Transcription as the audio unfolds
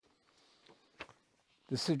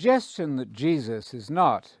The suggestion that Jesus is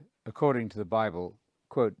not, according to the Bible,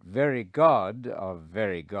 quote, very God of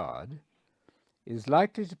very God, is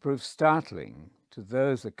likely to prove startling to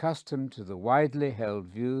those accustomed to the widely held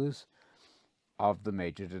views of the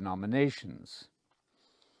major denominations.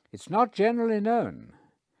 It's not generally known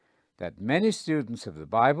that many students of the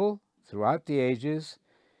Bible throughout the ages,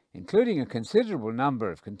 including a considerable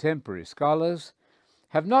number of contemporary scholars,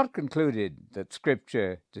 have not concluded that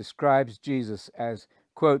Scripture describes Jesus as,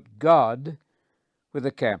 quote, God with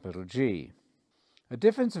a capital G. A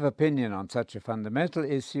difference of opinion on such a fundamental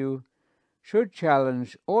issue should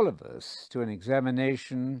challenge all of us to an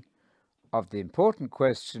examination of the important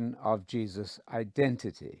question of Jesus'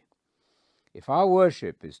 identity. If our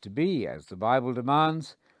worship is to be, as the Bible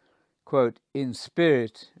demands, quote, in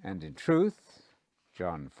spirit and in truth,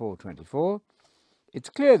 John 4:24, it's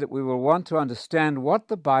clear that we will want to understand what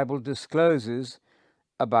the Bible discloses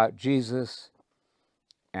about Jesus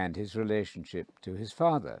and his relationship to his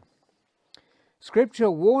Father. Scripture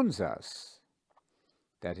warns us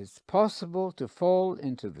that it's possible to fall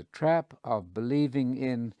into the trap of believing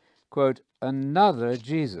in, quote, another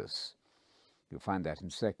Jesus. You'll find that in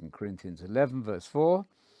 2 Corinthians 11, verse 4,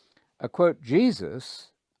 a, quote,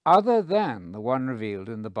 Jesus other than the one revealed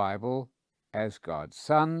in the Bible as God's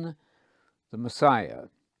Son, the Messiah,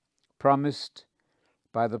 promised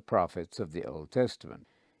by the prophets of the Old Testament.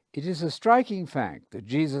 It is a striking fact that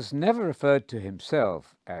Jesus never referred to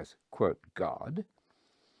himself as, quote, God.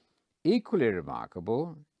 Equally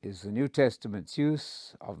remarkable is the New Testament's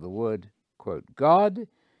use of the word, quote, God,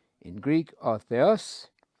 in Greek ortheos,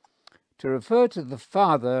 to refer to the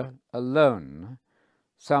Father alone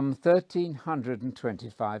some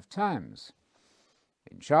 1,325 times.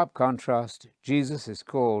 In sharp contrast, Jesus is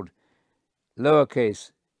called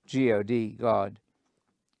lowercase God, God,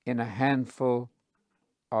 in a handful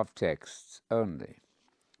of texts only,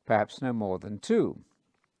 perhaps no more than 2.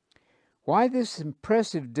 Why this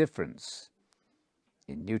impressive difference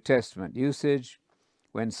in New Testament usage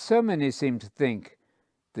when so many seem to think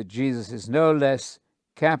that Jesus is no less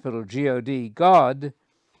capital God, God,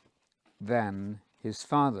 than his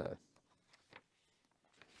Father?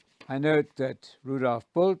 I note that Rudolf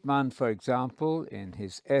Bultmann, for example, in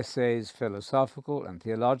his Essays Philosophical and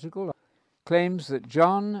Theological, claims that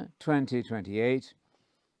John 20:28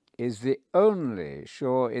 is the only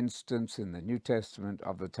sure instance in the New Testament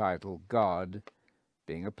of the title God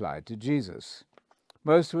being applied to Jesus.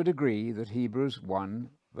 Most would agree that Hebrews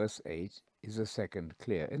 1, verse 8 is a second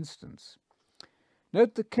clear instance.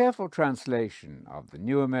 Note the careful translation of the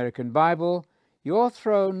New American Bible, your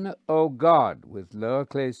throne, O God, with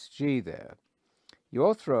lowercase g there.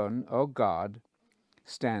 Your throne, O God,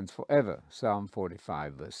 stands forever, Psalm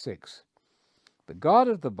 45, verse 6. The God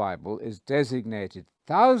of the Bible is designated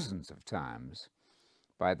thousands of times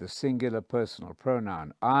by the singular personal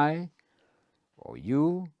pronoun I, or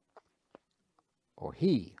you, or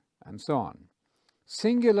he, and so on.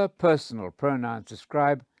 Singular personal pronouns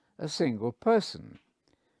describe a single person,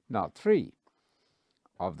 not 3.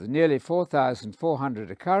 Of the nearly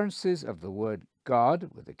 4,400 occurrences of the word God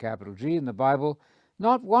with a capital G in the Bible,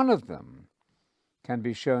 not one of them can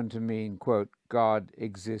be shown to mean, quote, God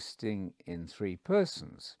existing in 3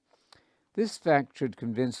 persons. This fact should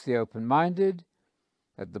convince the open-minded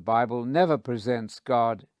that the Bible never presents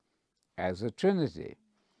God as a Trinity.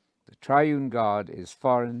 The triune God is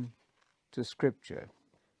foreign to Scripture.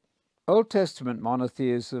 Old Testament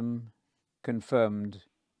monotheism confirmed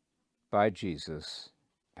by Jesus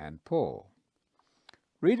and Paul.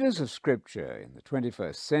 Readers of Scripture in the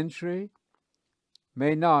 21st century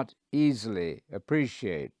may not easily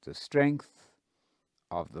appreciate the strength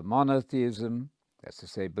of the monotheism, that's to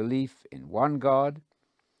say, belief in one God,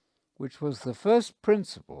 which was the first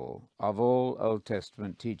principle of all Old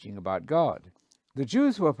Testament teaching about God. The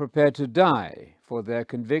Jews were prepared to die for their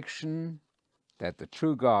conviction that the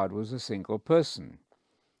true God was a single person.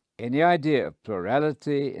 Any idea of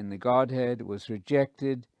plurality in the Godhead was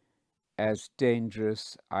rejected as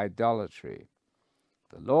dangerous idolatry.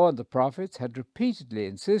 The law and the prophets had repeatedly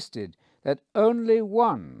insisted that only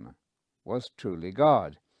one was truly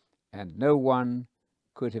God, and no one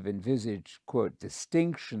could have envisaged, quote,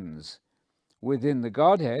 distinctions within the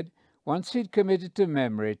Godhead once he'd committed to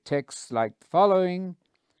memory texts like the following,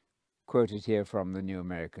 quoted here from the New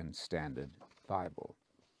American Standard Bible.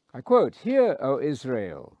 I quote, Hear, O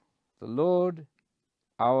Israel, the Lord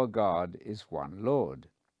our God is one Lord.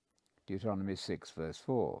 Deuteronomy 6, verse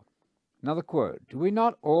 4. Another quote, Do we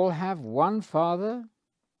not all have one Father?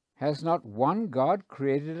 Has not one God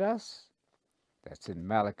created us? That's in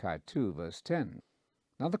Malachi 2, verse 10.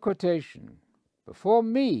 Another quotation, Before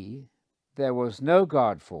me there was no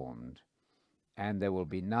God formed, and there will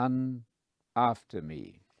be none after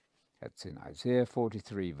me. That's in Isaiah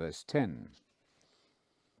 43, verse 10.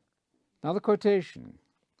 Another quotation.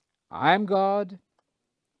 I am God,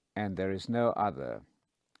 and there is no other.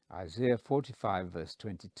 Isaiah 45, verse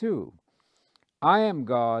 22. I am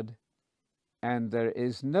God, and there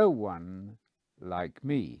is no one like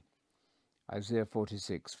me. Isaiah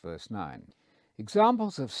 46, verse 9.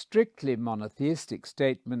 Examples of strictly monotheistic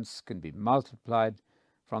statements can be multiplied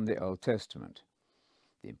from the Old Testament.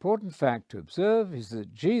 The important fact to observe is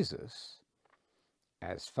that Jesus,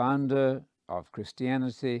 as founder of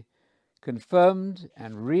Christianity, confirmed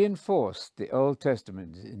and reinforced the Old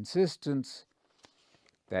Testament insistence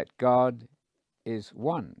that God is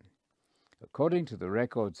one, according to the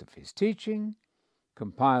records of his teaching,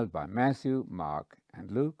 compiled by Matthew, Mark,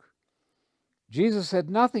 and Luke. Jesus said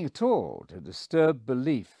nothing at all to disturb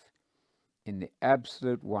belief in the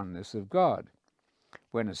absolute oneness of God.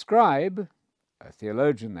 When a scribe, a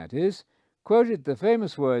theologian that is, quoted the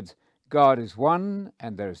famous words, God is one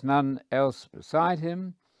and there is none else beside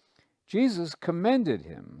him, Jesus commended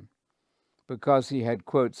him because he had,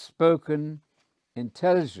 quote, spoken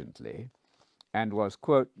intelligently and was,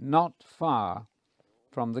 quote, not far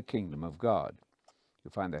from the kingdom of God.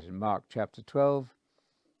 You'll find that in Mark chapter 12,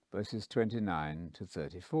 verses 29 to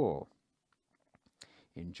 34.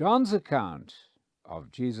 In John's account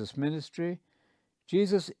of Jesus' ministry,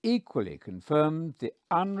 Jesus equally confirmed the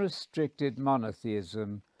unrestricted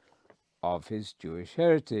monotheism of his Jewish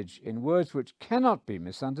heritage in words which cannot be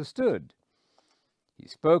misunderstood. He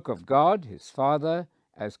spoke of God, his Father,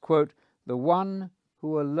 as, quote, the one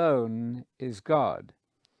who alone is God.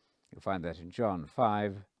 You'll find that in John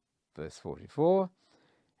 5, verse 44.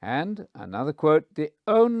 And another quote, the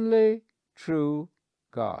only true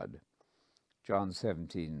God. John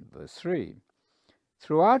 17, verse 3.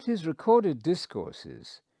 Throughout his recorded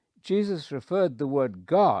discourses, Jesus referred the word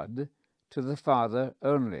God to the Father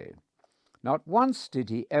only. Not once did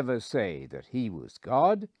he ever say that he was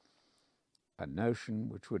God, a notion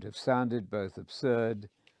which would have sounded both absurd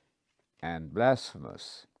and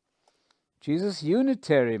blasphemous. Jesus'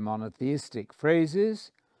 unitary monotheistic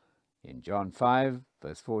phrases in John 5,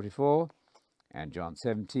 verse 44, and John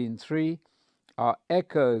 17, 3, are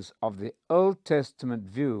echoes of the Old Testament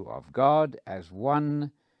view of God as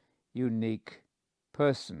one unique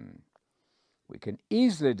person. We can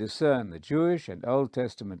easily discern the Jewish and Old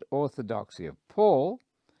Testament orthodoxy of Paul,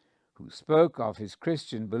 who spoke of his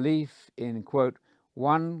Christian belief in, quote,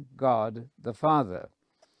 one God the Father.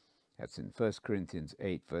 That's in 1 Corinthians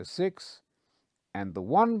 8, verse 6. And the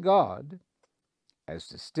one God, as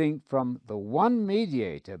distinct from the one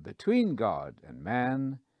mediator between God and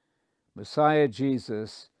man, Messiah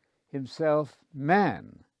Jesus, himself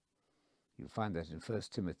man. You find that in 1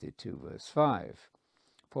 Timothy 2, verse 5.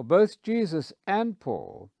 For both Jesus and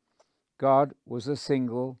Paul, God was a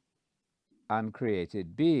single,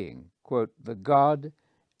 uncreated being, quote, the God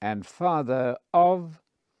and Father of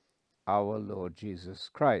our Lord Jesus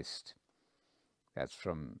Christ. That's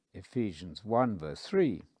from Ephesians 1, verse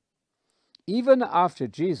 3. Even after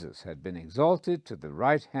Jesus had been exalted to the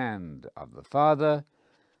right hand of the Father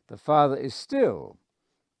is still,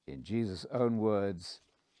 in Jesus' own words,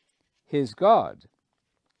 his God,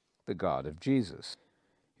 the God of Jesus.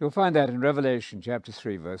 You'll find that in Revelation chapter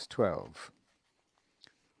 3, verse 12.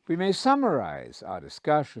 We may summarize our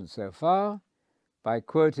discussion so far by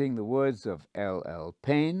quoting the words of L.L.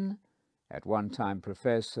 Payne, at one time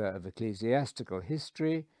professor of ecclesiastical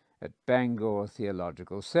history at Bangor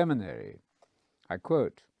Theological Seminary. I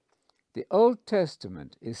quote, "The Old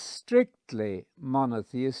Testament is strictly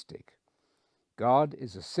monotheistic. God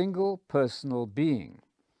is a single personal being.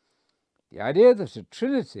 The idea that a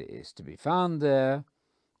trinity is to be found there,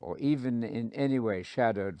 or even in any way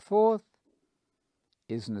shadowed forth,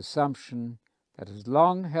 is an assumption that has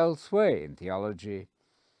long held sway in theology,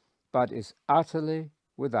 but is utterly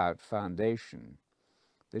without foundation.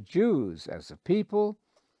 The Jews, as a people,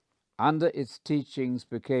 under its teachings,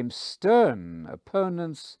 became stern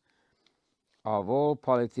opponents of all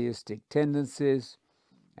polytheistic tendencies,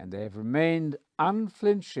 and they have remained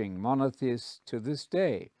unflinching monotheists to this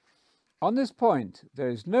day. On this point, there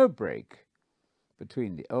is no break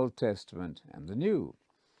between the Old Testament and the New.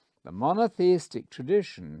 The monotheistic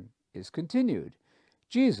tradition is continued.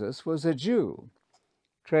 Jesus was a Jew,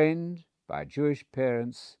 trained by Jewish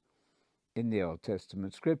parents in the Old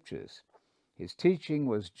Testament scriptures. His teaching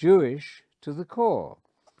was Jewish to the core,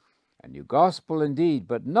 a new gospel indeed,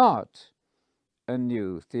 but not a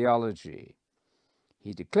new theology.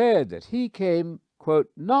 He declared that he came,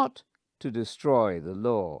 quote, not to destroy the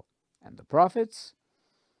law and the prophets,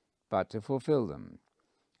 but to fulfill them,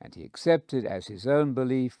 and he accepted as his own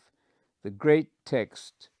belief the great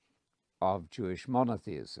text of Jewish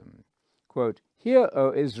monotheism. Quote, "Hear,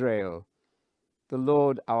 O Israel, the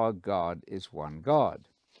Lord our God is one God."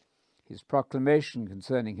 His proclamation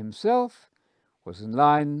concerning himself was in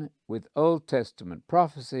line with Old Testament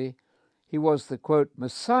prophecy. He was the, quote,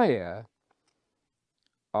 Messiah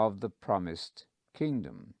of the promised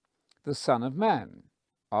kingdom, the Son of Man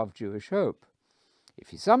of Jewish hope. If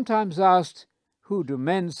he sometimes asked, "Who do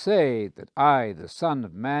men say that I, the Son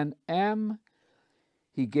of Man, am?"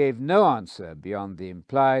 he gave no answer beyond the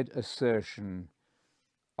implied assertion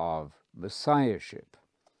of messiahship.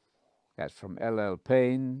 That's from L.L.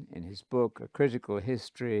 Payne in his book, A Critical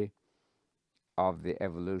History of the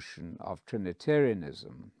Evolution of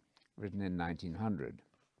Trinitarianism, written in 1900.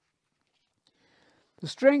 The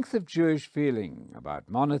strength of Jewish feeling about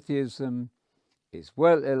monotheism is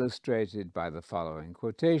well illustrated by the following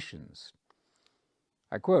quotations.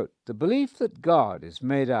 I quote, "The belief that God is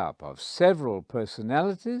made up of several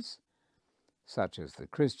personalities, such as the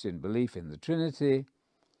Christian belief in the Trinity,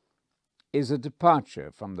 is a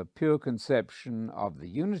departure from the pure conception of the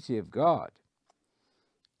unity of God.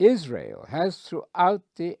 Israel has throughout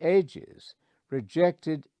the ages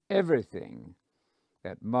rejected everything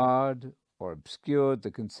that marred or obscured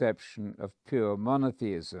the conception of pure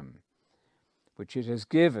monotheism, which it has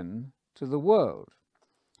given to the world.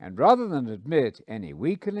 And rather than admit any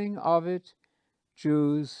weakening of it,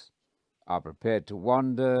 Jews are prepared to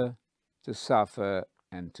wander, to suffer,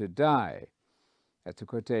 and to die." That's a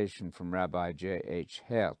quotation from Rabbi J.H.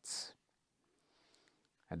 Hertz.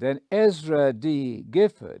 And then Ezra D.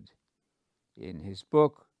 Gifford, in his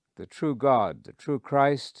book, The True God, the True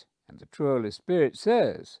Christ, and the True Holy Spirit,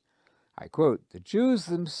 says, I quote, "The Jews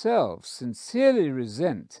themselves sincerely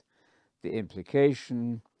resent the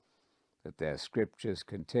implication that their scriptures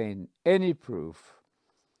contain any proof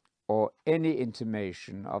or any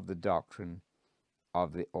intimation of the doctrine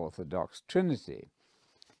of the Orthodox Trinity.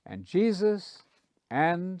 And Jesus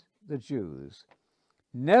and the Jews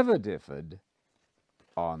never differed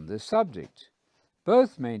on this subject,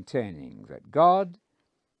 both maintaining that God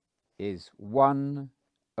is one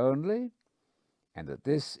only, and that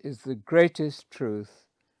this is the greatest truth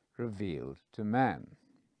revealed to man."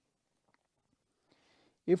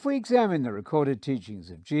 If we examine the recorded teachings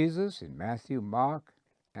of Jesus in Matthew, Mark,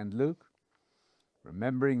 and Luke,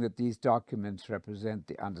 remembering that these documents represent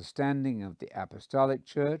the understanding of the Apostolic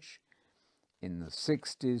Church in the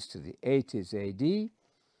 60s to the 80s AD,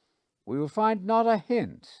 we will find not a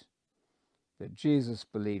hint that Jesus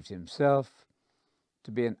believed himself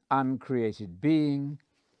to be an uncreated being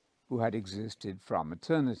who had existed from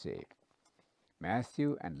eternity.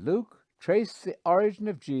 Matthew and Luke trace the origin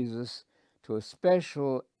of Jesus to a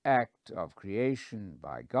special act of creation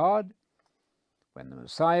by God when the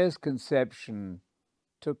Messiah's conception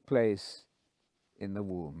took place in the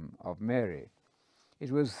womb of Mary.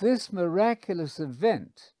 It was this miraculous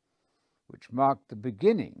event which marked the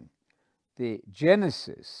beginning, the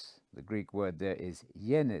genesis. The Greek word there is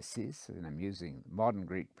genesis, and I'm using modern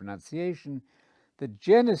Greek pronunciation, the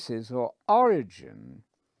genesis or origin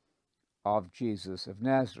of Jesus of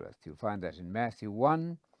Nazareth. You'll find that in Matthew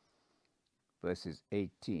 1, verses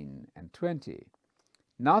 18 and 20.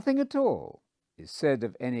 Nothing at all is said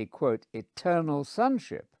of any, quote, eternal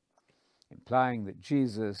sonship, implying that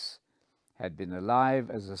Jesus had been alive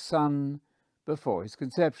as a son before his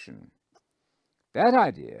conception. That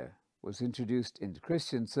idea was introduced into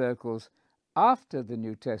Christian circles after the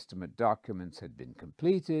New Testament documents had been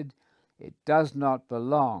completed. It does not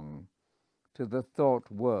belong to the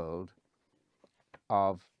thought world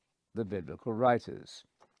of the biblical writers.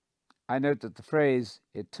 I note that the phrase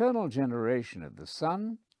eternal generation of the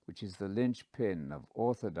Son, which is the linchpin of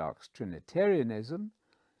Orthodox Trinitarianism,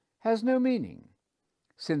 has no meaning,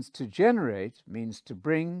 since to generate means to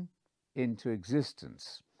bring into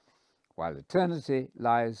existence, while eternity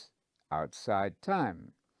lies outside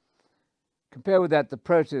time. Compare with that the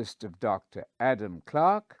protest of Dr. Adam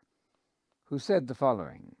Clarke, who said the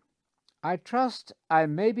following, "I trust I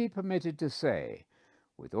may be permitted to say,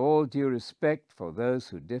 with all due respect for those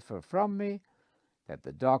who differ from me, that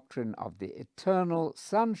the doctrine of the eternal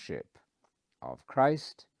sonship of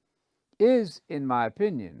Christ is, in my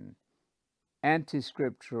opinion,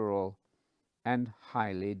 anti-scriptural and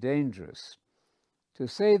highly dangerous. To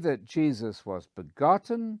say that Jesus was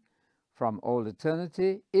begotten from all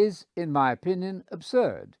eternity is, in my opinion,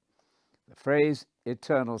 absurd. The phrase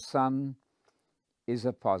eternal Son is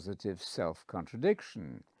a positive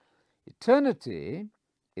self-contradiction. Eternity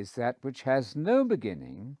is that which has no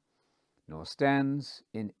beginning, nor stands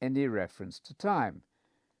in any reference to time.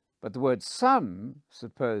 But the word son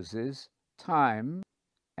supposes time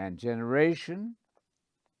and generation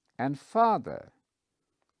and father,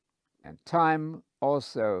 and time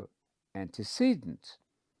also antecedent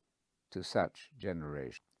to such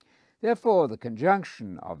generation. Therefore, the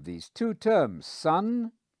conjunction of these two terms,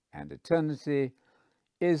 son and eternity,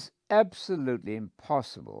 is absolutely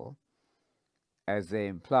impossible, as they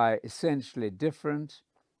imply essentially different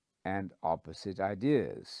and opposite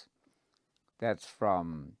ideas. That's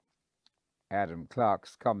from Adam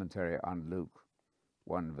Clarke's commentary on Luke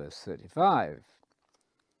 1 verse 35.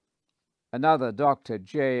 Another Dr.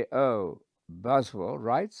 J.O. Boswell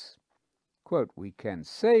writes, quote, "We can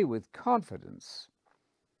say with confidence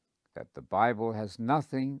that the Bible has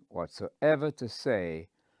nothing whatsoever to say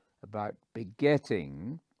about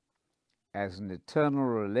begetting as an eternal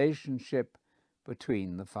relationship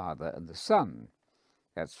between the Father and the Son."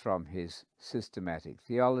 That's from his Systematic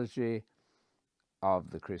Theology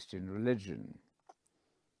of the Christian Religion,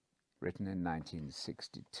 written in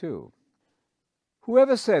 1962.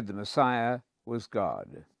 Whoever said the Messiah was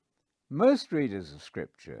God? Most readers of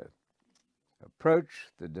Scripture approach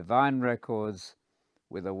the divine records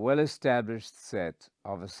with a well-established set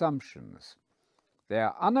of assumptions. They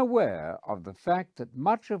are unaware of the fact that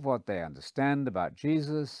much of what they understand about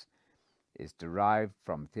Jesus is derived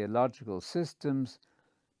from theological systems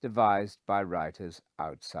devised by writers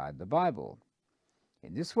outside the Bible.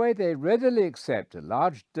 In this way, they readily accept a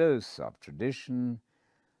large dose of tradition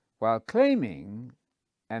while claiming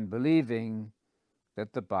and believing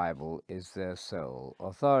that the Bible is their sole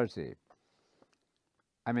authority.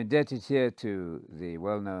 I'm indebted here to the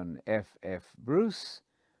well-known F. Bruce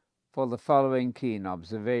for the following keen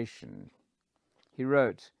observation. He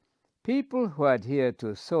wrote, "People who adhere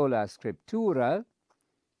to sola scriptura,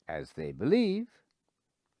 as they believe,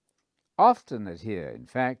 often adhere, in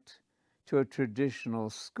fact, to a traditional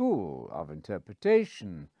school of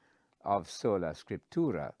interpretation of sola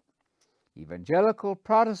scriptura. Evangelical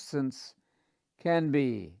Protestants can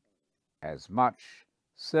be as much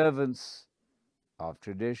servants of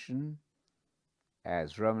tradition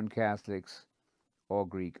as Roman Catholics or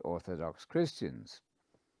Greek Orthodox Christians,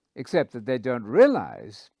 except that they don't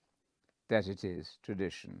realize that it is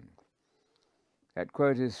tradition." That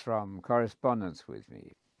quote is from correspondence with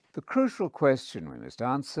me. The crucial question we must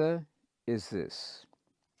answer is this: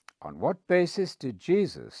 on what basis did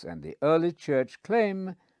Jesus and the early church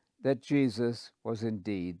claim that Jesus was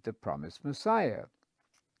indeed the promised Messiah?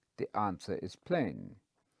 The answer is plain.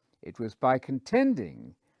 It was by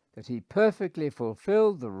contending that he perfectly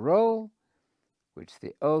fulfilled the role which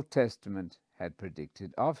the Old Testament had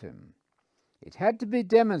predicted of him. It had to be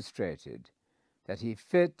demonstrated that he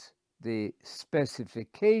fit the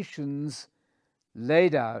specifications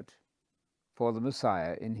laid out for the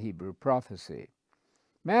Messiah in Hebrew prophecy.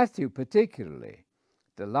 Matthew particularly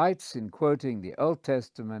delights in quoting the Old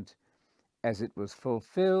Testament as it was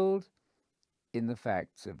fulfilled in the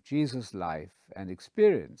facts of Jesus' life and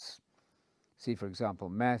experience. See, for example,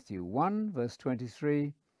 Matthew 1, verse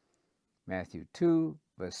 23, Matthew 2,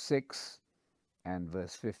 verse 6, and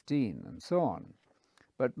verse 15, and so on.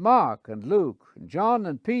 But Mark and Luke, and John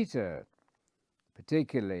and Peter,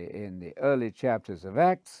 particularly in the early chapters of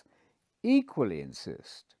Acts, equally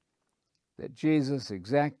insist that Jesus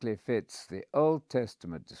exactly fits the Old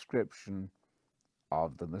Testament description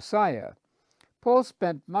of the Messiah. Paul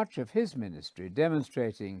spent much of his ministry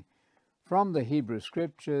demonstrating from the Hebrew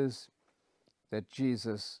Scriptures that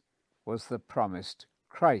Jesus was the promised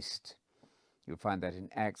Christ. You'll find that in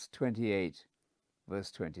Acts 28,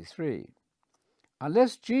 verse 23.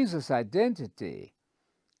 Unless Jesus' identity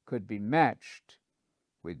could be matched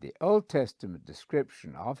with the Old Testament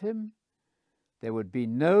description of him, there would be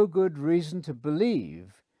no good reason to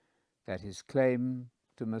believe that his claim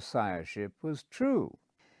to messiahship was true.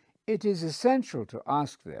 It is essential to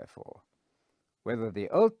ask, therefore, whether the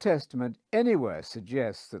Old Testament anywhere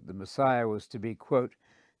suggests that the Messiah was to be, quote,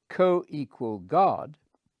 co-equal God,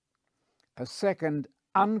 a second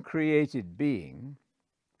uncreated being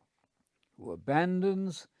who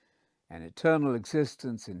abandons an eternal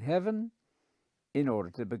existence in heaven in order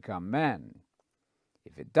to become man.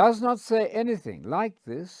 If it does not say anything like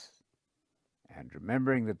this, and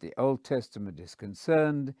remembering that the Old Testament is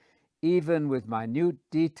concerned even with minute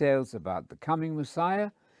details about the coming Messiah,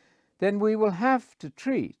 then we will have to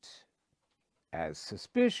treat as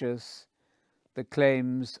suspicious the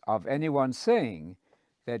claims of anyone saying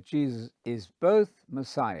that Jesus is both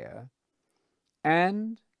Messiah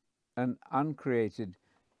and an uncreated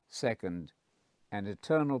second and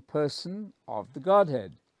eternal person of the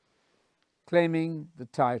Godhead, claiming the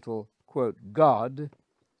title, quote, God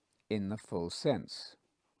in the full sense.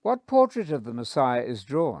 What portrait of the Messiah is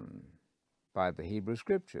drawn by the Hebrew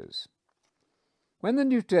Scriptures? When the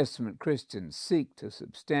New Testament Christians seek to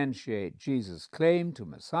substantiate Jesus' claim to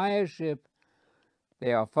messiahship,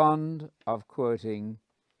 they are fond of quoting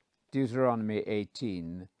Deuteronomy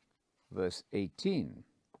 18, verse 18.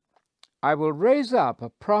 I will raise up a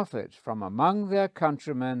prophet from among their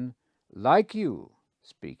countrymen like you,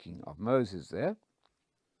 speaking of Moses there,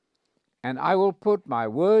 and I will put my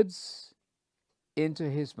words into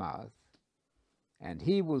his mouth, and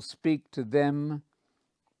he will speak to them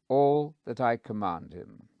all that I command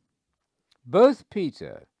him. Both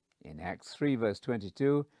Peter, in Acts 3, verse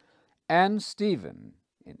 22, and Stephen,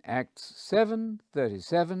 in Acts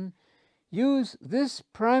 7:37, use this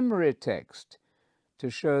primary text to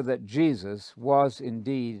show that Jesus was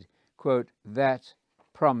indeed, quote, that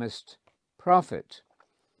promised prophet,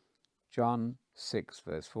 John 6,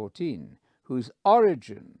 verse 14, whose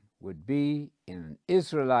origin would be in an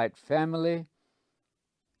Israelite family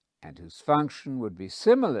and whose function would be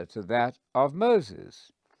similar to that of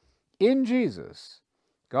Moses. In Jesus,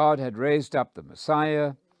 God had raised up the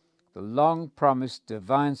Messiah, the long-promised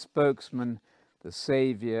divine spokesman, the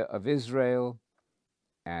Savior of Israel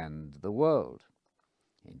and the world.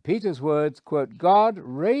 In Peter's words, quote, God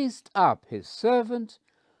raised up his servant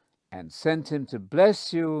and sent him to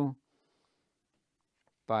bless you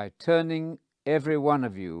by turning every one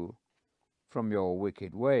of you from your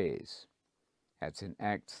wicked ways. That's in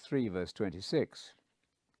Acts 3, verse 26.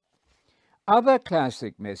 Other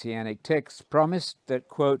classic messianic texts promised that,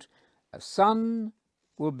 quote, a son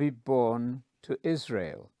will be born to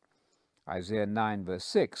Israel. Isaiah 9, verse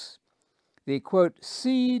 6. The, quote,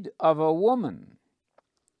 seed of a woman.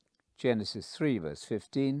 Genesis 3, verse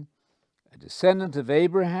 15. A descendant of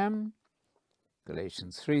Abraham.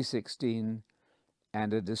 Galatians 3:16.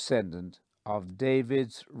 And a descendant of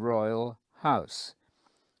David's royal house.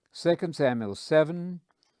 2 Samuel 7,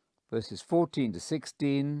 verses 14 to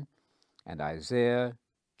 16, and Isaiah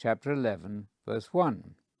chapter 11, verse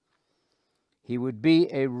 1. He would be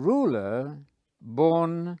a ruler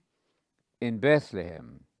born in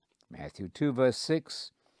Bethlehem. Matthew 2, verse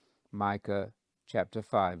 6, Micah chapter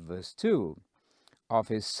 5, verse 2. Of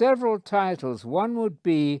his several titles, one would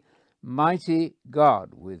be Mighty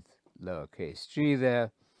God, with lowercase g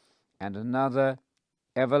there, and another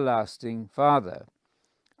Everlasting Father.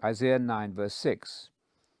 Isaiah 9, verse 6.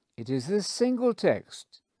 It is this single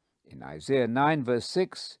text in Isaiah 9, verse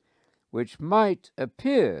 6, which might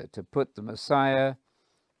appear to put the Messiah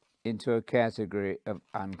into a category of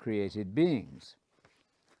uncreated beings,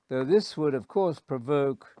 though this would, of course,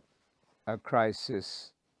 provoke a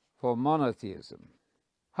crisis for monotheism.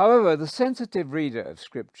 However, the sensitive reader of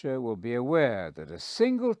Scripture will be aware that a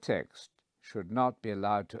single text should not be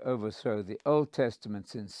allowed to overthrow the Old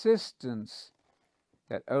Testament's insistence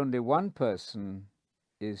that only one person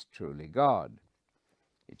is truly God.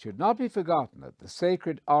 It should not be forgotten that the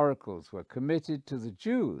sacred oracles were committed to the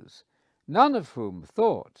Jews, none of whom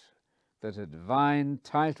thought that a divine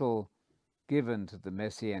title given to the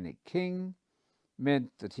Messianic king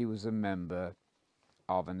meant that he was a member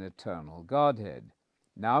of an eternal Godhead,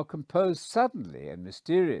 now composed suddenly and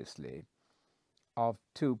mysteriously of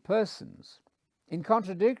two persons, in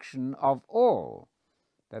contradiction of all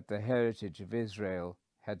that the heritage of Israel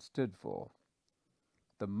had stood for.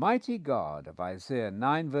 The mighty God of Isaiah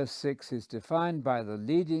 9, verse 6 is defined by the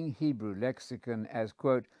leading Hebrew lexicon as,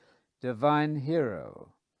 quote, divine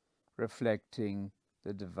hero, reflecting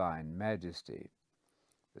the divine majesty.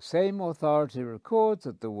 The same authority records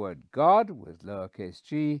that the word God, with lowercase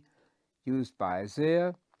g, used by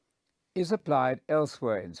Isaiah, is applied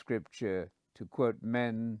elsewhere in Scripture to, quote,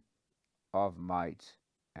 men of might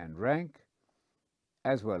and rank,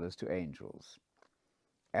 as well as to angels.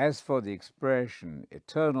 As for the expression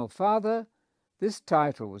Eternal Father, this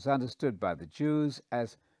title was understood by the Jews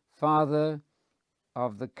as Father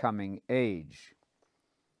of the coming age.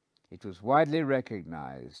 It was widely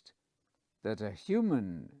recognized that a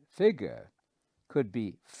human figure could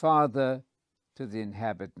be father to the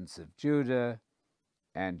inhabitants of Judah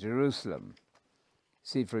and Jerusalem.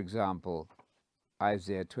 See, for example,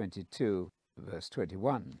 Isaiah 22, verse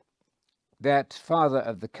 21. That father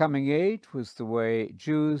of the coming age was the way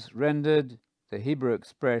Jews rendered the Hebrew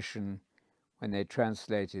expression when they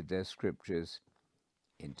translated their scriptures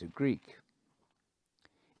into Greek.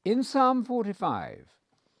 In Psalm 45,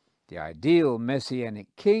 the ideal messianic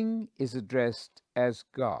king is addressed as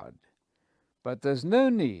God, but there's no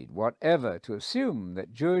need whatever to assume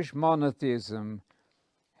that Jewish monotheism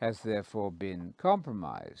has therefore been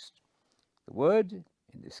compromised. The word,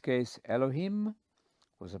 in this case Elohim,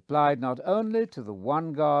 was applied not only to the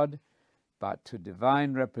one God, but to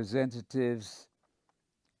divine representatives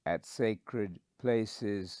at sacred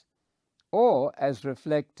places, or as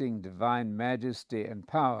reflecting divine majesty and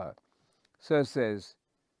power. So says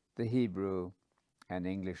the Hebrew and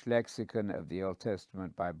English lexicon of the Old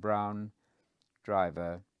Testament by Brown,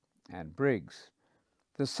 Driver, and Briggs.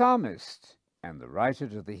 The psalmist and the writer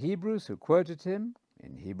to the Hebrews who quoted him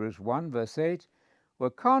in Hebrews 1 verse 8 were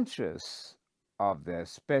conscious of their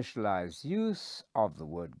specialized use of the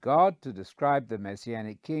word God to describe the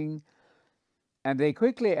Messianic king, and they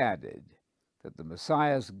quickly added that the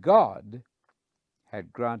Messiah's God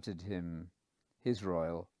had granted him his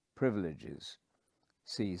royal privileges.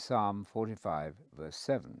 See Psalm 45 verse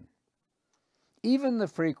 7. Even the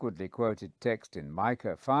frequently quoted text in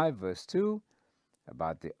Micah 5 verse 2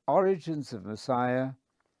 about the origins of Messiah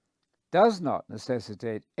does not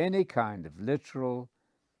necessitate any kind of literal,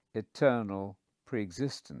 eternal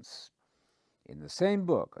preexistence. In the same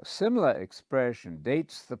book, a similar expression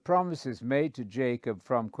dates the promises made to Jacob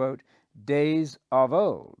from, quote, days of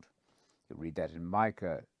old. You read that in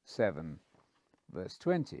Micah 7, verse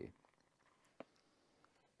 20.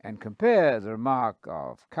 And compare the remark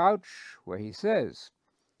of Couch, where he says,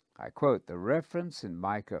 I quote, the reference in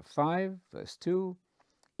Micah 5, verse 2,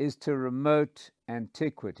 is to remote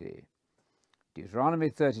antiquity. Deuteronomy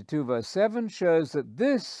 32, verse 7 shows that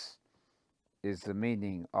this is the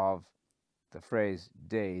meaning of the phrase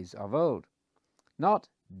days of old, not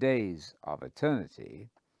days of eternity,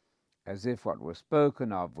 as if what was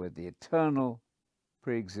spoken of with the eternal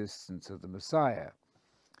preexistence of the Messiah.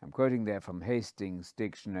 I'm quoting there from Hastings'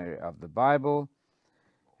 Dictionary of the Bible,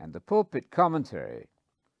 and the pulpit commentary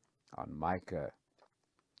on Micah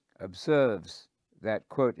observes that,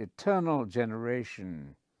 quote, eternal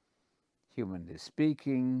generation, humanly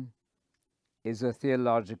speaking, is a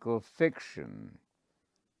theological fiction,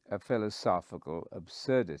 a philosophical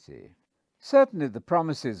absurdity. Certainly the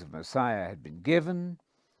promises of Messiah had been given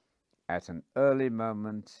at an early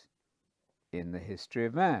moment in the history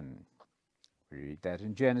of man. We read that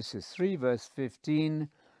in Genesis 3, verse 15.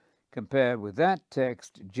 Compare with that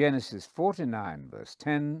text Genesis 49, verse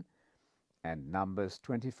 10, and Numbers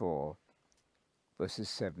 24, verses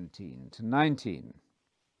 17 to 19.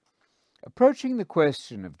 Approaching the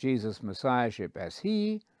question of Jesus' messiahship as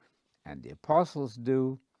he and the apostles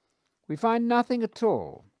do, we find nothing at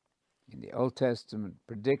all in the Old Testament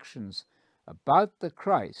predictions about the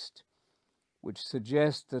Christ which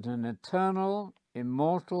suggest that an eternal,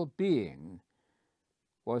 immortal being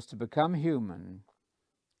was to become human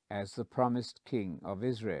as the promised king of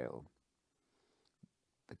Israel.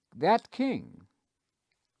 That king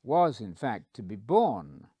was, in fact, to be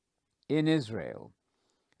born in Israel,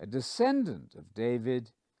 a descendant of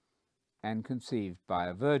David, and conceived by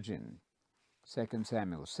a virgin. 2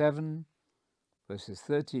 Samuel 7, verses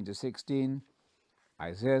 13 to 16,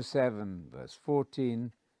 Isaiah 7, verse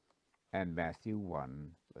 14, and Matthew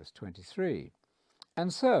 1, verse 23.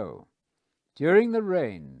 And so, during the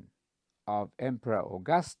reign of Emperor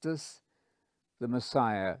Augustus, the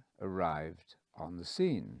Messiah arrived on the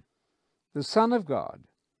scene. The Son of God,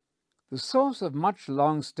 the source of much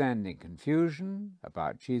long-standing confusion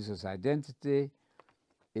about Jesus' identity,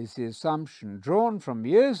 is the assumption drawn from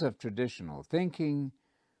years of traditional thinking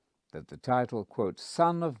that the title, quote,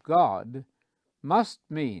 Son of God, must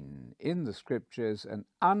mean in the Scriptures an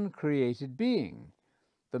uncreated being,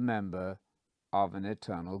 the member of an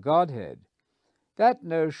eternal Godhead. That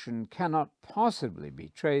notion cannot possibly be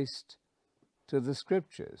traced to the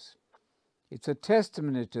Scriptures. It's a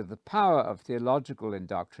testimony to the power of theological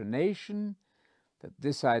indoctrination that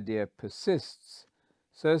this idea persists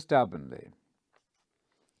so stubbornly.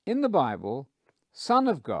 In the Bible, Son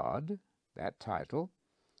of God, that title,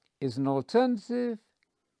 is an alternative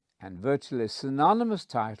and virtually synonymous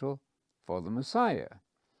title for the Messiah.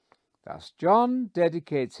 Thus, John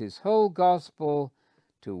dedicates his whole gospel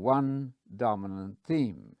to one dominant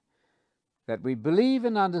theme, that we believe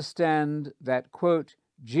and understand that, quote,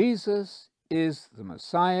 Jesus is the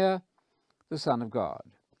Messiah, the Son of God.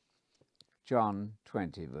 John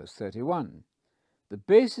 20, verse 31. The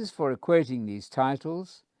basis for equating these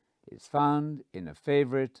titles is found in a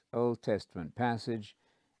favorite Old Testament passage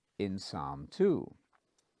in Psalm 2.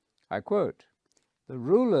 I quote, the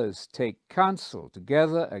rulers take counsel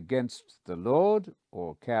together against the Lord,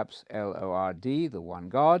 or caps L-O-R-D, the one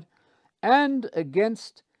God, and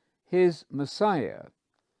against his Messiah,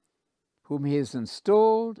 whom he has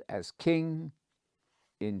installed as king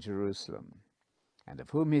in Jerusalem, and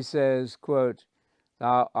of whom he says, quote,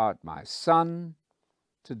 thou art my son,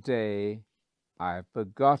 today I have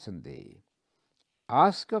begotten thee.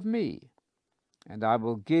 Ask of me, and I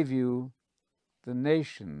will give you the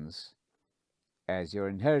nations as your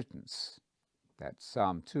inheritance. That's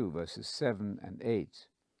Psalm 2, verses 7 and 8.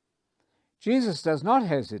 Jesus does not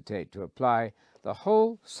hesitate to apply the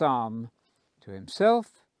whole psalm to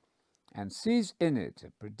himself and sees in it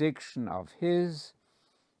a prediction of his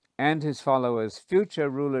and his followers' future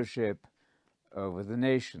rulership over the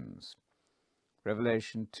nations.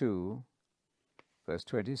 Revelation 2, verse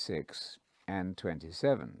 26 and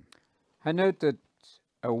 27. I note that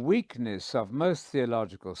a weakness of most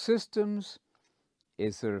theological systems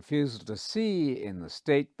is the refusal to see in the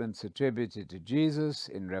statements attributed to Jesus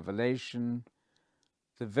in Revelation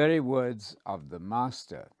the very words of the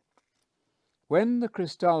Master. When the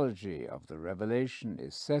Christology of the Revelation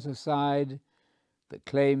is set aside, the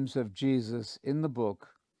claims of Jesus in the book,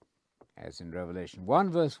 as in Revelation 1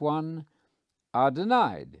 verse 1, are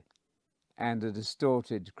denied, and a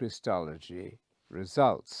distorted Christology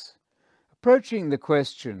results. Approaching the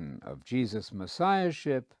question of Jesus'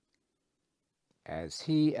 Messiahship, as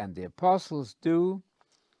he and the apostles do,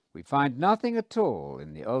 we find nothing at all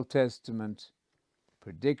in the Old Testament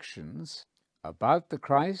predictions about the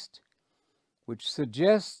Christ which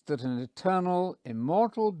suggests that an eternal,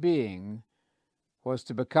 immortal being was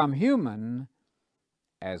to become human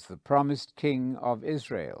as the promised King of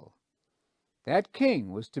Israel. That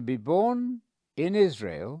king was to be born in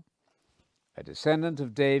Israel, a descendant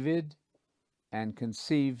of David, and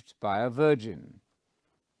conceived by a virgin.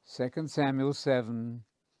 2 Samuel 7,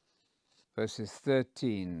 verses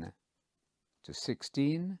 13 to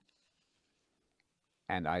 16,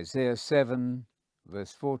 and Isaiah 7,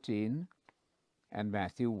 verse 14, and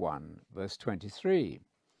Matthew 1, verse 23.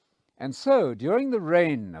 And so, during the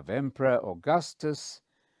reign of Emperor Augustus,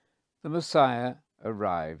 the Messiah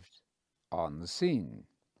arrived on the scene.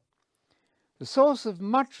 The source of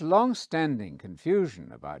much long-standing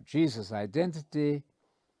confusion about Jesus' identity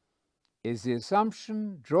is the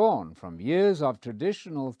assumption drawn from years of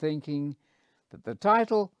traditional thinking that the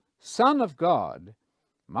title Son of God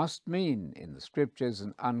must mean in the Scriptures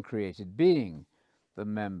an uncreated being, the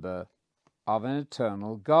member of an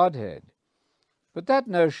eternal Godhead. But that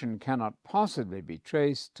notion cannot possibly be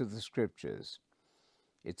traced to the Scriptures.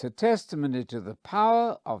 It's a testimony to the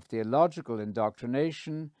power of theological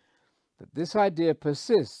indoctrination that this idea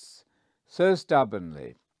persists so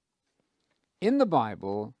stubbornly. In the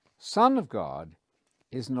Bible, Son of God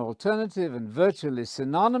is an alternative and virtually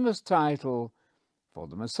synonymous title for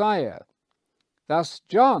the Messiah. Thus,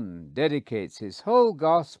 John dedicates his whole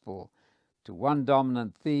gospel to one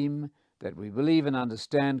dominant theme that we believe and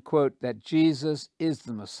understand, quote, that Jesus is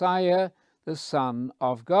the Messiah, the Son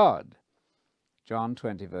of God. John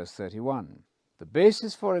 20, verse 31. The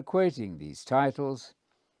basis for equating these titles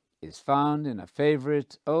is found in a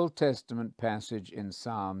favorite Old Testament passage in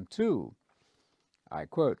Psalm 2. I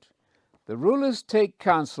quote, "The rulers take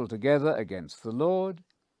counsel together against the Lord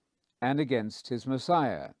and against his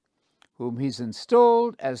Messiah, whom he's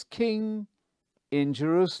installed as king in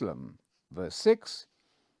Jerusalem." Verse 6,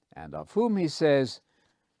 "And of whom he says,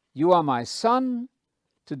 'You are my son,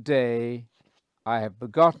 today I have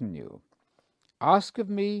begotten you. Ask of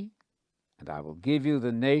me, and I will give you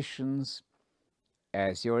the nations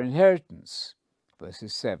as your inheritance."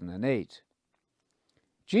 Verses 7 and 8.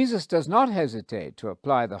 Jesus does not hesitate to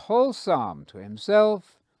apply the whole psalm to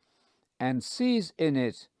himself and sees in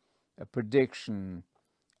it a prediction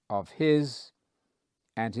of his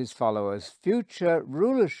and his followers' future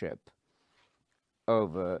rulership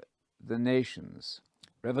over the nations.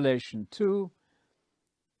 Revelation 2,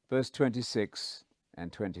 verse 26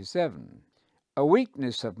 and 27. A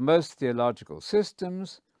weakness of most theological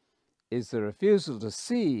systems is the refusal to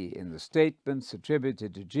see in the statements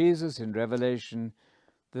attributed to Jesus in Revelation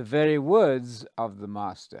the very words of the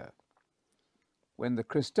Master. When the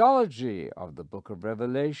Christology of the book of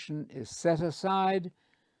Revelation is set aside,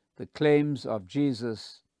 the claims of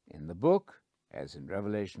Jesus in the book, as in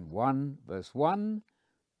Revelation 1, verse 1,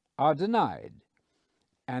 are denied,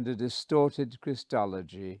 and a distorted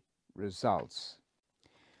Christology results.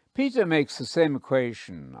 Peter makes the same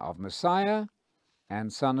equation of Messiah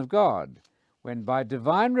and Son of God, when by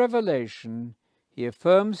divine revelation he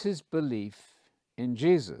affirms his belief in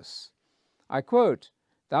Jesus. I quote,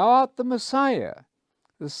 "Thou art the Messiah,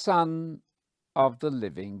 the Son of the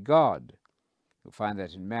living God." You'll find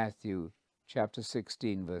that in Matthew chapter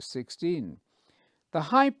 16, verse 16. The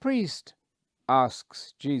high priest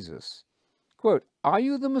asks Jesus, quote, "Are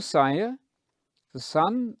you the Messiah, the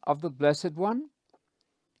Son of the Blessed One?"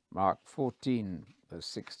 Mark 14, verse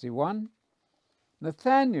 61.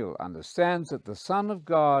 Nathanael understands that the Son of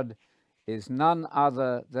God is none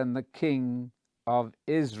other than the King of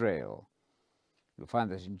Israel. You'll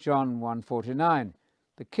find that in John 1:49.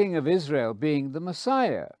 the King of Israel being the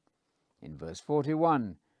Messiah. In verse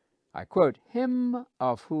 41, I quote, "Him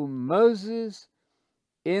of whom Moses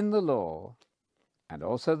in the law and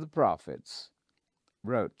also the prophets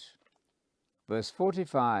wrote." Verse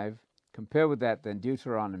 45, compare with that then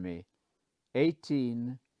Deuteronomy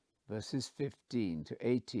 18, verses 15 to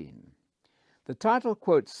 18. The title,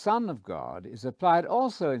 quote, "Son of God," is applied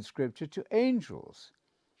also in Scripture to angels.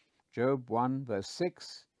 Job 1, verse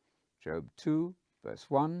 6, Job 2,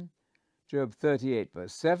 verse 1, Job 38,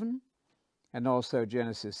 verse 7, and also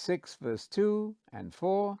Genesis 6, verse 2 and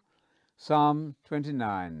 4, Psalm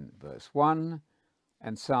 29, verse 1,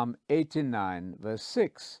 and Psalm 89, verse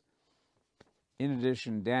 6. In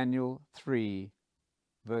addition, Daniel 3,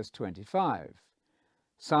 verse 25.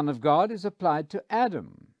 Son of God is applied to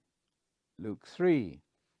Adam, Luke 3,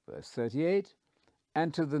 verse 38,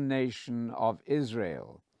 and to the nation of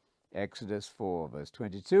Israel, Exodus 4, verse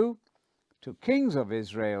 22, to kings of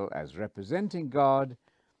Israel as representing God,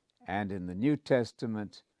 and in the New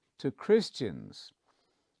Testament to Christians,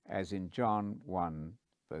 as in John 1,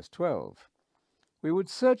 verse 12. We would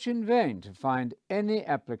search in vain to find any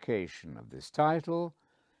application of this title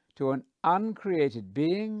to an uncreated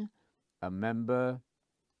being, a member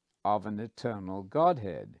of an eternal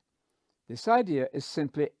Godhead. This idea is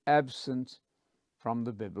simply absent from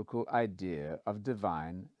the biblical idea of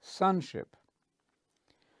divine sonship.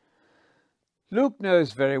 Luke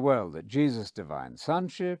knows very well that Jesus' divine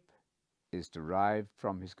sonship is derived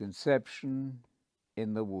from his conception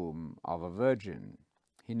in the womb of a virgin.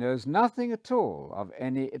 He knows nothing at all of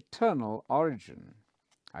any eternal origin.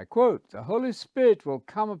 I quote, "The Holy Spirit will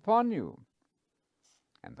come upon you,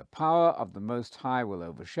 and the power of the Most High will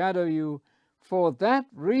overshadow you. For that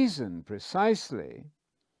reason precisely,"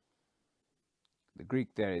 the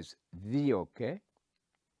Greek there is dioke,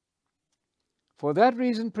 "for that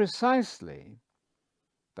reason precisely,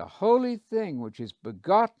 the holy thing which is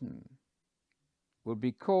begotten will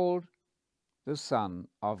be called the Son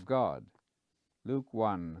of God." Luke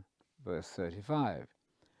 1, verse 35.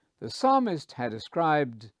 The psalmist had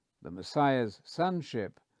ascribed the Messiah's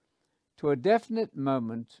sonship to a definite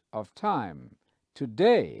moment of time,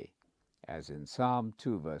 today, as in Psalm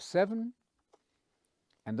 2, verse 7,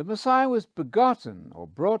 and the Messiah was begotten or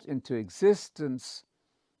brought into existence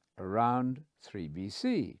around 3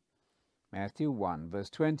 BC, Matthew 1, verse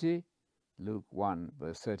 20, Luke 1,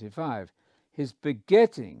 verse 35. His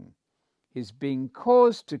begetting, his being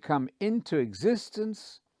caused to come into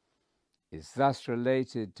existence, is thus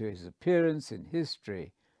related to his appearance in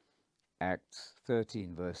history, Acts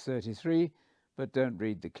 13, verse 33, but don't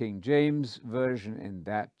read the King James Version in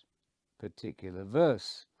that particular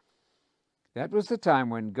verse. That was the time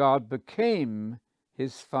when God became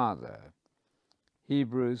his Father,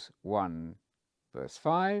 Hebrews 1, verse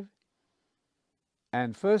 5,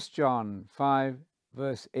 and 1 John 5,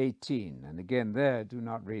 verse 18. And again there, do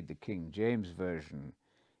not read the King James Version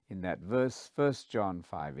in that verse, 1 John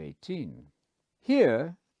 5:18.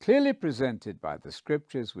 Here, clearly presented by the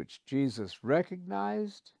scriptures which Jesus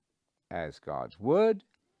recognized as God's Word,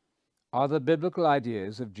 are the biblical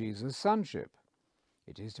ideas of Jesus' sonship.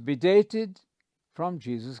 It is to be dated from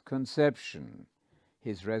Jesus' conception,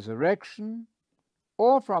 his resurrection,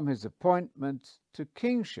 or from his appointment to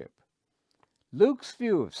kingship. Luke's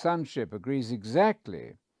view of sonship agrees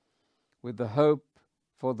exactly with the hope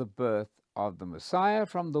for the birth of the Messiah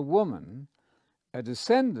from the woman, a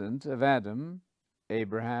descendant of Adam,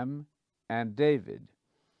 Abraham, and David,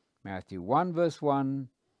 Matthew 1, verse 1,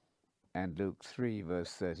 and Luke 3,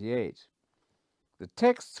 verse 38. The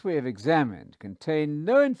texts we have examined contain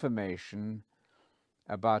no information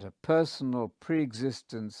about a personal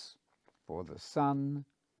pre-existence for the Son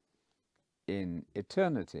in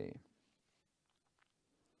eternity.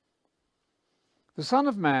 The Son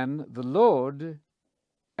of Man, the Lord,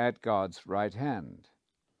 at God's right hand.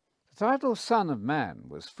 The title Son of Man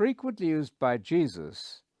was frequently used by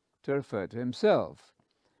Jesus to refer to himself.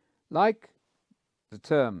 Like the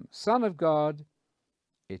term Son of God,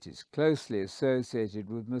 it is closely associated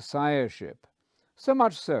with Messiahship, so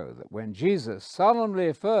much so that when Jesus solemnly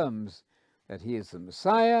affirms that he is the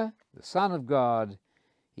Messiah, the Son of God,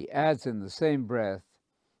 he adds in the same breath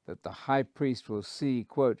that the high priest will see,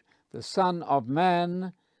 quote, "the Son of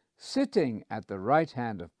Man sitting at the right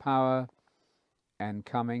hand of power and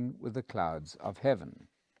coming with the clouds of heaven."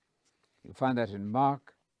 You'll find that in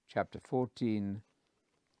Mark chapter 14,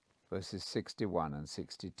 verses 61 and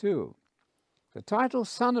 62. The title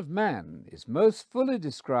Son of Man is most fully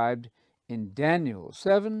described in Daniel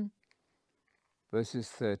 7, verses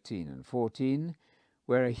 13 and 14,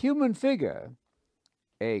 where a human figure,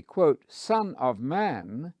 a, quote, "Son of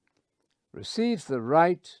Man," receives the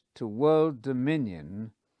right to world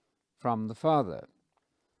dominion from the Father.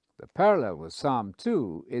 The parallel with Psalm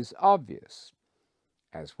 2 is obvious,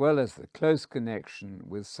 as well as the close connection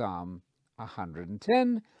with Psalm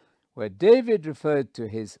 110, where David referred to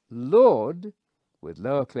his Lord, with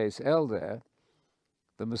lowercase l there,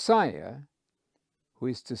 the Messiah, who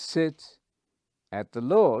is to sit at the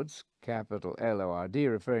Lord's, capital L-O-R-D,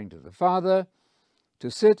 referring to the Father, to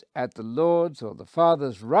sit at the Lord's or the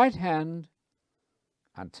Father's right hand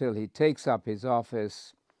until he takes up his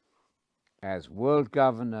office as world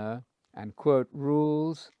governor and, quote,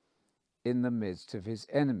 rules in the midst of his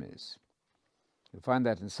enemies. You'll find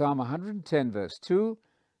that in Psalm 110, verse 2,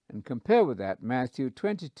 and compare with that Matthew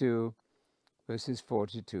 22, verses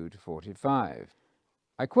 42 to 45.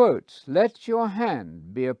 I quote, "Let your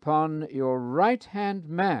hand be upon your right-hand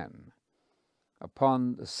man,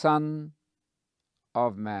 upon the Son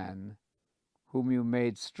of Man, whom you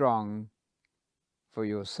made strong for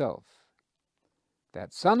yourself."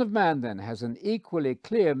 That Son of Man, then, has an equally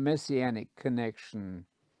clear messianic connection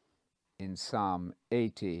in Psalm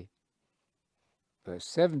 80, verse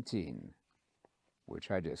 17,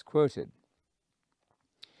 which I just quoted.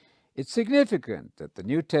 It's significant that the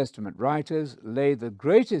New Testament writers lay the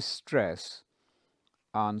greatest stress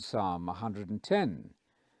on Psalm 110,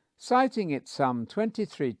 citing it some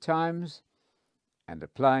 23 times and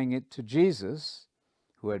applying it to Jesus,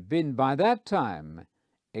 who had been by that time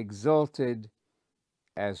exalted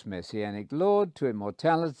as Messianic Lord to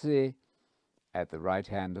immortality at the right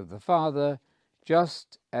hand of the Father,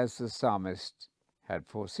 just as the psalmist had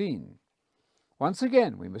foreseen. Once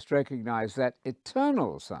again, we must recognize that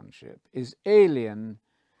eternal sonship is alien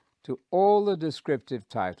to all the descriptive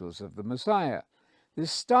titles of the Messiah.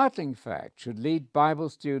 This startling fact should lead Bible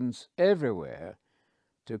students everywhere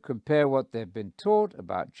to compare what they've been taught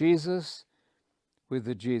about Jesus with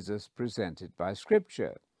the Jesus presented by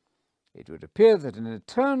Scripture. It would appear that an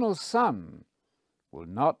eternal Son will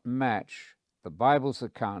not match the Bible's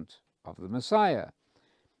account of the Messiah.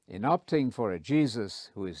 In opting for a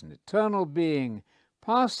Jesus who is an eternal being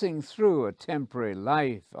passing through a temporary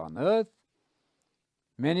life on earth,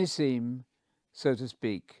 many seem, so to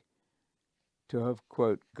speak, to have,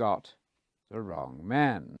 quote, got the wrong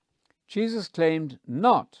man. Jesus claimed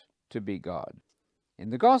not to be God. In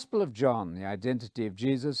the Gospel of John, the identity of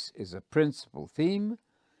Jesus is a principal theme.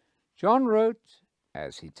 John wrote,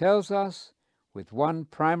 as he tells us, with one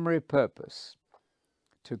primary purpose: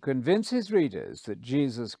 to convince his readers that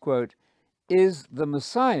Jesus, quote, is the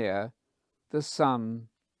Messiah, the Son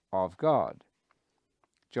of God.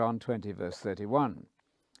 John 20, verse 31.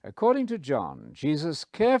 According to John, Jesus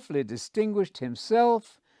carefully distinguished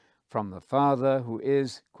himself from the Father, who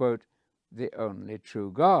is, quote, the only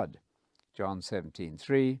true God. John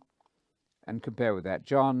 17:3, and compare with that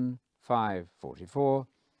John 5:44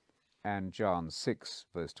 and John 6,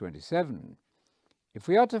 verse 27. If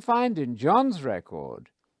we are to find in John's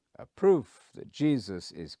record a proof that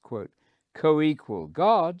Jesus is, quote, co-equal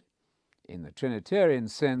God in the Trinitarian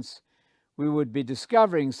sense, we would be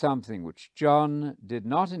discovering something which John did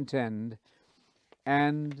not intend,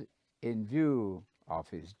 and in view of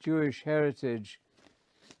his Jewish heritage,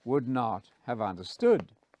 would not have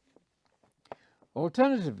understood.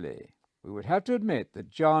 Alternatively, we would have to admit that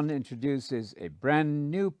John introduces a brand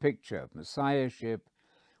new picture of messiahship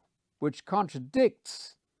which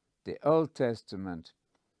contradicts the Old Testament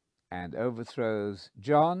and overthrows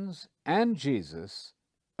John's and Jesus'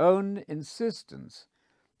 own insistence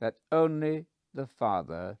that only the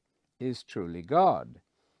Father is truly God,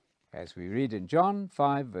 as we read in John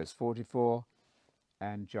 5, verse 44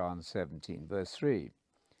 and John 17, verse 3.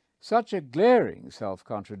 Such a glaring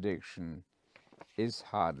self-contradiction is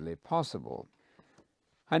hardly possible.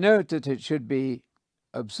 I note that it should be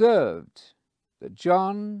observed that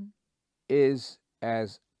John is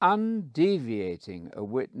as undeviating a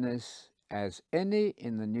witness as any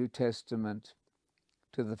in the New Testament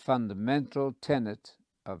to the fundamental tenet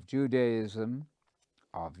of Judaism,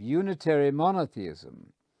 of unitary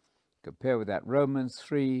monotheism. Compare with that Romans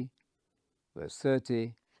 3, verse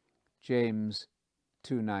 30, James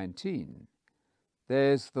 2:19.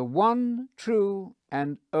 There's the one true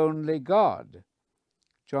and only God.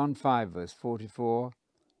 John 5, verse 44,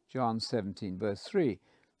 John 17, verse 3.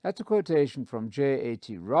 That's a quotation from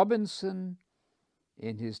J.A.T. Robinson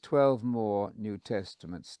in his 12 More New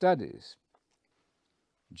Testament Studies.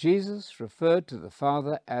 Jesus referred to the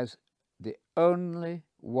Father as the only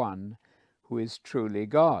one who is truly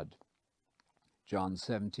God. John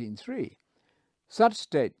 17:3. Such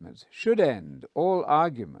statements should end all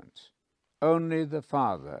argument. Only the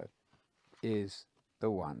Father is the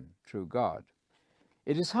one true God.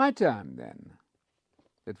 It is high time, then,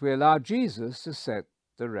 that we allow Jesus to set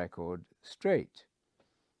the record straight.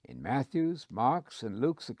 In Matthew's, Mark's, and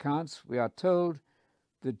Luke's accounts, we are told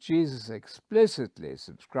that Jesus explicitly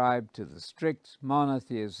subscribed to the strict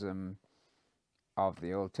monotheism of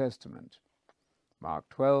the Old Testament. Mark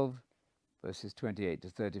 12, verses 28 to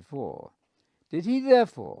 34. Did he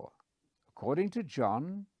therefore, according to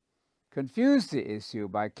John, confuse the issue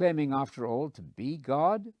by claiming, after all, to be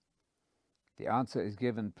God? The answer is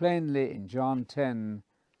given plainly in John 10,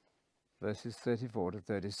 verses 34 to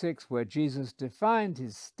 36, where Jesus defined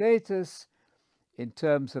his status in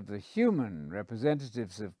terms of the human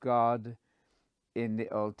representatives of God in the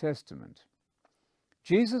Old Testament.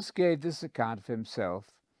 Jesus gave this account of himself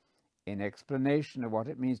in explanation of what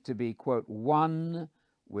it means to be, quote, one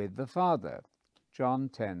with the Father. John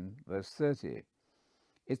 10, verse 30.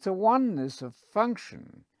 It's a oneness of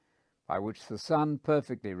function by which the Son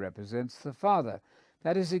perfectly represents the Father.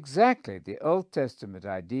 That is exactly the Old Testament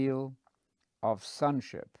ideal of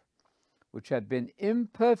sonship, which had been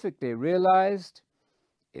imperfectly realized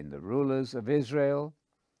in the rulers of Israel,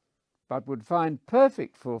 but would find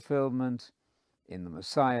perfect fulfillment in the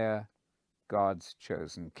Messiah, God's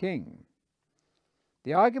chosen King.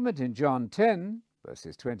 The argument in John 10,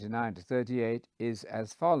 verses 29 to 38, is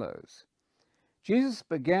as follows. Jesus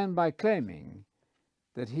began by claiming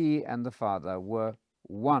that he and the Father were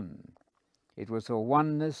one. It was a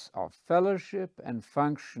oneness of fellowship and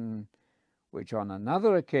function, which on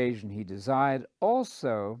another occasion he desired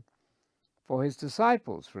also for his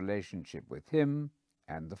disciples' relationship with him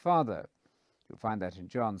and the Father. You'll find that in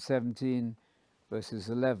John 17, verses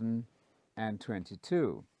 11 and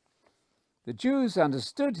 22. The Jews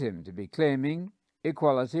understood him to be claiming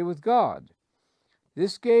equality with God.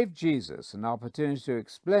 This gave Jesus an opportunity to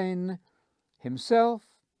explain himself.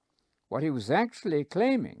 What he was actually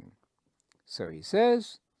claiming, so he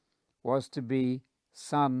says, was to be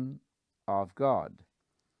Son of God.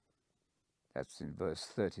 That's in verse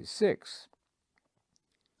 36.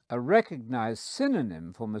 A recognized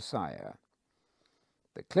synonym for Messiah.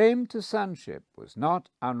 The claim to sonship was not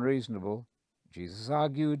unreasonable, Jesus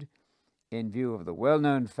argued, in view of the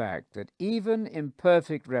well-known fact that even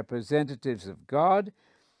imperfect representatives of God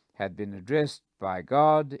had been addressed by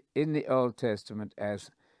God in the Old Testament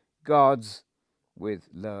as gods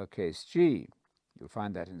with lowercase g. You'll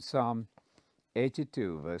find that in Psalm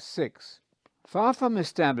 82, verse 6. Far from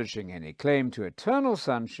establishing any claim to eternal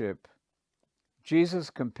sonship, Jesus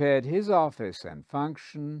compared his office and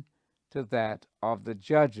function to that of the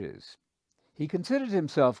judges. He considered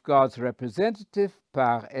himself God's representative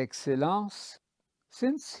par excellence,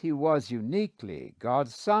 since he was uniquely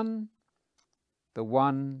God's Son, the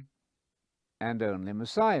one and only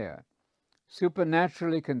Messiah,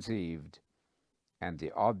 supernaturally conceived, and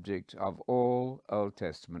the object of all Old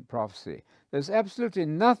Testament prophecy. There's absolutely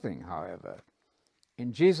nothing, however,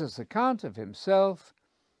 in Jesus' account of himself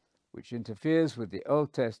which interferes with the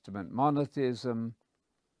Old Testament monotheism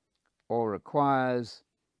or requires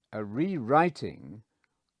a rewriting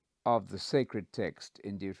of the sacred text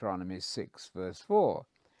in Deuteronomy 6, verse 4.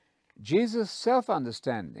 Jesus'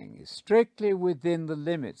 self-understanding is strictly within the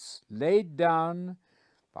limits laid down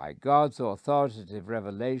by God's authoritative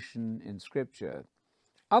revelation in Scripture.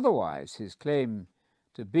 Otherwise, his claim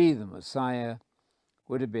to be the Messiah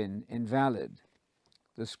would have been invalid.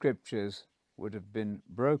 The Scriptures would have been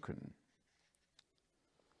broken.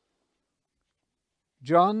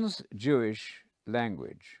 John's Jewish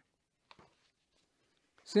language.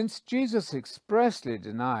 Since Jesus expressly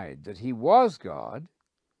denied that he was God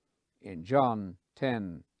in John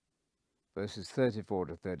 10, verses 34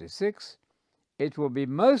 to 36, it will be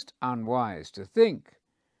most unwise to think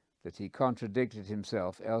that he contradicted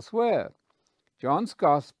himself elsewhere. John's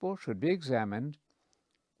Gospel should be examined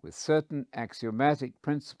with certain axiomatic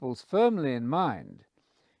principles firmly in mind.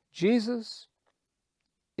 Jesus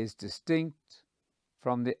is distinct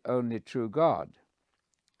from the only true God.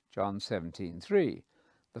 John 17:3.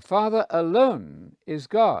 The Father alone is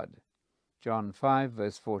God. John 5,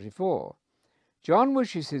 verse 44. John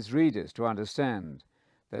wishes his readers to understand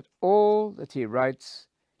that all that he writes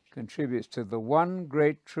contributes to the one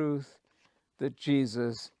great truth that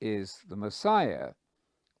Jesus is the Messiah,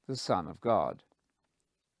 the Son of God.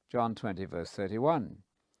 John 20, verse 31.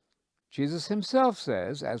 Jesus himself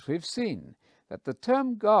says, as we've seen, that the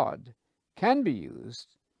term God can be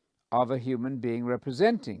used of a human being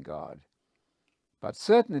representing God, but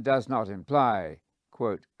certainly does not imply,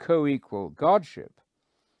 quote, co-equal godship.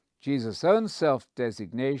 Jesus' own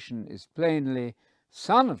self-designation is plainly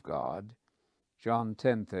Son of God, John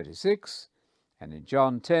 10:36, and in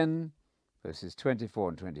John 10, verses 24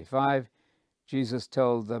 and 25, Jesus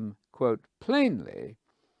told them, quote, plainly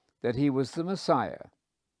that he was the Messiah,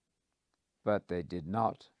 but they did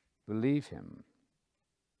not believe him.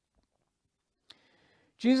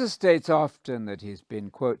 Jesus states often that he's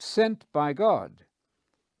been, quote, sent by God.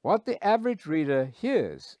 What the average reader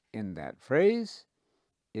hears in that phrase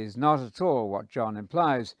is not at all what John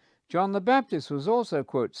implies. John the Baptist was also,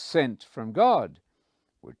 quote, sent from God,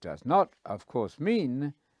 which does not, of course,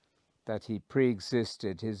 mean that he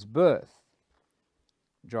pre-existed his birth.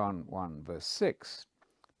 John 1, verse 6.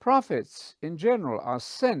 Prophets, in general, are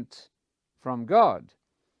sent from God,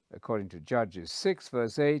 according to Judges 6,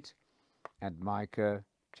 verse 8, and Micah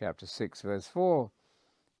chapter 6, verse 4.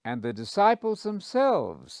 And the disciples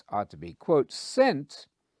themselves are to be, quote, sent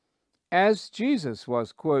as Jesus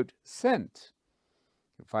was, quote, sent.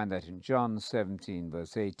 You'll find that in John 17,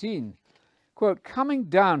 verse 18. Quote, coming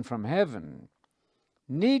down from heaven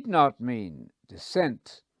need not mean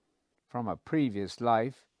descent from a previous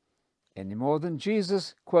life any more than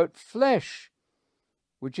Jesus, quote, flesh,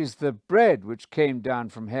 which is the bread which came down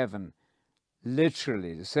from heaven,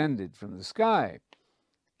 literally descended from the sky.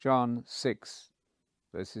 John 6,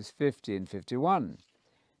 verses 50 and 51.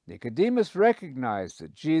 Nicodemus recognized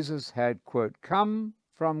that Jesus had, quote, come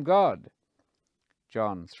from God.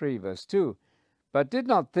 John 3, verse 2, but did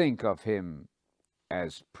not think of him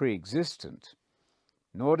as pre-existent.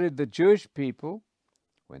 Nor did the Jewish people,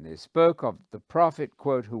 when they spoke of the prophet,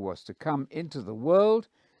 quote, who was to come into the world,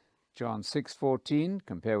 John 6:14,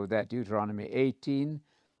 compare with that Deuteronomy 18,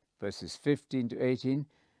 verses 15 to 18,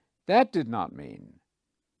 that did not mean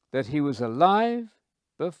that he was alive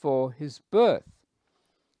before his birth.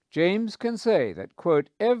 James can say that, quote,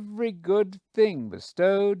 every good thing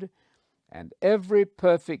bestowed and every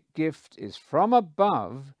perfect gift is from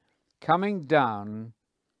above, coming down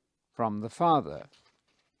from the Father.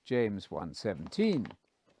 James 1:17.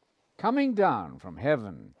 Coming down from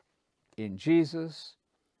heaven in Jesus,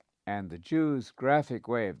 and the Jews' graphic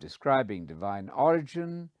way of describing divine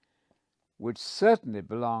origin, which certainly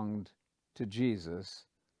belonged to Jesus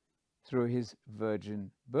through his virgin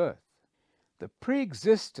birth. The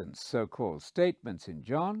pre-existence so-called statements in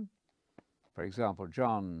John, for example,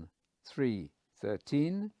 John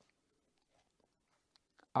 3:13,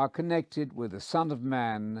 are connected with the Son of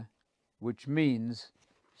Man, which means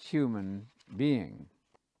human being.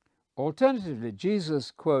 Alternatively,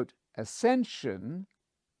 Jesus' quote, ascension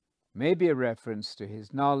may be a reference to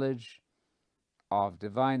his knowledge of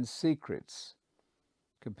divine secrets.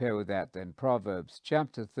 Compare with that then Proverbs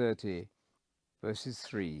chapter 30, verses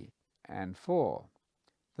 3 and 4.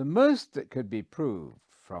 The most that could be proved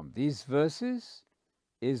from these verses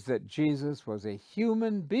is that Jesus was a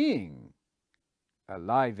human being,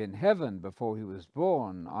 alive in heaven before he was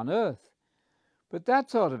born on earth. But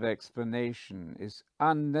that sort of explanation is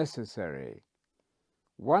unnecessary.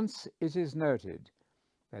 Once it is noted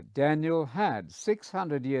that Daniel had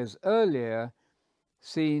 600 years earlier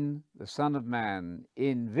seen the Son of Man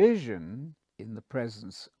in vision in the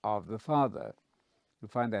presence of the Father. You'll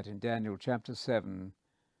find that in Daniel chapter 7,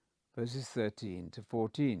 verses 13 to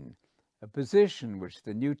 14, a position which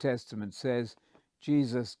the New Testament says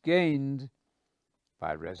Jesus gained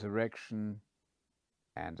by resurrection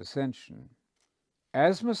and ascension.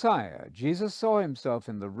 As Messiah, Jesus saw himself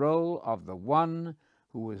in the role of the one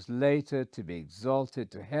who was later to be exalted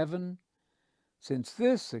to heaven, since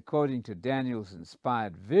this, according to Daniel's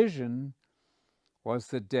inspired vision, was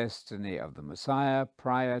the destiny of the Messiah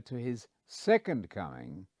prior to his second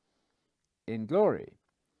coming in glory.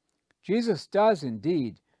 Jesus does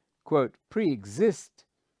indeed, quote, pre-exist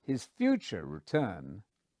his future return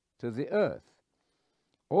to the earth.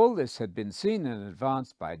 All this had been seen in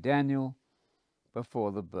advance by Daniel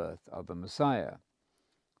before the birth of the Messiah.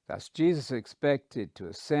 Thus Jesus expected to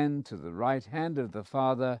ascend to the right hand of the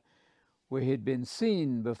Father, where he had been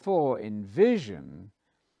seen before in vision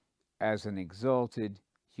as an exalted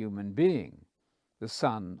human being, the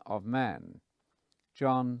Son of Man.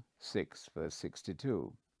 John 6, verse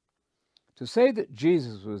 62. To say that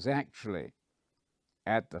Jesus was actually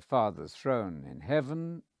at the Father's throne in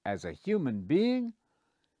heaven as a human being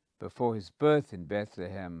before his birth in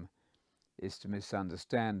Bethlehem is to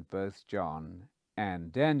misunderstand both John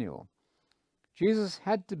and Daniel. Jesus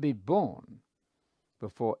had to be born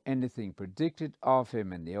before anything predicted of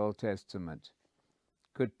him in the Old Testament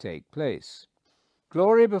could take place.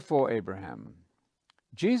 Glory before Abraham.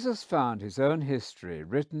 Jesus found his own history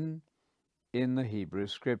written in the Hebrew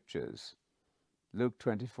Scriptures. Luke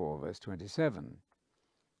 24, verse 27.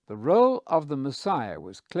 The role of the Messiah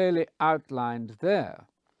was clearly outlined there.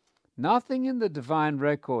 Nothing in the divine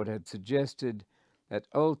record had suggested that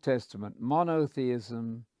Old Testament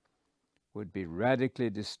monotheism would be radically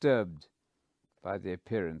disturbed by the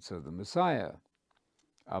appearance of the Messiah.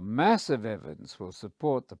 A massive evidence will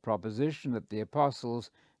support the proposition that the apostles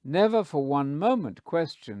never for one moment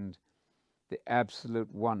questioned the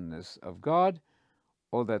absolute oneness of God,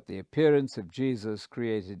 or that the appearance of Jesus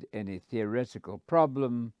created any theoretical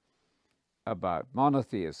problem about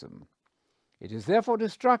monotheism. It is therefore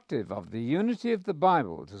destructive of the unity of the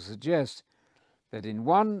Bible to suggest that in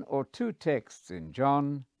one or two texts in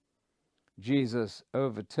John, Jesus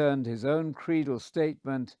overturned his own creedal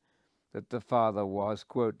statement that the Father was,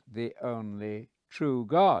 quote, the only true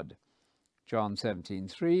God, John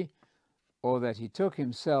 17:3, or that he took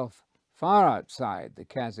himself far outside the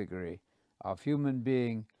category of human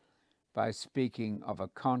being by speaking of a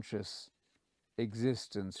conscious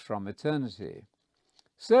existence from eternity.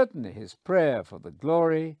 Certainly his prayer for the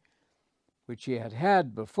glory which he had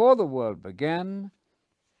had before the world began,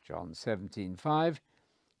 John 17:5,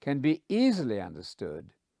 can be easily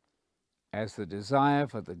understood as the desire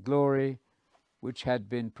for the glory which had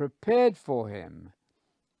been prepared for him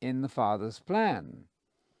in the Father's plan,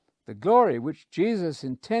 the glory which Jesus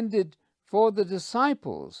intended for the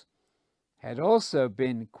disciples had also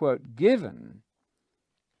been, quote, given,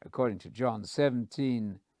 according to John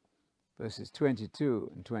 17, verses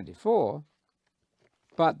 22 and 24,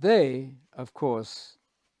 but they, of course,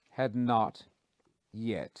 had not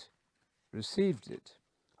yet received it.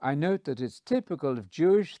 I note that it's typical of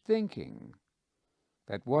Jewish thinking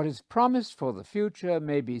that what is promised for the future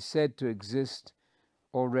may be said to exist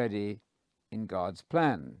already in God's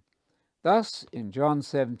plan. Thus, in John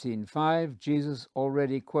 17:5, Jesus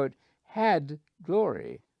already, quote, had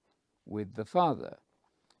glory with the Father.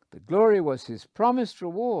 The glory was his promised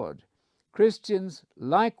reward. Christians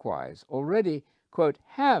likewise already, quote,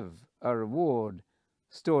 have a reward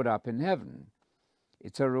stored up in heaven.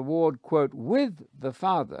 It's a reward, quote, with the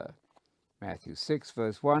Father, Matthew 6,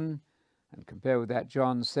 verse 1, and compare with that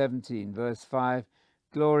John 17, verse 5,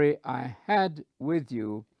 glory I had with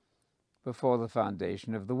you before the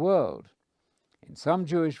foundation of the world. In some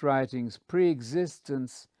Jewish writings,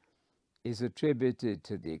 pre-existence is attributed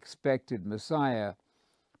to the expected Messiah,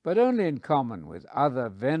 but only in common with other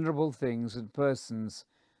venerable things and persons,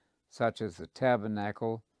 such as the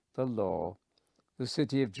tabernacle, the law, the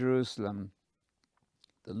city of Jerusalem,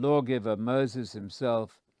 the lawgiver Moses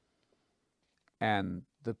himself, and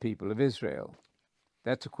the people of Israel.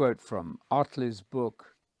 That's a quote from Otley's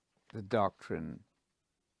book, The Doctrine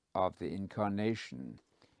of the Incarnation.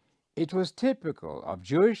 It was typical of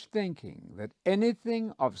Jewish thinking that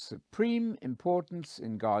anything of supreme importance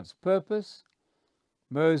in God's purpose,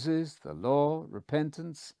 Moses, the law,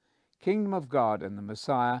 repentance, kingdom of God, and the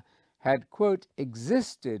Messiah, had, quote,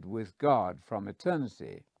 existed with God from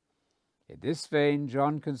eternity. In this vein,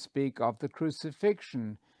 John can speak of the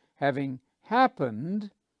crucifixion having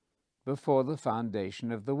happened before the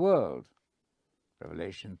foundation of the world.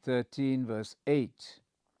 Revelation 13, verse 8.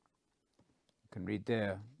 You can read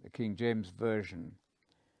there, the King James Version.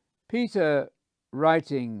 Peter,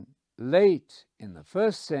 writing late in the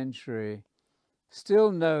first century,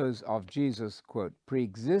 still knows of Jesus', quote,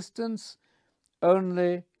 pre-existence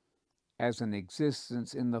only as an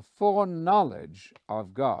existence in the foreknowledge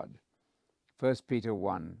of God. 1 Peter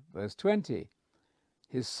 1, verse 20.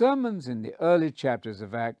 His sermons in the early chapters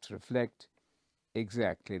of Acts reflect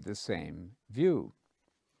exactly the same view.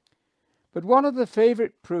 But one of the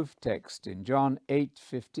favorite proof texts in John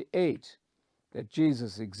 8:58, that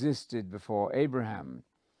Jesus existed before Abraham.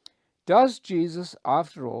 Does Jesus,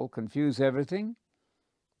 after all, confuse everything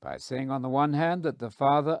by saying on the one hand that the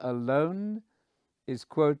Father alone is,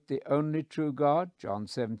 quote, the only true God, John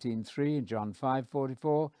 17:3 and John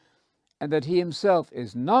 5:44, and that he himself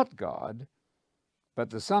is not God,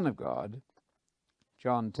 but the Son of God,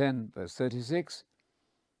 John 10, verse 36,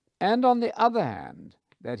 and on the other hand,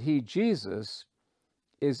 that he, Jesus,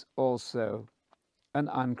 is also an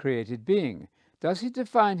uncreated being? Does he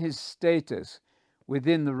define his status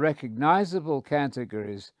within the recognizable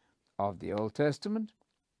categories of the Old Testament?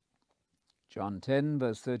 John 10,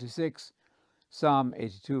 verse 36, Psalm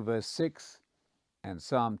 82, verse 6, and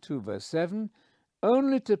Psalm 2, verse 7,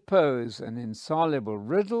 only to pose an insoluble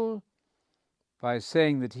riddle by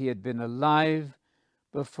saying that he had been alive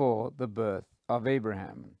before the birth of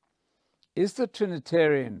Abraham. Is the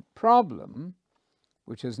Trinitarian problem,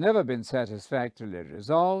 which has never been satisfactorily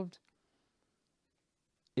resolved,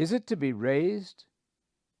 is it to be raised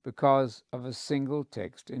because of a single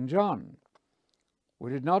text in John?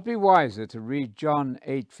 Would it not be wiser to read John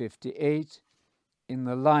 8:58 in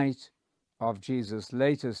the light of Jesus'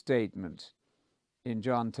 later statement in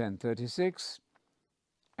John 10:36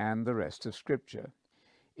 and the rest of Scripture?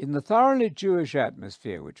 In the thoroughly Jewish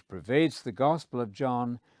atmosphere which pervades the Gospel of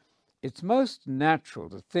John, it's most natural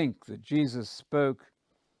to think that Jesus spoke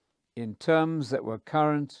in terms that were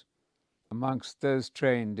current amongst those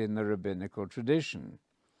trained in the rabbinical tradition.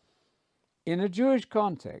 In a Jewish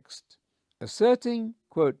context, asserting,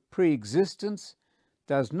 quote, pre-existence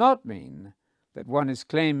does not mean that one is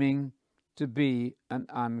claiming to be an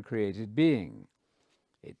uncreated being.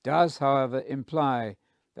 It does, however, imply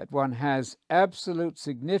that one has absolute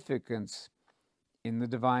significance in the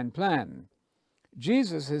divine plan.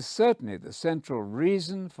 Jesus is certainly the central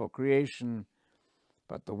reason for creation,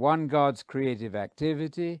 but the one God's creative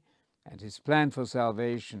activity and his plan for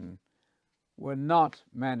salvation were not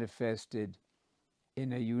manifested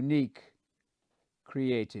in a unique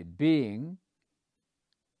created being,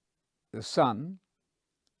 the Son,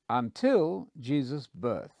 until Jesus'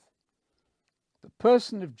 birth. The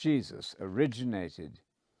person of Jesus originated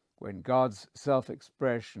when God's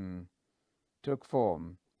self-expression took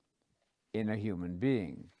form in a human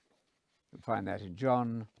being. You find that in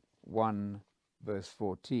John 1, verse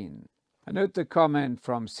 14. I note the comment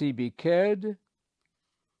from C.B. Caird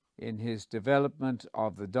in his development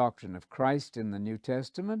of the doctrine of Christ in the New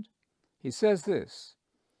Testament. He says this: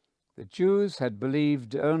 the Jews had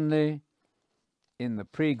believed only in the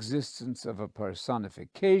pre-existence of a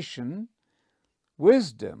personification.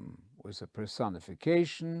 Wisdom was a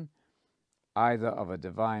personification either of a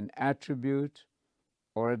divine attribute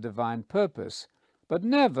or a divine purpose, but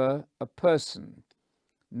never a person.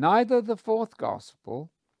 Neither the fourth Gospel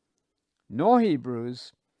nor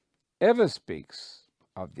Hebrews ever speaks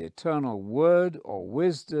of the eternal word or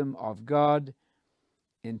wisdom of God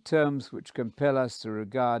in terms which compel us to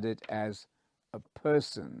regard it as a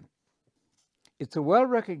person. It's a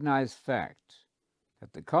well-recognized fact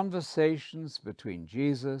that the conversations between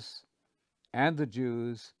Jesus and the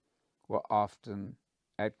Jews were often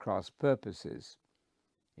at cross purposes.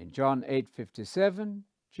 In John 8:57,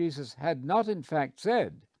 Jesus had not in fact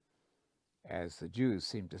said, as the Jews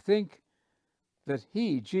seem to think, that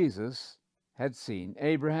he, Jesus, had seen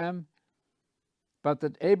Abraham, but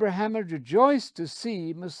that Abraham had rejoiced to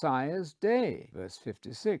see Messiah's day. Verse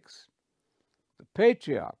 56. The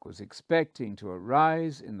patriarch was expecting to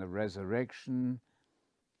arise in the resurrection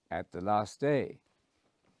at the last day.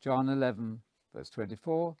 John 11, verse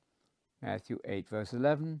 24, Matthew 8, verse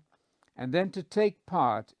 11, and then to take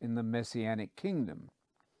part in the Messianic kingdom.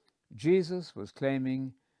 Jesus was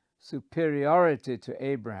claiming superiority to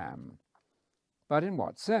Abraham. But in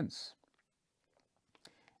what sense?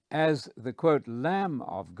 As the, quote, Lamb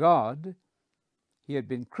of God, he had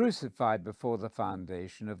been crucified before the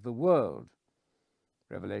foundation of the world.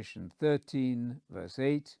 Revelation 13, verse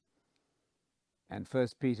 8, and 1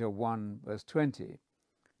 Peter 1, verse 20.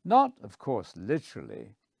 Not, of course,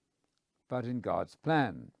 literally, but in God's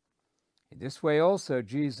plan. In this way also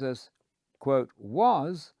Jesus, quote,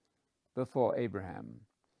 was before Abraham.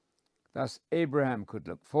 Thus Abraham could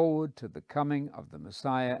look forward to the coming of the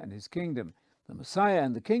Messiah and his kingdom. The Messiah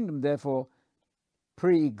and the kingdom, therefore,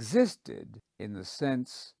 pre-existed in the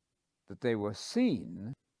sense that they were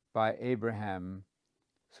seen by Abraham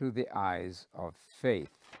through the eyes of faith.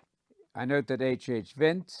 I note that H.H.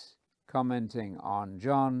 Vent, commenting on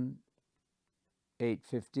John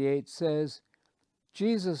 8:58, says,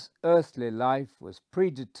 Jesus' earthly life was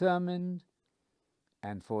predetermined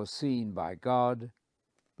and foreseen by God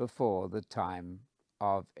before the time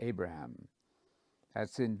of Abraham.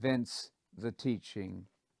 That's in Vent's The Teaching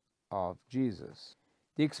of Jesus.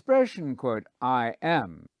 The expression, quote, I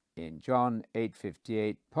am, in John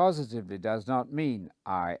 8:58 positively does not mean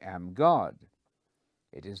I am God.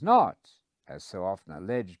 It is not, as so often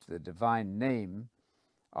alleged, the divine name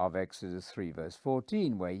of Exodus 3, verse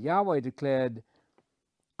 14, where Yahweh declared,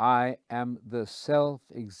 I am the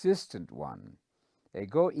self-existent one,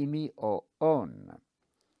 ego imi o on.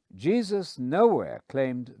 Jesus nowhere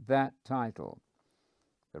claimed that title.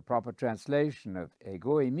 The proper translation of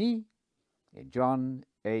ego eimi in John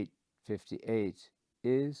 8:58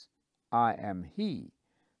 is, I am he,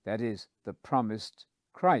 that is, the promised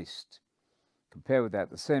Christ. Compare with that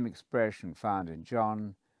the same expression found in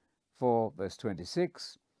John 4, verse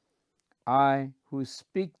 26, I who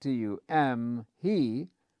speak to you am he,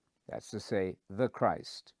 that's to say, the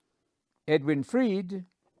Christ. Edwin Fried,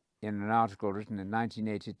 in an article written in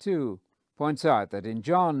 1982, points out that in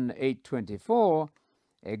John 8:24,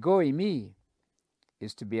 ego eimi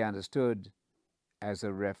is to be understood as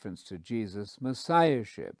a reference to Jesus'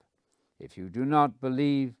 messiahship. If you do not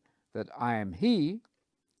believe that I am he,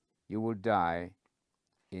 you will die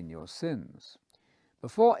in your sins.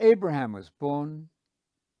 Before Abraham was born,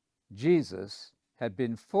 Jesus had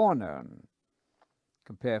been foreknown.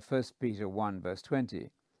 Compare 1 Peter 1 verse 20.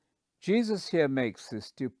 Jesus here makes this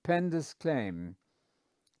stupendous claim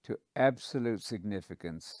to absolute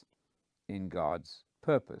significance in God's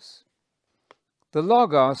purpose. The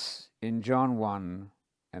Logos in John 1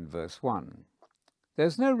 and verse 1.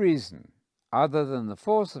 There's no reason other than the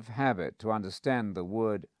force of habit to understand the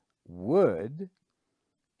word Word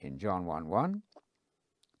in John 1:1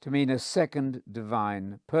 to mean a second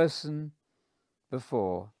divine person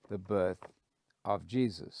before the birth of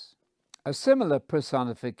Jesus. A similar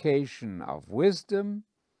personification of wisdom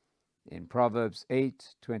in Proverbs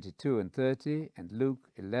 8:22 and 30 and Luke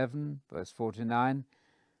 11 verse 49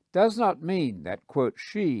 does not mean that, quote,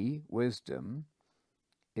 she, wisdom,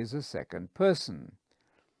 is a second person.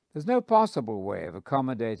 There's no possible way of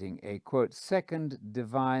accommodating a, quote, second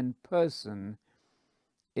divine person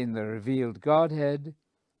in the revealed Godhead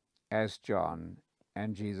as John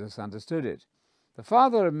and Jesus understood it. The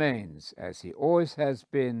Father remains, as he always has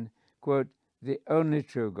been, quote, the only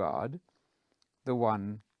true God, the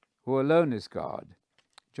one who alone is God.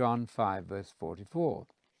 John 5 verse 44.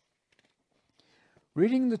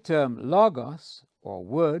 Reading the term logos, or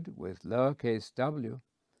word with lowercase w,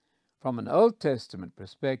 from an Old Testament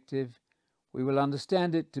perspective, we will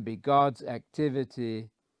understand it to be God's activity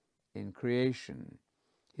in creation,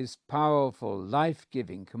 his powerful,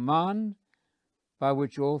 life-giving command by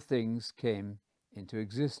which all things came into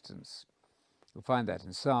existence. You'll find that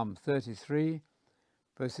in Psalm 33,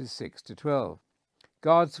 verses 6 to 12.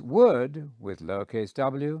 God's word, with lowercase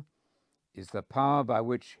w, is the power by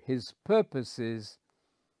which his purposes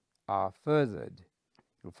are furthered.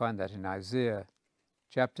 You'll find that in Isaiah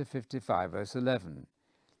chapter 55, verse 11.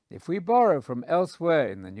 If we borrow from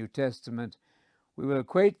elsewhere in the New Testament, we will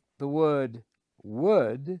equate the word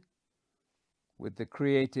word with the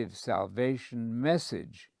creative salvation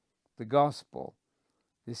message, the gospel.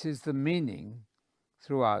 This is the meaning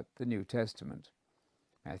throughout the New Testament.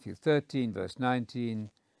 Matthew 13, verse 19,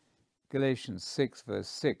 Galatians 6, verse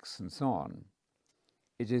 6, and so on.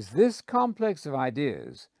 It is this complex of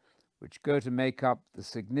ideas which go to make up the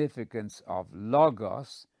significance of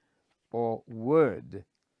logos, or word,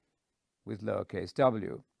 with lowercase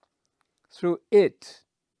w. Through it,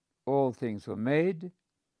 all things were made,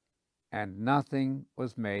 and nothing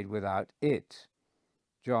was made without it.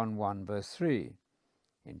 John 1, verse 3.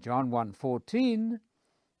 In John 1:14,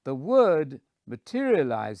 the Word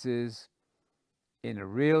materializes in a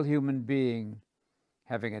real human being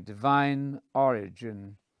having a divine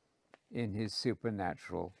origin in his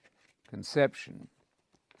supernatural conception.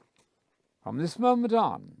 From this moment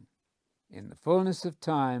on, in the fullness of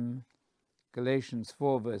time, Galatians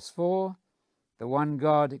 4, verse 4, the one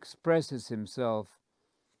God expresses himself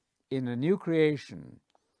in a new creation,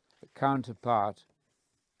 the counterpart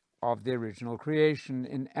of the original creation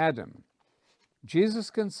in Adam. Jesus'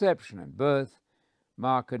 conception and birth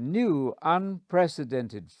mark a new,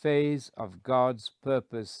 unprecedented phase of God's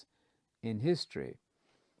purpose in history.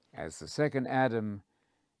 As the second Adam,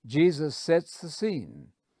 Jesus sets the scene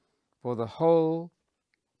for the whole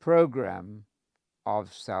program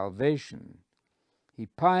of salvation. He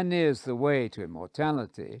pioneers the way to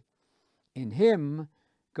immortality. In him,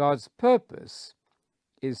 God's purpose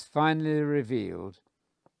is finally revealed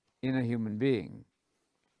in a human being,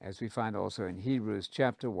 as we find also in Hebrews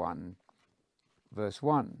chapter 1, verse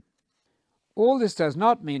 1. All this does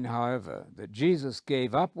not mean, however, that Jesus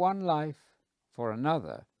gave up one life for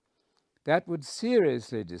another. That would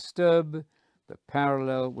seriously disturb the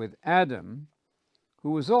parallel with Adam,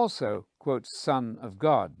 who was also, quote, son of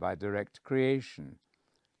God by direct creation,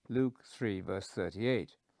 Luke 3, verse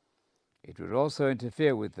 38. It would also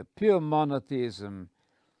interfere with the pure monotheism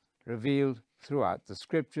revealed throughout the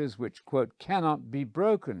scriptures, which, quote, cannot be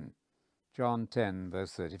broken, John 10,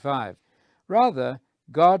 verse 35. Rather,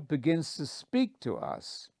 God begins to speak to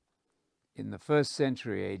us in the 1st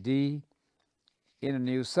century AD in a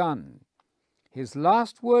new Son. His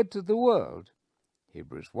last word to the world,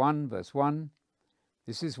 Hebrews 1, verse 1,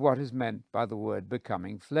 this is what is meant by the word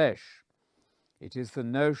becoming flesh. It is the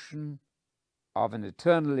notion of an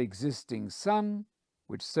eternally existing Son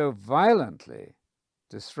which so violently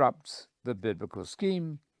disrupts the biblical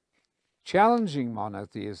scheme, challenging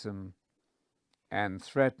monotheism and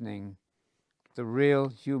threatening the real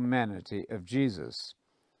humanity of Jesus.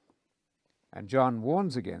 And John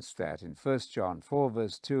warns against that in 1 John 4,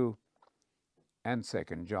 verse 2 and 2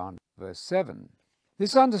 John, verse 7.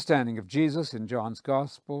 This understanding of Jesus in John's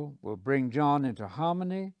Gospel will bring John into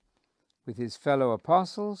harmony with his fellow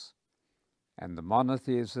apostles, and the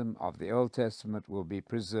monotheism of the Old Testament will be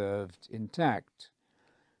preserved intact.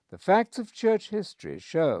 The facts of church history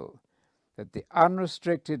show that the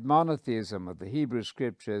unrestricted monotheism of the Hebrew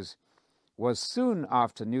Scriptures was soon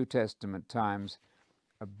after New Testament times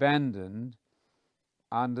abandoned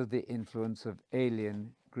under the influence of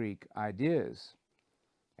alien Greek ideas.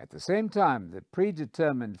 At the same time, the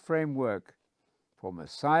predetermined framework for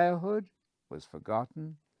Messiahhood was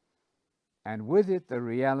forgotten, and with it the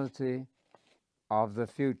reality of the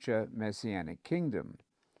future Messianic kingdom.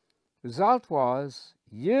 Result was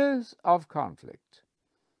years of conflict,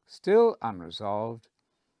 still unresolved,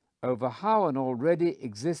 over how an already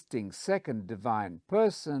existing second divine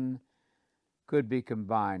person could be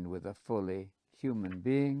combined with a fully human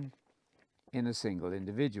being in a single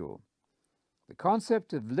individual. The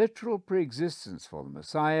concept of literal pre-existence for the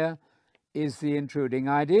Messiah is the intruding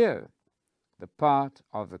idea, the part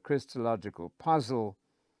of the Christological puzzle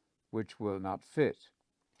which will not fit.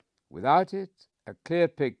 Without it, a clear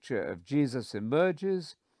picture of Jesus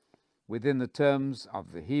emerges within the terms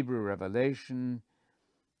of the Hebrew revelation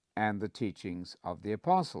and the teachings of the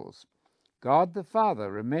apostles. God the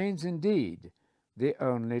Father remains indeed the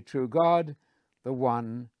only true God, the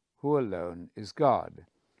one who alone is God,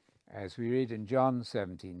 as we read in John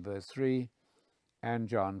 17, verse 3, and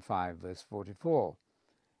John 5, verse 44.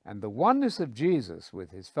 And the oneness of Jesus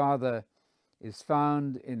with his Father is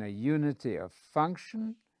found in a unity of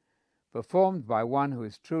function performed by one who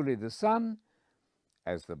is truly the Son,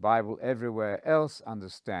 as the Bible everywhere else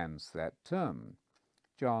understands that term.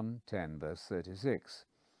 John 10, verse 36.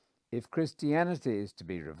 If Christianity is to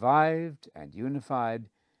be revived and unified,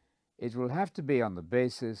 it will have to be on the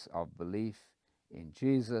basis of belief in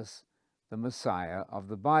Jesus, the Messiah of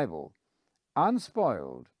the Bible,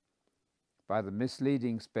 unspoiled by the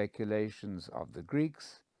misleading speculations of the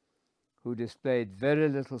Greeks, who displayed very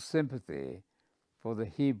little sympathy for the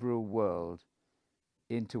Hebrew world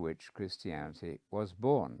into which Christianity was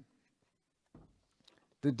born.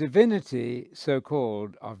 The divinity,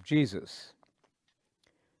 so-called, of Jesus.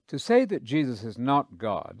 To say that Jesus is not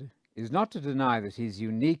God is not to deny that he's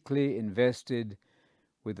uniquely invested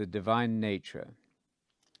with a divine nature.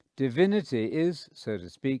 Divinity is, so to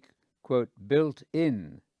speak, quote, built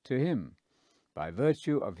in to him by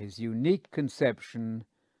virtue of his unique conception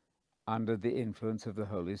under the influence of the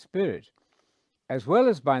Holy Spirit, as well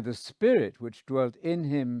as by the Spirit which dwelt in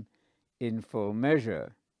him in full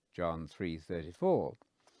measure, John 3:34.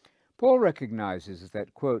 Paul recognizes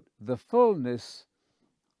that, quote, the fullness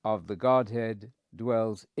of the Godhead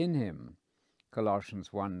dwells in him, Colossians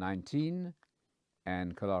 1:19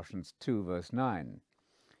 and Colossians 2, verse 9.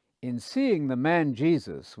 In seeing the man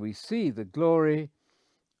Jesus, we see the glory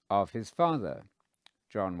of his Father,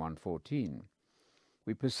 John 1:14.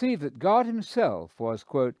 We perceive that God himself was,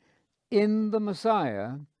 quote, in the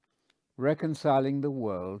Messiah, reconciling the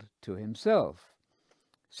world to himself,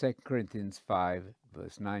 2 Corinthians 5,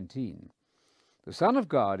 verse 19. The Son of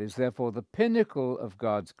God is therefore the pinnacle of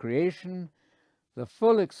God's creation, the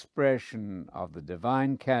full expression of the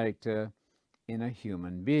divine character in a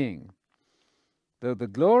human being. Though the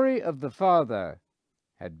glory of the Father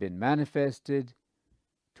had been manifested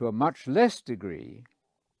to a much less degree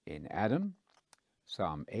in Adam,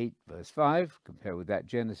 Psalm 8, verse 5, compare with that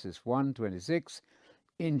Genesis 1:26,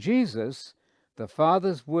 in Jesus, the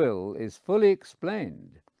Father's will is fully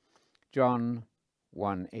explained, John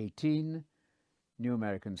 1:18, New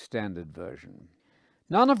American Standard Version.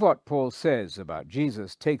 None of what Paul says about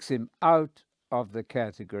Jesus takes him out of the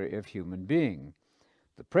category of human being.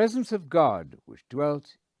 The presence of God, which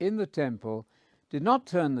dwelt in the temple, did not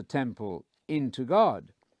turn the temple into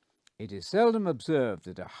God. It is seldom observed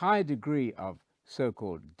that a high degree of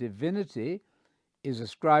so-called divinity is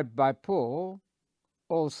ascribed by Paul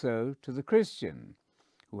also to the Christian,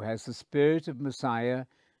 who has the Spirit of Messiah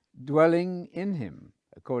dwelling in him,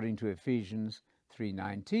 according to Ephesians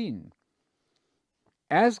 3:19.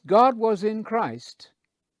 As God was in Christ,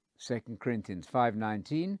 2 Corinthians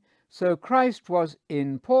 5:19, so Christ was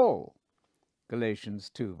in Paul, Galatians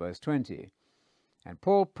 2, verse 20. And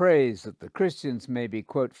Paul prays that the Christians may be,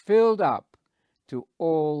 quote, filled up to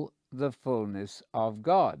all the fullness of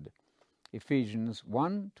God, Ephesians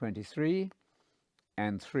 1:23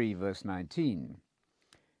 and 3, verse 19.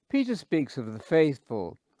 Peter speaks of the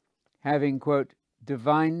faithful having, quote,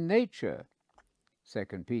 divine nature,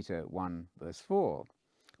 2 Peter 1, verse 4.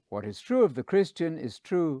 What is true of the Christian is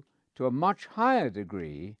true to a much higher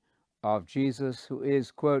degree of Jesus, who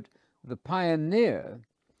is, quote, the pioneer,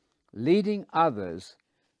 leading others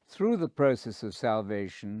through the process of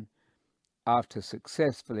salvation after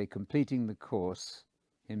successfully completing the course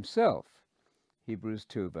himself, Hebrews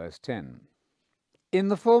 2, verse 10. In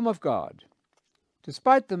the form of God.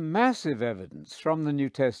 Despite the massive evidence from the New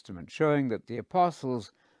Testament showing that the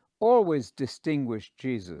apostles always distinguished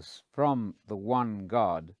Jesus from the one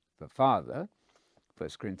God, the Father, 1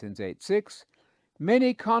 Corinthians 8:6,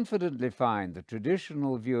 many confidently find the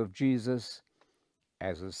traditional view of Jesus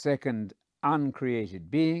as a second uncreated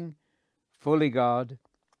being, fully God,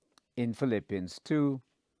 in Philippians 2,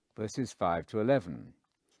 verses 5 to 11.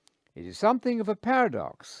 It is something of a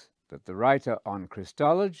paradox that the writer on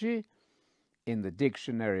Christology in the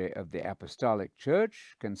Dictionary of the Apostolic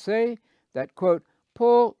Church can say that, quote,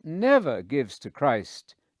 Paul never gives to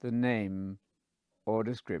Christ the name or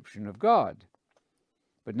description of God.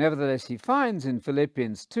 But nevertheless, he finds in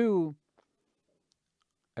Philippians 2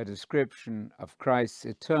 a description of Christ's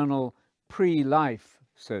eternal pre-life,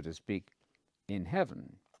 so to speak, in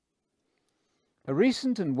heaven. A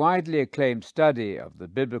recent and widely acclaimed study of the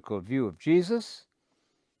biblical view of Jesus,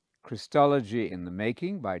 Christology in the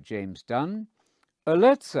Making by James Dunn,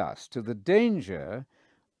 alerts us to the danger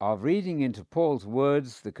of reading into Paul's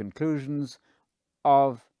words the conclusions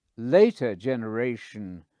of later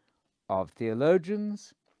generation of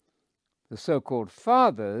theologians, the so-called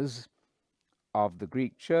fathers of the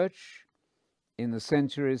Greek Church in the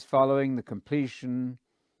centuries following the completion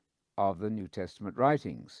of the New Testament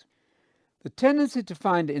writings. The tendency to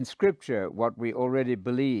find in Scripture what we already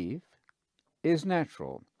believe is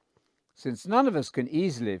natural, since none of us can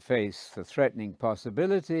easily face the threatening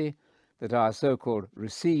possibility that our so-called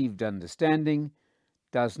received understanding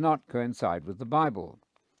does not coincide with the Bible.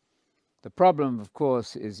 The problem, of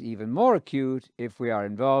course, is even more acute if we are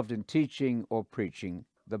involved in teaching or preaching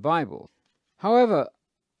the Bible. However,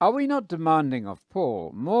 are we not demanding of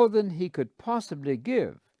Paul more than he could possibly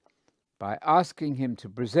give by asking him to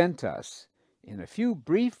present us, in a few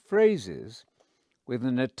brief phrases, with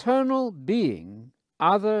an eternal being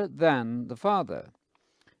other than the Father?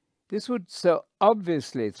 This would so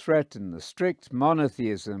obviously threaten the strict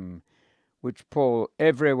monotheism which Paul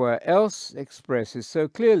everywhere else expresses so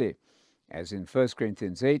clearly, as in 1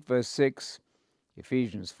 Corinthians 8, verse 6,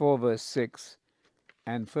 Ephesians 4, verse 6,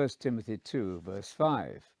 and 1 Timothy 2, verse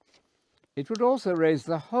 5. It would also raise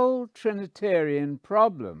the whole Trinitarian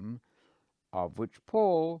problem, of which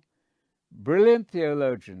Paul, brilliant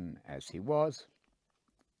theologian as he was,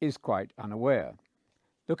 is quite unaware.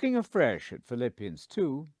 Looking afresh at Philippians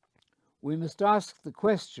 2, we must ask the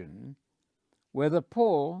question whether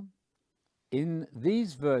Paul, in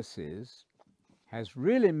these verses, has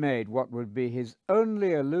really made what would be his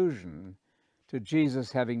only allusion to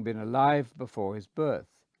Jesus having been alive before his birth.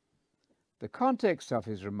 The context of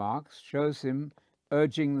his remarks shows him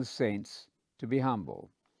urging the saints to be humble.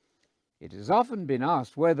 It has often been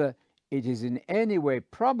asked whether it is in any way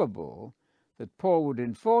probable that Paul would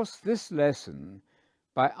enforce this lesson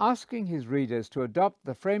by asking his readers to adopt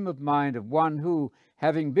the frame of mind of one who,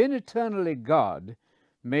 having been eternally God,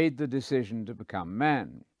 made the decision to become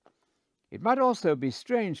man. It might also be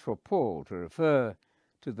strange for Paul to refer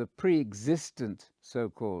to the pre-existent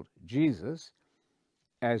so-called Jesus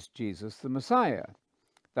as Jesus the Messiah,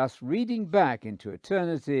 thus reading back into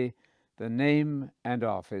eternity the name and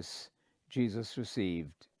office Jesus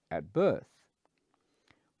received at birth.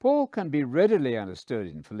 Paul can be readily understood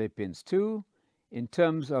in Philippians 2 in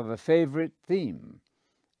terms of a favorite theme,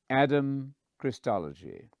 Adam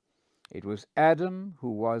Christology. It was Adam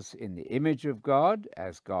who was in the image of God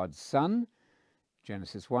as God's son,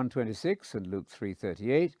 Genesis 1:26 and Luke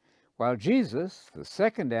 3:38, while Jesus, the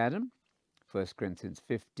second Adam, 1 Corinthians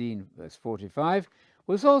 15, verse 45,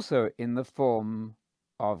 was also in the form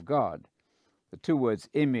of God. The two words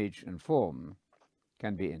image and form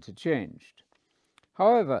can be interchanged.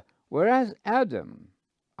 However, whereas Adam,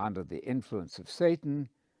 under the influence of Satan,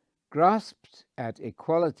 grasped at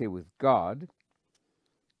equality with God,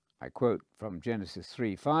 I quote from Genesis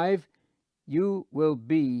 3:5, "You will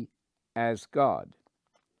be as God."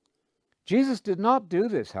 Jesus did not do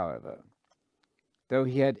this, however, though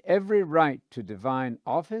he had every right to divine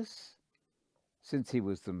office, since he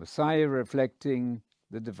was the Messiah reflecting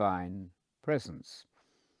the divine presence.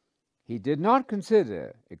 He did not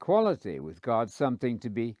consider equality with God something to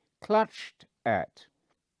be clutched at.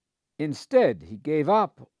 Instead, he gave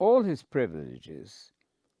up all his privileges,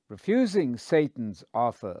 refusing Satan's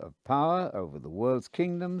offer of power over the world's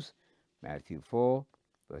kingdoms, Matthew 4,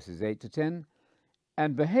 verses 8 to 10,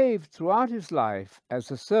 and behaved throughout his life as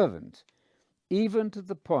a servant, even to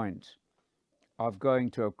the point of going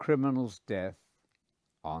to a criminal's death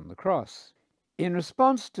on the cross. In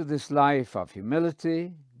response to this life of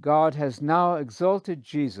humility, God has now exalted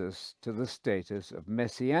Jesus to the status of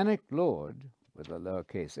Messianic Lord, with a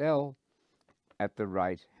lowercase l, at the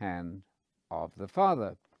right hand of the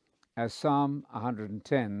Father, as Psalm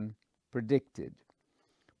 110 predicted.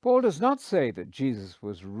 Paul does not say that Jesus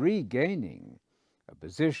was regaining a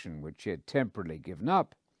position which he had temporarily given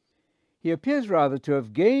up. He appears rather to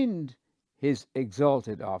have gained his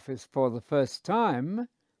exalted office for the first time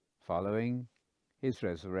following his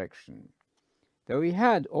resurrection. Though he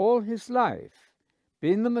had all his life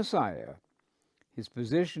been the Messiah, his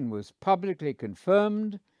position was publicly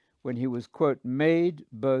confirmed when he was, quote, made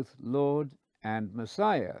both Lord and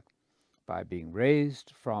Messiah by being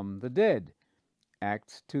raised from the dead,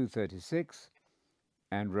 Acts 2:36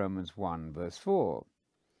 and Romans 1 verse 4.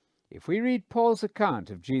 If we read Paul's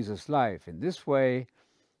account of Jesus' life in this way,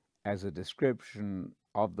 as a description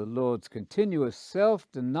of the Lord's continuous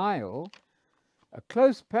self-denial, a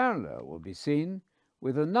close parallel will be seen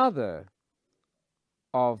with another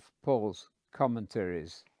of Paul's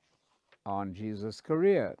commentaries on Jesus'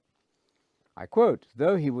 career. I quote,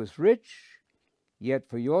 "Though he was rich, yet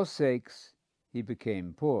for your sakes he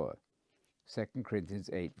became poor." 2 Corinthians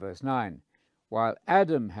 8, verse 9. While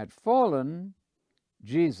Adam had fallen,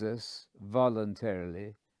 Jesus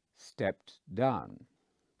voluntarily stepped down.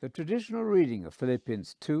 The traditional reading of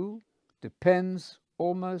Philippians 2 depends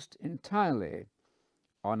almost entirely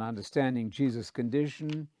on understanding Jesus'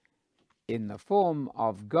 condition in the form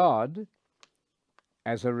of God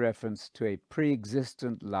as a reference to a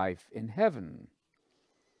pre-existent life in heaven.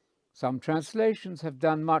 Some translations have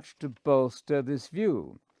done much to bolster this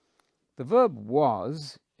view. The verb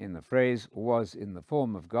was, in the phrase was in the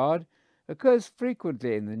form of God, occurs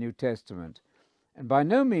frequently in the New Testament and by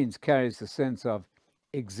no means carries the sense of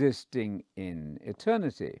existing in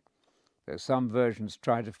eternity, though some versions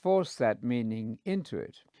try to force that meaning into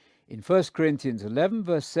it. In 1 Corinthians 11,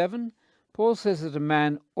 verse 7, Paul says that a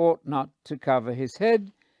man ought not to cover his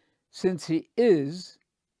head, since he is,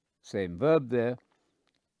 same verb there,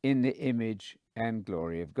 in the image and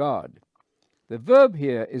glory of God. The verb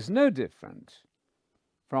here is no different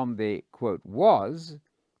from the, quote, was,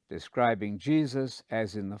 describing Jesus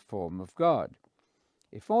as in the form of God.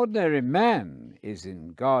 If ordinary man is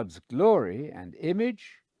in God's glory and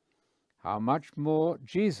image, how much more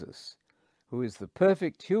Jesus, who is the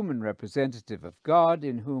perfect human representative of God,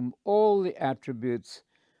 in whom all the attributes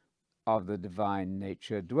of the divine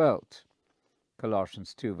nature dwelt.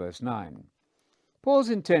 Colossians 2, verse 9. Paul's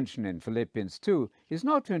intention in Philippians 2 is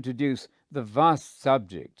not to introduce the vast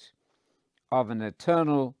subject of an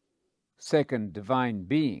eternal second divine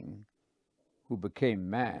being who became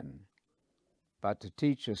man, but to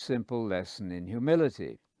teach a simple lesson in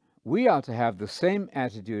humility. We are to have the same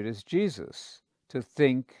attitude as Jesus, to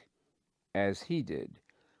think as he did.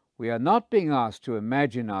 We are not being asked to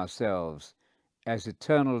imagine ourselves as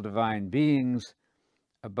eternal divine beings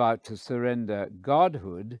about to surrender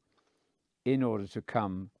godhood in order to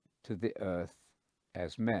come to the earth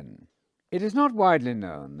as men. It is not widely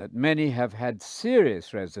known that many have had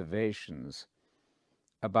serious reservations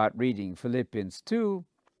about reading Philippians 2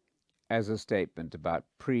 as a statement about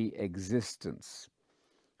pre-existence.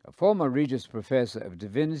 A former Regius Professor of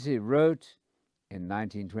Divinity wrote in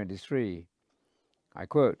 1923, I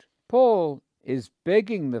quote, "Paul is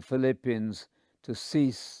begging the Philippians to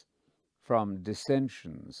cease from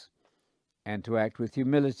dissensions and to act with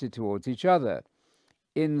humility towards each other.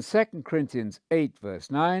 In 2 Corinthians 8, verse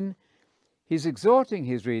 9, he's exhorting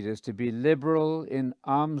his readers to be liberal in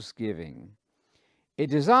almsgiving.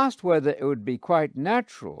 It is asked whether it would be quite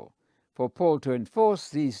natural for Paul to enforce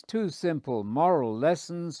these two simple moral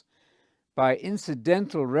lessons by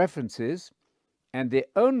incidental references, and the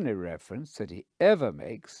only reference that he ever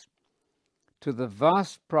makes, to the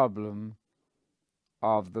vast problem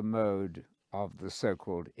of the mode of the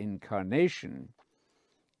so-called incarnation.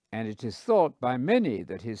 And it is thought by many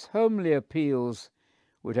that his homely appeals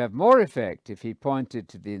would have more effect if he pointed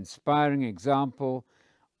to the inspiring example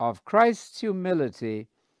of Christ's humility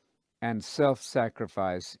and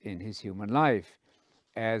self-sacrifice in his human life,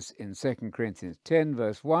 as in 2 Corinthians 10,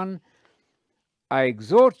 verse 1, I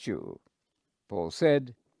exhort you, Paul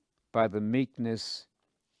said, by the meekness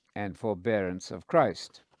and forbearance of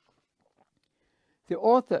Christ. The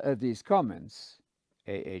author of these comments,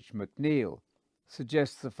 A.H. McNeill,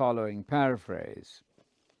 suggests the following paraphrase.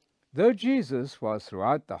 Though Jesus was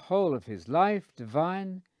throughout the whole of his life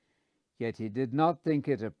divine, yet he did not think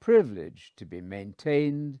it a privilege to be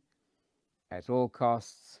maintained at all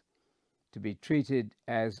costs, to be treated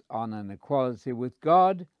as on an equality with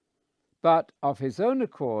God, but of his own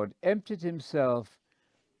accord emptied himself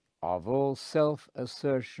of all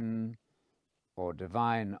self-assertion or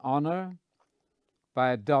divine honor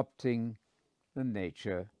by adopting the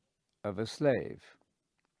nature of a slave.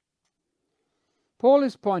 Paul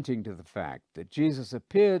is pointing to the fact that Jesus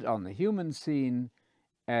appeared on the human scene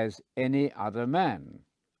as any other man,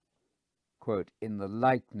 quote, in the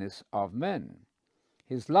likeness of men.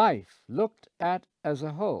 His life, looked at as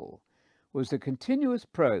a whole, was a continuous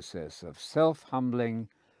process of self-humbling,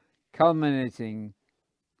 culminating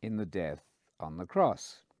in the death on the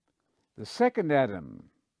cross. The second Adam,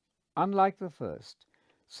 unlike the first,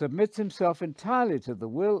 submits himself entirely to the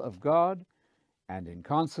will of God and in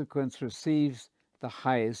consequence receives the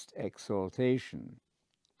highest exaltation,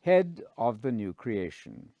 head of the new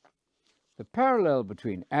creation. The parallel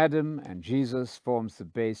between Adam and Jesus forms the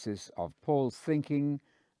basis of Paul's thinking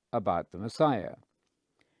about the Messiah.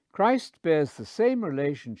 Christ bears the same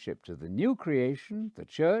relationship to the new creation, the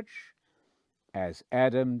church, as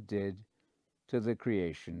Adam did to the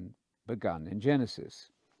creation begun in Genesis.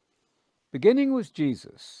 Beginning with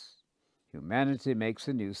Jesus, humanity makes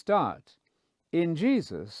a new start. In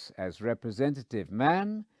Jesus, as representative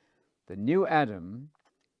man, the new Adam,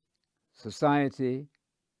 society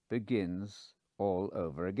begins all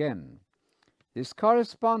over again. This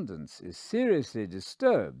correspondence is seriously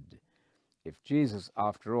disturbed if Jesus,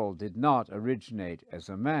 after all, did not originate as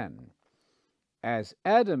a man. As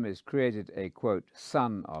Adam is created a, quote,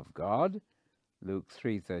 son of God, Luke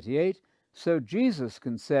 3:38, so Jesus'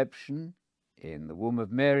 conception in the womb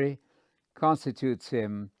of Mary constitutes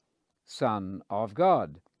him Son of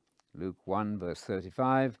God, Luke 1, verse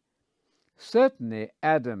 35. Certainly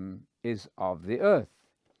Adam is of the earth,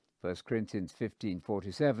 1 Corinthians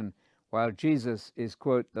 15:47, while Jesus is,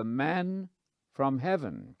 quote, the man from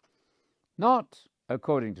heaven, not,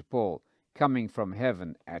 according to Paul, coming from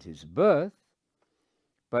heaven at his birth,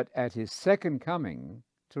 but at his second coming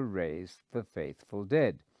to raise the faithful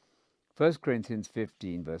dead, 1 Corinthians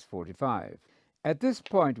 15, verse 45. At this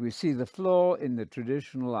point, we see the flaw in the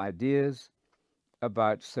traditional ideas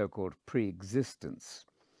about so-called pre-existence.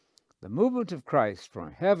 The movement of Christ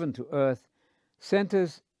from heaven to earth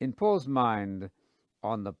centers in Paul's mind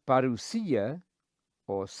on the parousia,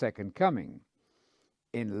 or second coming.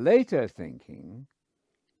 In later thinking,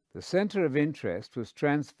 the center of interest was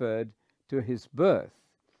transferred to his birth.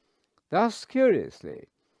 Thus, curiously,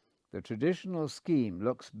 the traditional scheme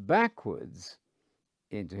looks backwards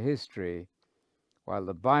into history, while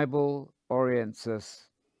the Bible orients us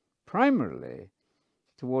primarily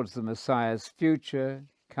towards the Messiah's future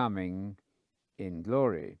coming in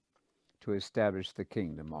glory to establish the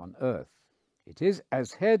kingdom on earth. It is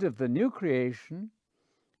as head of the new creation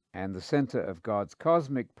and the center of God's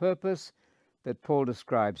cosmic purpose that Paul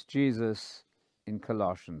describes Jesus in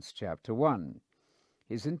Colossians chapter 1.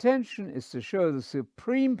 His intention is to show the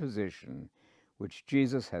supreme position which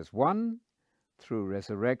Jesus has won through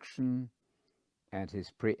resurrection and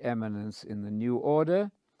his preeminence in the new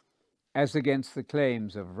order, as against the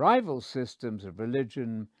claims of rival systems of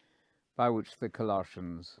religion by which the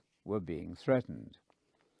Colossians were being threatened.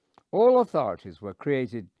 All authorities were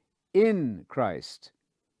created in Christ,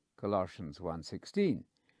 Colossians 1:16.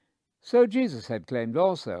 So Jesus had claimed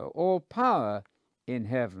also, all power in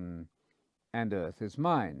heaven and earth is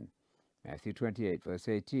mine, Matthew 28, verse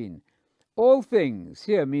 18. All things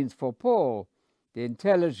here means for Paul the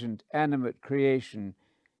intelligent, animate creation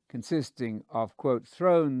consisting of, quote,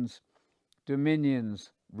 thrones,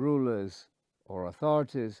 dominions, rulers, or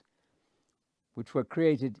authorities, which were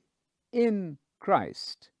created in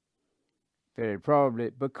Christ, very probably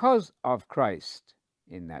because of Christ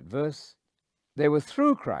in that verse. They were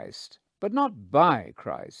through Christ, but not by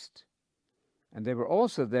Christ. And they were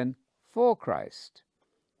also then for Christ.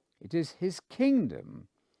 It is his kingdom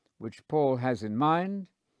which Paul has in mind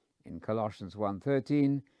in Colossians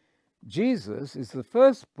 1:13. Jesus is the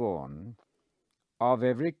firstborn of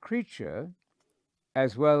every creature,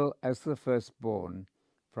 as well as the firstborn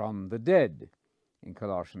from the dead in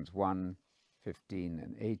Colossians 1:15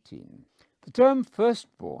 and 18. The term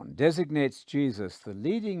firstborn designates Jesus the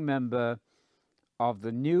leading member of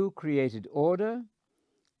the new created order,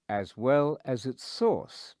 as well as its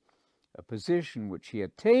source, a position which he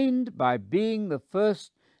attained by being the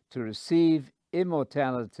first to receive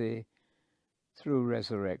immortality through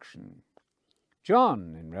resurrection.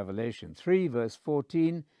 John, in Revelation 3, verse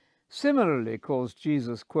 14, similarly calls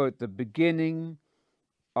Jesus, quote, the beginning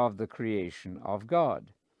of the creation of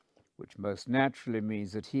God, which most naturally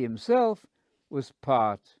means that he himself was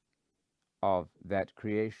part of that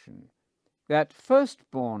creation. That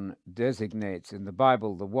firstborn designates in the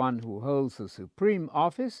Bible the one who holds the supreme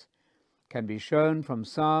office can be shown from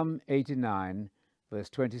Psalm 89, verse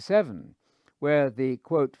 27, where the,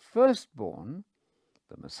 quote, firstborn,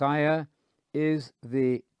 the Messiah, is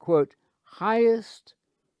the, quote, highest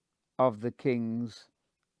of the kings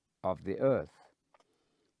of the earth,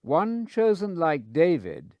 one chosen like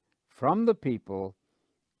David from the people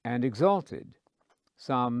and exalted,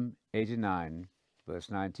 Psalm 89, verse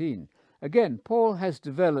 19. Again, Paul has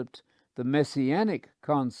developed the messianic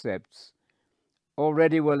concepts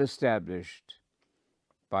already well established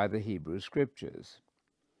by the Hebrew Scriptures.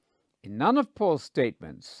 In none of Paul's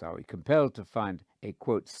statements are we compelled to find a,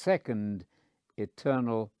 quote, second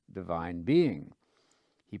eternal divine being.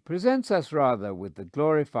 He presents us rather with the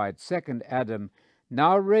glorified second Adam,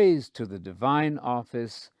 now raised to the divine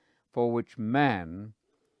office for which man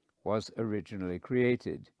was originally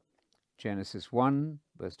created. Genesis 1,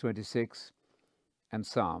 verse 26, and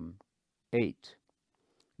Psalm 8.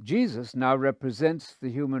 Jesus now represents the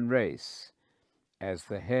human race as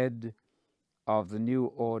the head of the new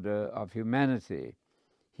order of humanity.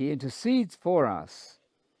 He intercedes for us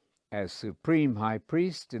as supreme high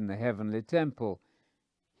priest in the heavenly temple.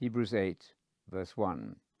 Hebrews 8, verse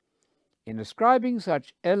 1. In ascribing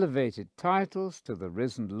such elevated titles to the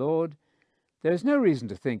risen Lord, there is no reason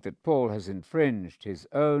to think that Paul has infringed his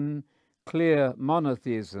own clear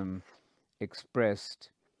monotheism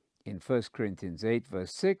expressed in 1 Corinthians 8,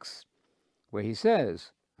 verse 6, where he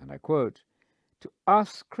says, and I quote, "To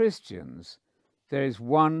us Christians, there is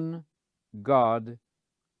one God,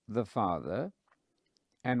 the Father,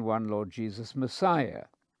 and one Lord Jesus Messiah."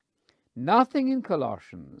 Nothing in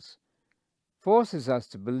Colossians forces us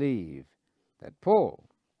to believe that Paul,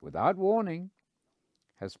 without warning,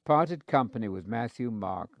 has parted company with Matthew,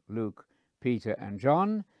 Mark, Luke, Peter, and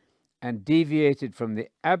John, and deviated from the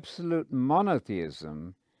absolute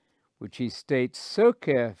monotheism which he states so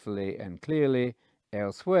carefully and clearly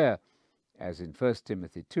elsewhere, as in 1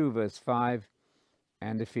 Timothy 2, verse 5,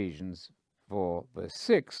 and Ephesians 4, verse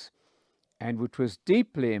 6, and which was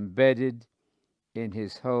deeply embedded in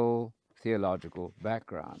his whole theological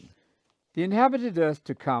background. The inhabited earth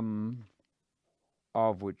to come,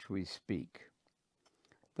 of which we speak.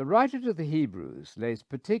 The writer to the Hebrews lays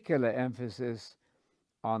particular emphasis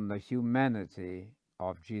on the humanity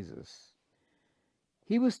of Jesus.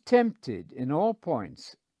 He was tempted in all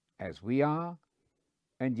points as we are,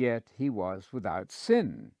 and yet he was without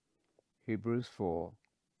sin. Hebrews 4,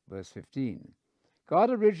 verse 15. God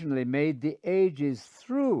originally made the ages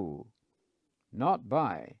through, not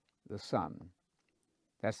by, the Son.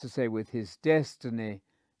 That's to say, with his destiny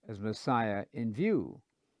as Messiah in view.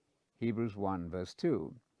 Hebrews 1, verse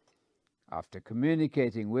 2. After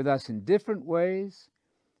communicating with us in different ways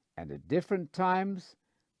and at different times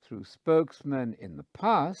through spokesmen in the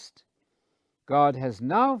past, God has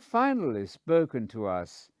now finally spoken to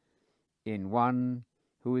us in one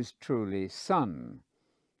who is truly Son.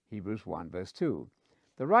 Hebrews 1, verse 2.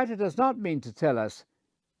 The writer does not mean to tell us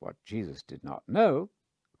what Jesus did not know,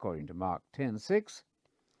 according to Mark 10:6,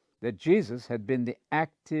 that Jesus had been the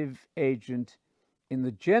active agent in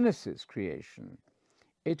the Genesis creation.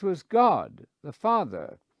 It was God, the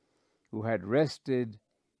Father, who had rested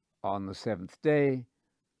on the seventh day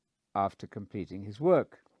after completing his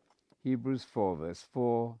work. Hebrews 4, verse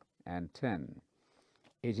 4 and 10.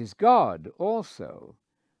 It is God also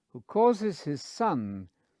who causes his Son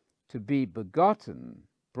to be begotten,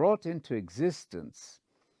 brought into existence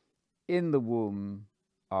in the womb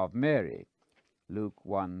of Mary. Luke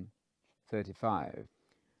 1:35.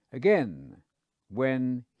 Again,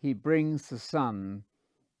 when he brings the Son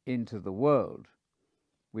into the world,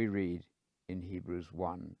 we read in Hebrews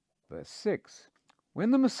 1, verse 6.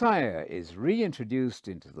 When the Messiah is reintroduced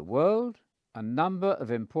into the world, a number of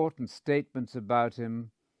important statements about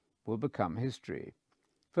him will become history.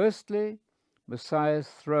 Firstly, Messiah's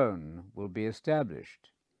throne will be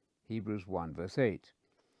established. Hebrews 1, verse 8.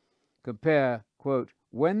 Compare, quote,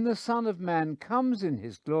 "When the Son of Man comes in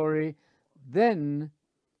his glory, then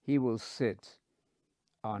he will sit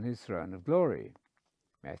on his throne of glory."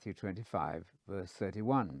 Matthew 25, verse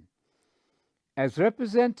 31. As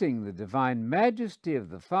representing the divine majesty of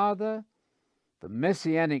the Father, the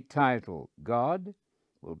messianic title God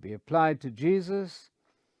will be applied to Jesus,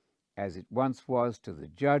 as it once was to the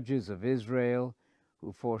judges of Israel,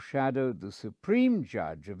 who foreshadowed the supreme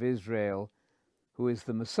judge of Israel, who is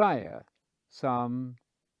the Messiah. Psalm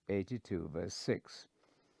 82, verse 6.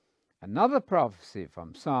 Another prophecy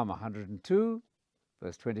from Psalm 102,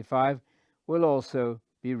 verse 25, will also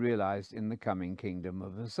be realized in the coming kingdom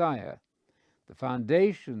of Messiah. The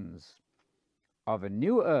foundations of a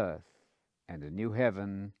new earth and a new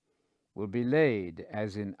heaven will be laid,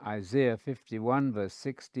 as in Isaiah 51, verse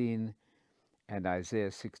 16, and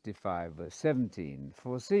Isaiah 65, verse 17,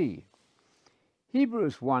 foresee.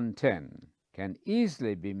 Hebrews 1:10 can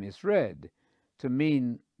easily be misread to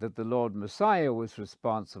mean that the Lord Messiah was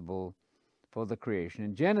responsible for the creation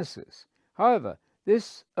in Genesis. However,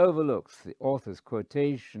 this overlooks the author's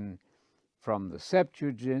quotation from the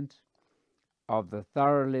Septuagint of the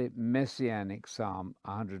thoroughly messianic Psalm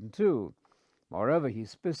 102. Moreover, he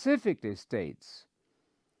specifically states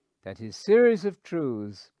that his series of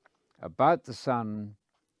truths about the Son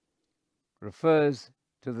refers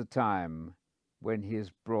to the time when he is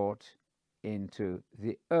brought into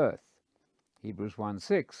the earth. Hebrews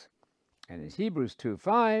 1:6. And in Hebrews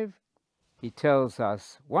 2:5, he tells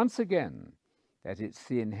us once again that it's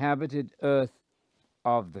the inhabited earth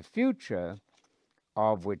of the future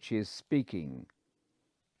of which he is speaking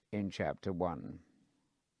in chapter 1.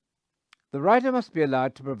 The writer must be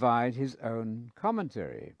allowed to provide his own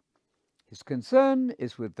commentary. His concern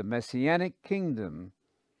is with the messianic kingdom,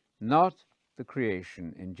 not the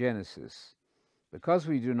creation in Genesis. Because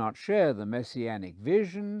we do not share the messianic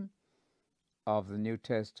vision of the New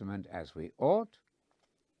Testament as we ought,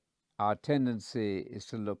 our tendency is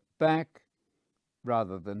to look back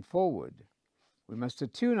rather than forward. We must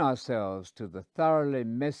attune ourselves to the thoroughly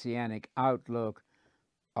messianic outlook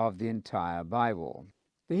of the entire Bible.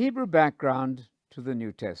 The Hebrew background to the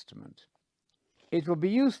New Testament. It will be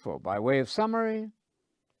useful by way of summary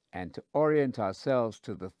and to orient ourselves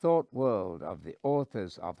to the thought world of the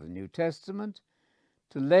authors of the New Testament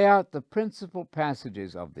to lay out the principal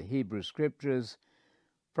passages of the Hebrew Scriptures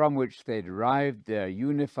from which they derived their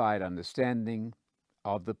unified understanding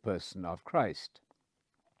of the person of Christ.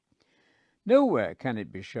 Nowhere can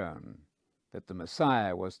it be shown that the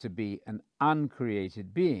Messiah was to be an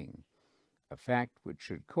uncreated being, a fact which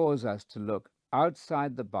should cause us to look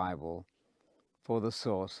outside the Bible for the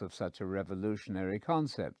source of such a revolutionary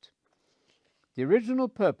concept. The original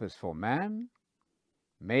purpose for man,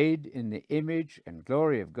 made in the image and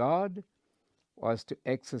glory of God, was to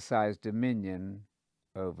exercise dominion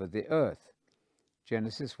over the earth.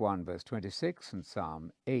 Genesis 1 verse 26 and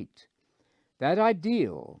Psalm 8. That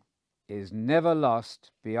ideal is never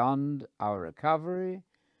lost beyond our recovery,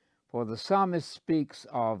 for the psalmist speaks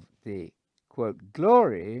of the, quote,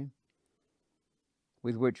 glory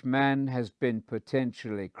with which man has been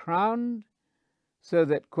potentially crowned, so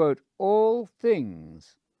that, quote, all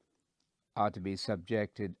things are to be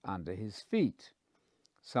subjected under his feet.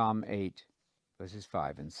 Psalm 8 verses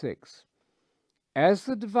 5 and 6. As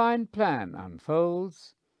the divine plan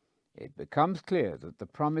unfolds, it becomes clear that the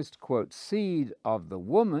promised, quote, seed of the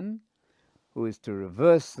woman, who is to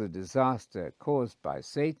reverse the disaster caused by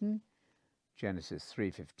Satan, Genesis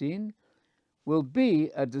 3:15, will be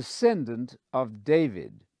a descendant of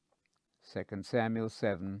David, 2 Samuel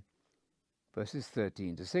 7, verses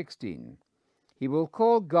 13 to 16. He will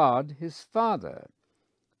call God his Father,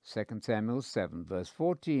 2 Samuel 7, verse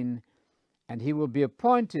 14, and he will be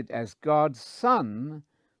appointed as God's Son,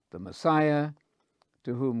 the Messiah,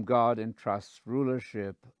 to whom God entrusts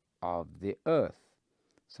rulership of the earth,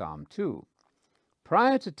 Psalm 2.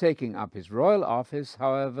 Prior to taking up his royal office,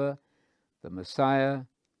 however, the Messiah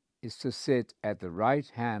is to sit at the right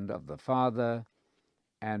hand of the Father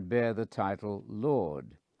and bear the title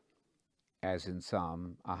Lord, as in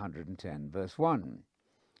Psalm 110, verse 1.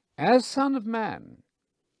 As Son of Man,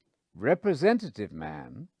 representative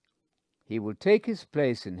man, he will take his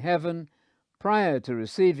place in heaven prior to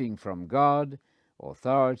receiving from God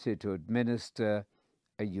authority to administer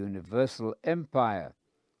a universal empire.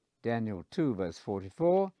 Daniel 2, verse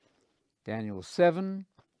 44, Daniel 7,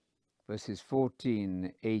 verses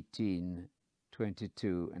 14, 18,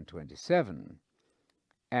 22, and 27,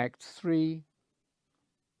 Acts 3,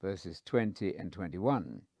 verses 20 and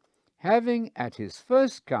 21. Having at his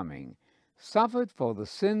first coming suffered for the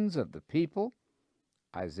sins of the people,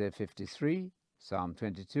 Isaiah 53, Psalm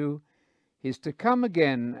 22, he is to come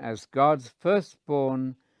again as God's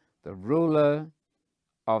firstborn, the ruler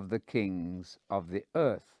of the kings of the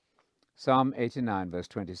earth, Psalm 89, verse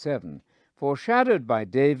 27, foreshadowed by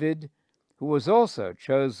David, who was also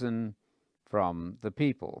chosen from the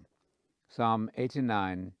people, Psalm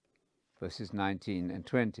 89, verses 19 and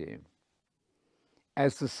 20.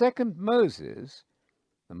 As the second Moses,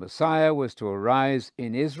 the Messiah was to arise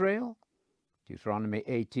in Israel, Deuteronomy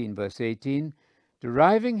 18, verse 18,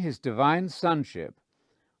 deriving his divine sonship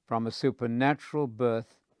from a supernatural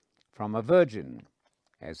birth from a virgin,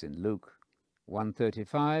 as in Luke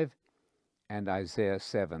 1:35 and Isaiah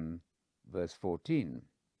 7, verse 14,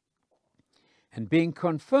 and being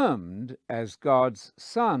confirmed as God's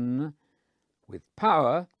Son with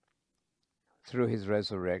power through his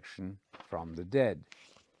resurrection from the dead,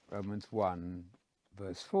 Romans 1,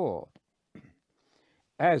 verse 4.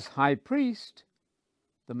 As high priest,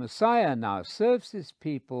 the Messiah now serves his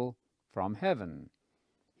people from heaven,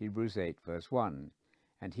 Hebrews 8, verse 1,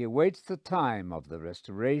 and he awaits the time of the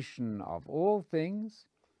restoration of all things,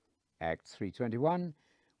 Acts 3:21,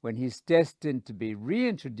 when he's destined to be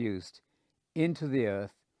reintroduced into the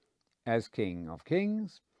earth as King of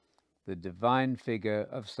Kings, the divine figure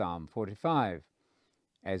of Psalm 45,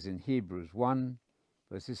 as in Hebrews 1,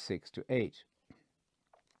 verses 6 to 8.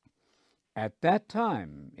 At that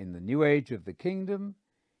time, in the new age of the kingdom,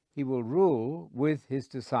 he will rule with his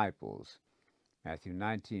disciples. Matthew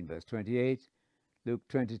 19, verse 28, Luke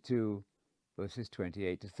 22, verses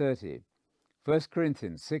 28 to 30, 1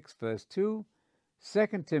 Corinthians 6, verse 2, 2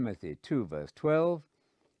 Timothy 2, verse 12,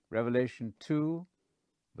 Revelation 2,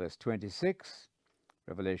 verse 26,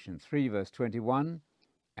 Revelation 3, verse 21,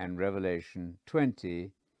 and Revelation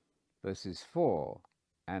 20, verses 4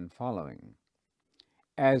 and following.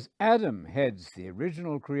 As Adam heads the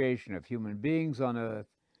original creation of human beings on earth,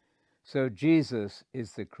 so Jesus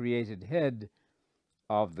is the created head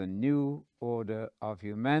of the new order of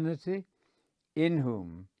humanity, in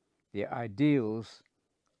whom the ideals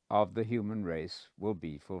of the human race will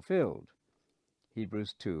be fulfilled.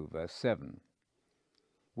 Hebrews 2, verse 7.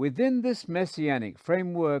 Within this messianic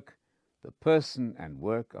framework, the person and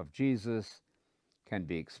work of Jesus can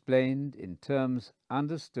be explained in terms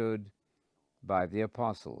understood by the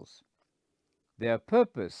apostles. Their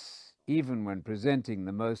purpose, even when presenting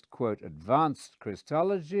the most, quote, advanced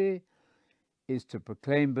Christology, is to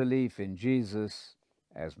proclaim belief in Jesus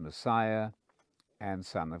as Messiah and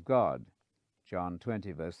Son of God, John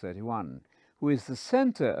 20, verse 31, who is the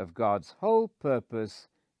center of God's whole purpose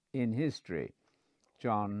in history,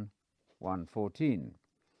 John 1:14.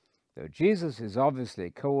 Though Jesus is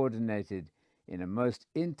obviously coordinated in a most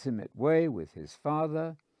intimate way with his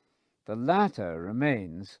Father, the latter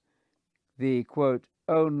remains the, quote,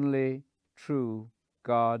 only true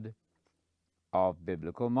God of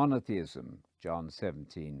biblical monotheism, John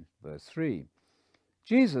 17, verse 3.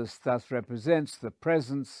 Jesus thus represents the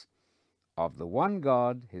presence of the one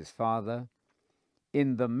God, his Father,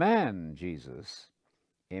 in the man Jesus,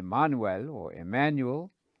 Emmanuel or Emmanuel,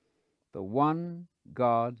 the one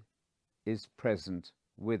God is present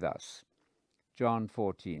with us, John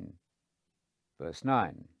 14, verse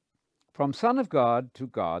 9. From Son of God to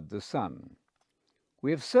God the Son.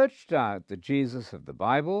 We have searched out the Jesus of the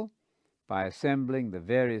Bible by assembling the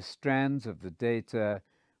various strands of the data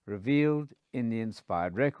revealed in the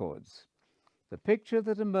inspired records. The picture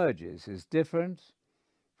that emerges is different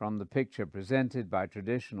from the picture presented by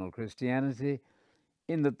traditional Christianity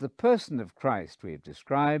in that the person of Christ we have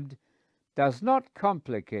described does not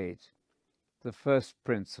complicate the first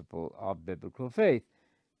principle of biblical faith,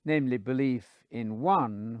 namely belief in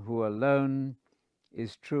one who alone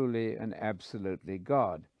is truly and absolutely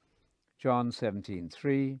God, John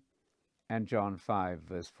 17:3 and John 5,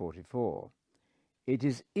 verse 44. It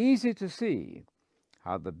is easy to see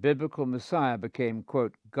how the biblical Messiah became,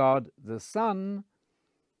 quote, God the Son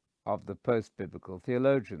of the post-biblical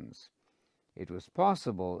theologians. It was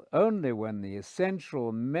possible only when the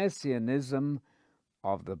essential messianism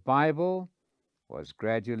of the Bible was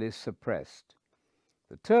gradually suppressed.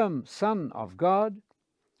 The term Son of God,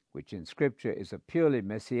 which in Scripture is a purely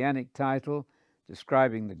messianic title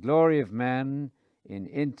describing the glory of man in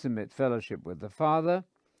intimate fellowship with the Father,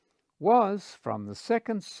 was from the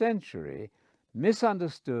 2nd century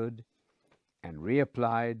misunderstood and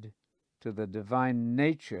reapplied to the divine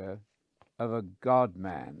nature of a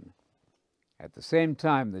God-man. At the same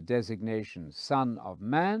time, the designation Son of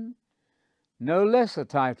Man, no less a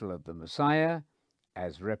title of the Messiah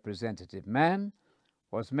as representative man,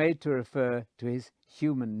 was made to refer to his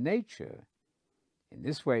human nature. In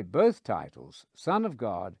this way, both titles, Son of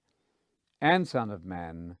God and Son of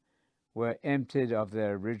Man, were emptied of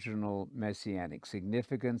their original messianic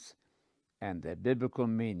significance, and their biblical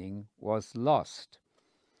meaning was lost.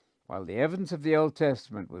 While the evidence of the Old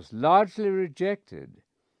Testament was largely rejected,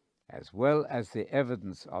 as well as the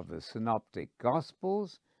evidence of the Synoptic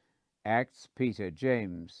Gospels, Acts, Peter,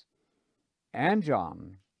 James, and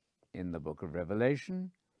John in the book of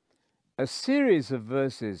Revelation, a series of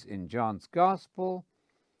verses in John's Gospel,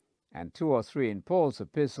 and 2 or 3 in Paul's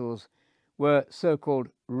epistles were so-called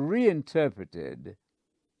reinterpreted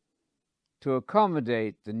to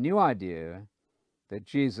accommodate the new idea that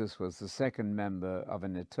Jesus was the second member of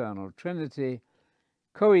an eternal Trinity,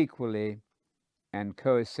 co-equally and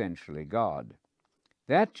co-essentially God.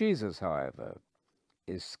 That Jesus, however,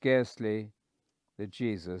 is scarcely the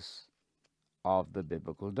Jesus of the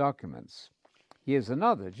biblical documents. He is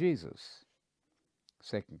another Jesus,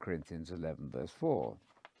 2 Corinthians 11, verse 4.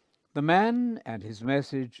 The man and his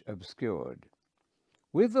message obscured.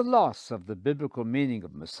 With the loss of the biblical meaning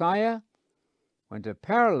of Messiah went a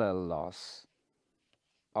parallel loss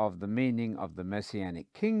of the meaning of the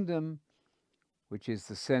Messianic kingdom, which is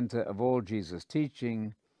the center of all Jesus'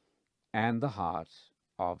 teaching and the heart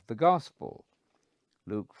of the gospel.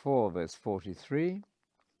 Luke 4, verse 43,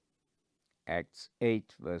 Acts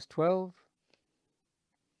 8, verse 12,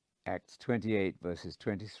 Acts 28, verses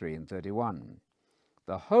 23 and 31.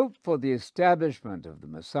 The hope for the establishment of the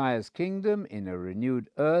Messiah's kingdom in a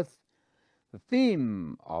renewed earth, the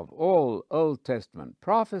theme of all Old Testament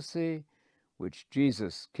prophecy, which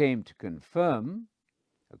Jesus came to confirm,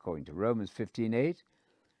 according to Romans 15:8,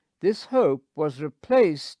 this hope was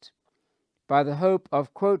replaced by the hope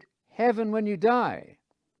of, quote, heaven when you die.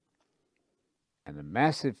 And a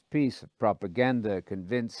massive piece of propaganda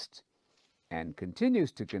convinced, and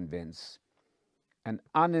continues to convince, an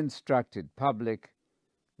uninstructed public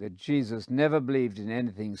that Jesus never believed in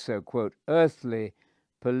anything so, quote, earthly,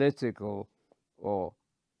 political, or,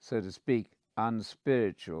 so to speak,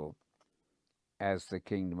 unspiritual as the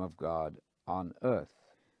kingdom of God on earth.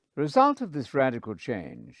 The result of this radical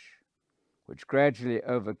change, which gradually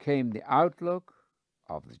overcame the outlook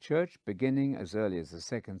of the church beginning as early as the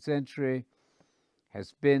 2nd century,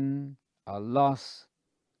 has been a loss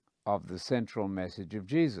of the central message of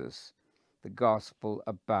Jesus, the gospel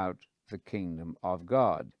about the kingdom of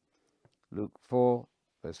God. Luke 4,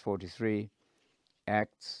 verse 43,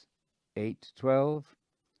 Acts 8:12,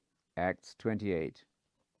 Acts 28,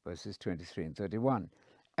 verses 23 and 31,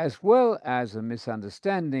 as well as a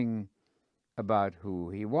misunderstanding about who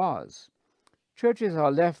he was. Churches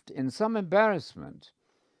are left in some embarrassment,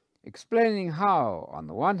 explaining how, on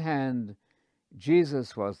the one hand,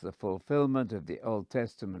 Jesus was the fulfillment of the Old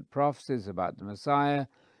Testament prophecies about the Messiah,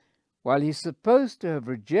 while he's supposed to have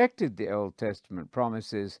rejected the Old Testament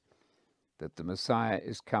promises that the Messiah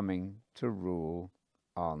is coming to rule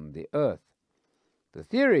on the earth. The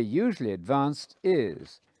theory usually advanced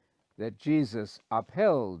is that Jesus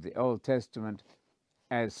upheld the Old Testament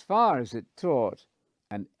as far as it taught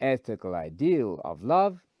an ethical ideal of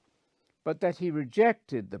love, but that he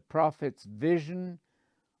rejected the prophet's vision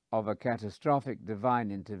of a catastrophic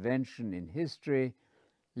divine intervention in history,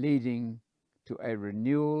 leading to a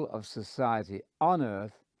renewal of society on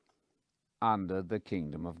earth under the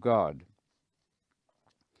kingdom of God.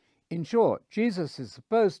 In short, Jesus is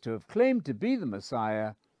supposed to have claimed to be the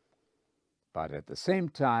Messiah, but at the same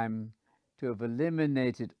time to have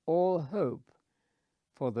eliminated all hope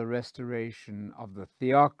for the restoration of the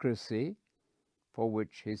theocracy for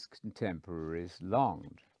which his contemporaries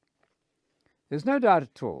longed. There's no doubt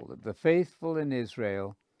at all that the faithful in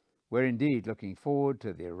Israel were indeed looking forward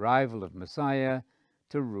to the arrival of Messiah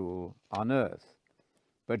to rule on earth.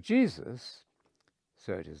 But Jesus,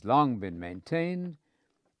 so it has long been maintained,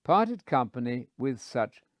 parted company with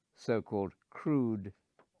such so-called crude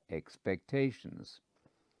expectations.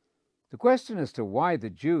 The question as to why the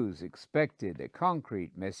Jews expected a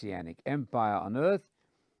concrete messianic empire on earth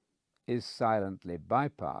is silently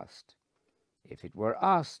bypassed. If it were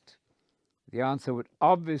asked, the answer would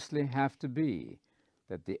obviously have to be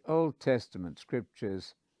that the Old Testament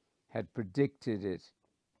scriptures had predicted it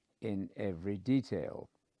in every detail.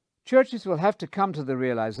 Churches will have to come to the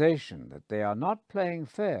realization that they are not playing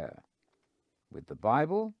fair with the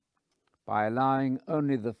Bible by allowing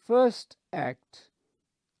only the first act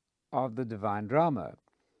of the divine drama,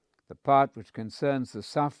 the part which concerns the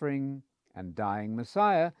suffering and dying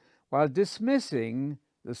Messiah, while dismissing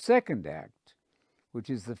the second act, which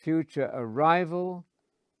is the future arrival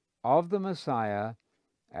of the Messiah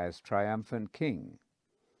as triumphant king,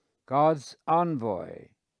 God's envoy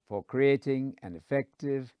for creating an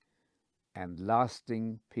effective and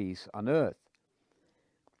lasting peace on earth.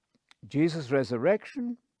 Jesus'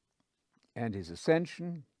 resurrection and his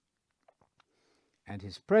ascension and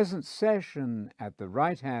his present session at the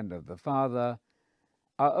right hand of the Father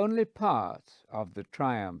are only part of the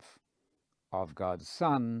triumph of God's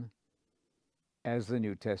Son as the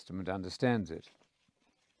New Testament understands it.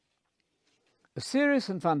 A serious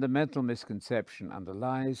and fundamental misconception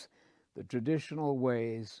underlies the traditional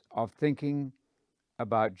ways of thinking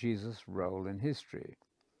about Jesus' role in history.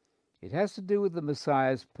 It has to do with the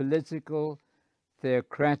Messiah's political,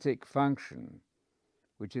 theocratic function,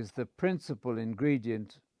 which is the principal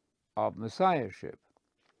ingredient of messiahship.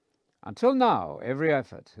 Until now, every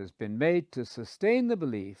effort has been made to sustain the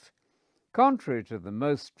belief, contrary to the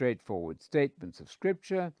most straightforward statements of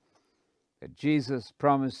Scripture, that Jesus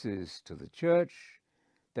promises to the church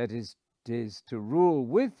that it is to rule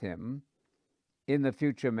with him in the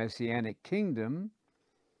future messianic kingdom,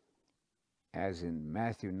 as in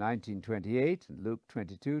Matthew 19:28 and Luke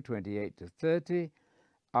 22:28-30,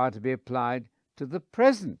 are to be applied to the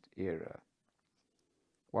present era.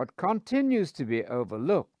 What continues to be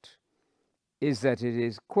overlooked is that it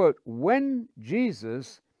is, quote, when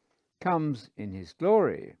Jesus comes in his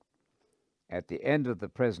glory at the end of the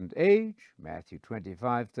present age, Matthew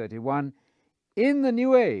 25:31, in the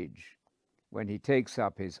new age, when he takes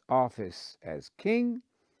up his office as king,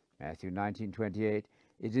 Matthew 19:28,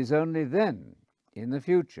 it is only then, in the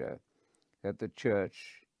future, that the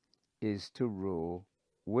church is to rule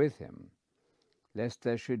with him. Lest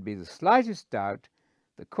there should be the slightest doubt,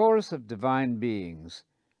 the chorus of divine beings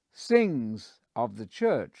sings of the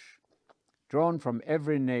church, drawn from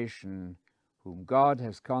every nation, whom God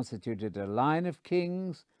has constituted a line of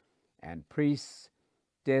kings and priests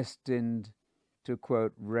destined to,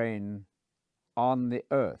 quote, reign on the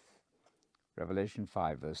earth. Revelation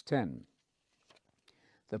 5, verse 10.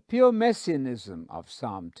 The pure messianism of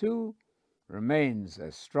Psalm 2 remains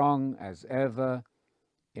as strong as ever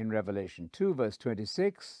in Revelation 2, verse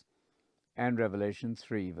 26, and Revelation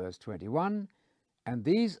 3, verse 21, and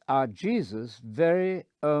these are Jesus' very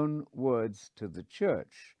own words to the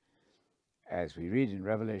church, as we read in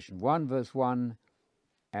Revelation 1, verse 1,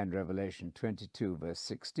 and Revelation 22, verse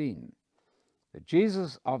 16. The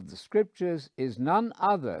Jesus of the Scriptures is none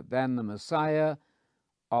other than the Messiah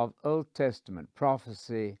of Old Testament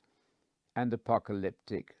prophecy and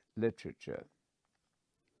apocalyptic literature.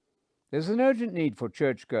 There's an urgent need for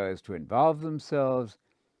churchgoers to involve themselves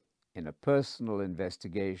in a personal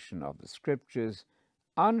investigation of the Scriptures,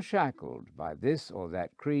 unshackled by this or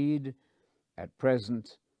that creed, at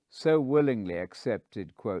present so willingly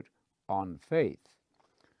accepted, quote, on faith.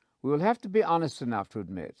 We will have to be honest enough to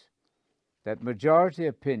admit that majority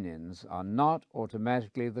opinions are not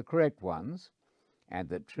automatically the correct ones, and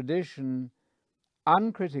that tradition,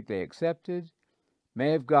 uncritically accepted,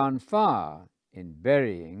 may have gone far in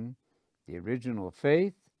burying the original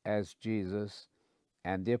faith as Jesus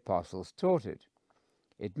and the apostles taught it.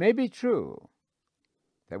 It may be true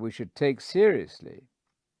that we should take seriously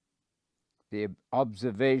the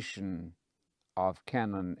observation of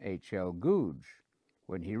Canon H.L. Googe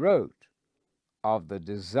when he wrote of the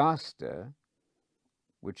disaster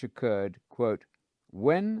which occurred, quote,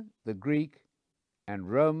 when the Greek and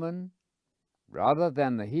Roman, rather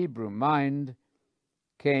than the Hebrew mind,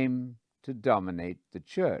 came to dominate the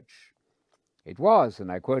church. It was,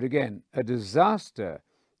 and I quote again, a disaster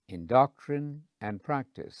in doctrine and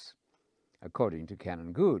practice, according to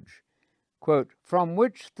Canon Googe, quote, from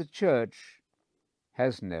which the church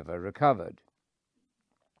has never recovered.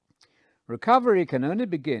 Recovery can only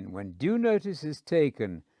begin when due notice is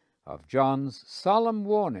taken of John's solemn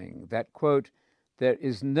warning that, quote, there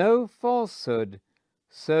is no falsehood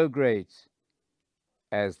so great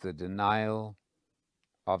as the denial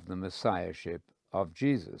of the Messiahship of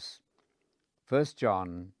Jesus. 1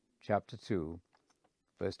 John chapter 2,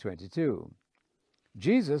 verse 22.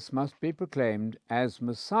 Jesus must be proclaimed as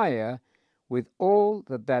Messiah with all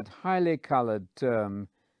that that highly colored term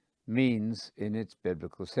means in its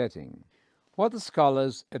biblical setting. What the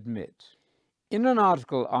scholars admit. In an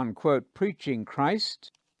article on, quote, preaching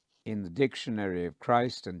Christ in the Dictionary of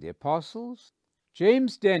Christ and the Apostles,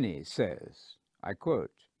 James Denney says, I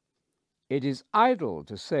quote, it is idle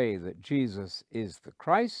to say that Jesus is the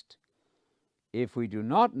Christ if we do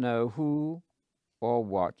not know who or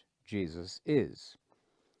what Jesus is.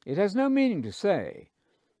 It has no meaning to say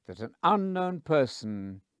that an unknown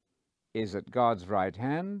person is at God's right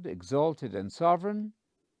hand, exalted and sovereign.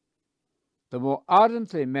 The more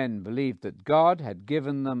ardently men believed that God had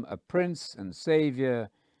given them a Prince and Saviour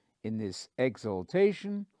in this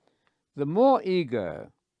exaltation, the more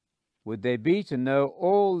eager would they be to know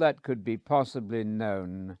all that could be possibly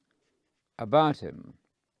known about him.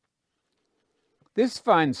 This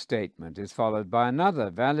fine statement is followed by another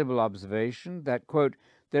valuable observation that, quote,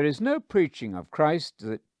 there is no preaching of Christ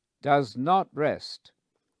that does not rest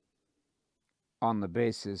on the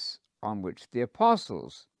basis on which the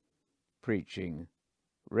apostles' preaching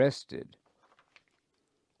rested.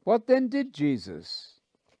 What then did Jesus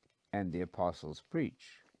and the apostles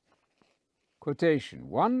preach? Quotation,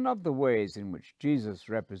 one of the ways in which Jesus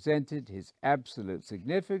represented his absolute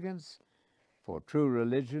significance for true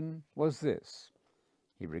religion was this.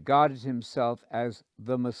 He regarded himself as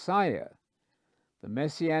the Messiah. The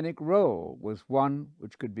messianic role was one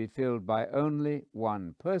which could be filled by only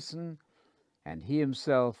one person, and he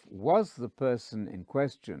himself was the person in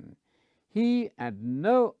question. He and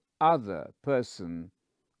no other person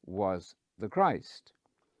was the Christ.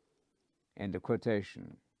 End of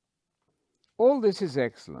quotation. All this is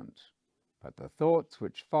excellent, but the thoughts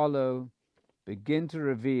which follow begin to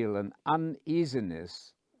reveal an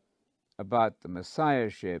uneasiness about the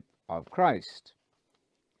Messiahship of Christ,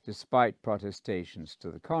 despite protestations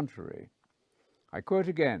to the contrary. I quote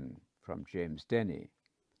again from James Denney,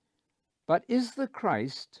 but is the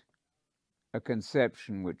Christ a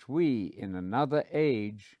conception which we, in another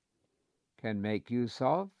age, can make use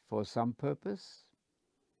of for some purpose?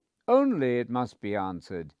 Only, it must be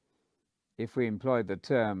answered, if we employ the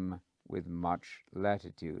term with much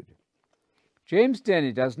latitude. James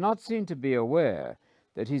Denney does not seem to be aware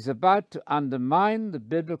that he's about to undermine the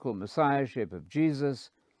biblical messiahship of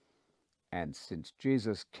Jesus, and since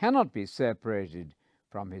Jesus cannot be separated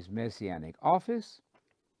from his messianic office,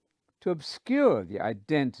 to obscure the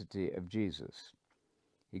identity of Jesus.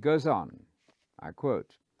 He goes on, I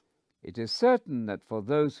quote, "It is certain that for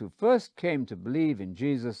those who first came to believe in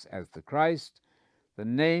Jesus as the Christ, the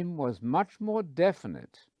name was much more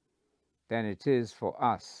definite than it is for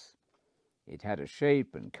us. It had a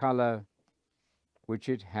shape and color which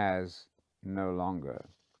it has no longer."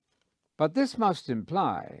 But this must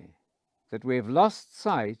imply that we have lost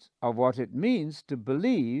sight of what it means to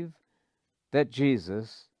believe that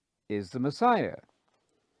Jesus is the Messiah.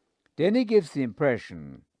 Denney gives the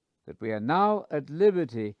impression that we are now at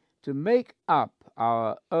liberty to make up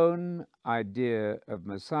our own idea of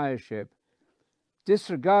messiahship,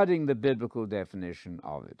 disregarding the biblical definition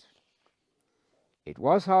of it. It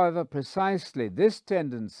was, however, precisely this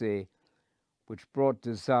tendency which brought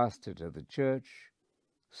disaster to the church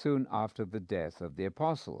soon after the death of the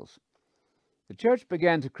apostles. The church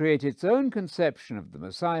began to create its own conception of the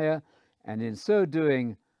Messiah, and in so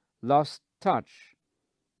doing lost touch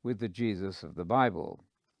with the Jesus of the Bible.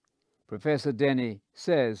 Professor Denney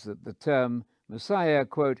says that the term Messiah,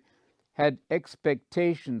 quote, had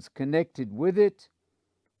expectations connected with it,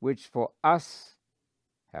 which for us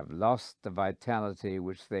have lost the vitality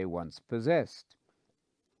which they once possessed.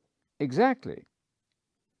 Exactly.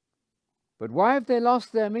 But why have they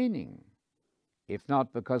lost their meaning, if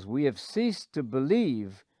not because we have ceased to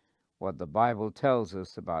believe what the Bible tells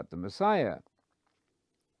us about the Messiah?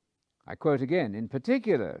 I quote again, "In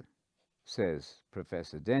particular," says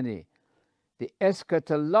Professor Denney, "the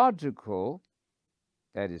eschatological,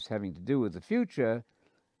 that is, having to do with the future,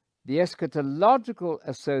 the eschatological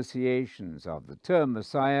associations of the term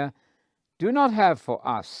Messiah do not have for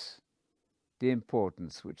us the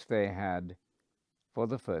importance which they had for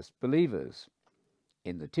the first believers.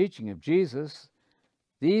 In the teaching of Jesus,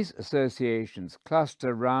 these associations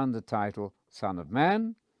cluster round the title Son of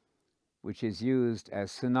Man, which is used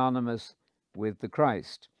as synonymous with the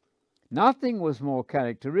Christ. Nothing was more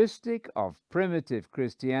characteristic of primitive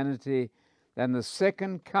Christianity than the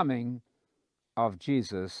second coming of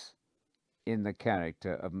Jesus in the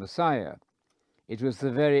character of Messiah. It was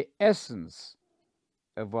the very essence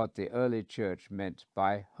of what the early church meant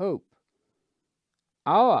by hope.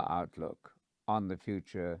 Our outlook on the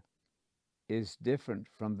future is different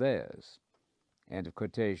from theirs." End of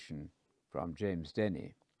quotation from James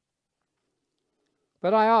Denney.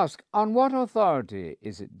 But I ask, on what authority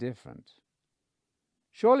is it different?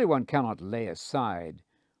 Surely one cannot lay aside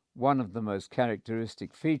one of the most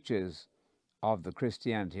characteristic features of the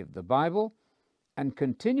Christianity of the Bible and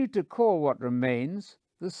continue to call what remains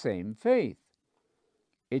the same faith.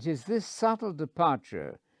 It is this subtle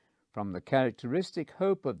departure from the characteristic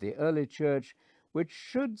hope of the early church which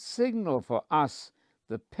should signal for us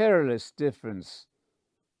the perilous difference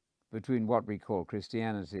between what we call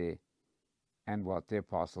Christianity and what the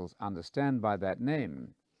apostles understand by that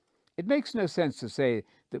name. It makes no sense to say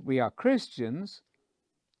that we are Christians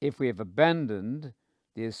if we have abandoned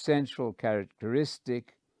the essential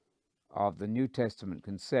characteristic of the New Testament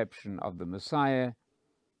conception of the Messiah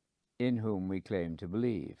in whom we claim to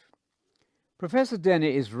believe. Professor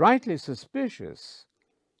Denney is rightly suspicious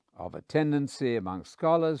of a tendency among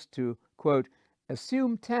scholars to, quote,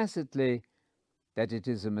 assume tacitly that it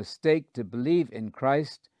is a mistake to believe in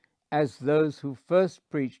Christ as those who first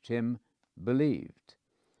preached him believed.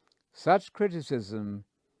 Such criticism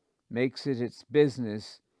makes it its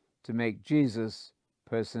business to make Jesus'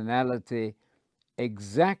 personality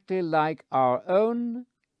exactly like our own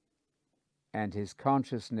and his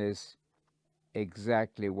consciousness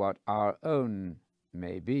exactly what our own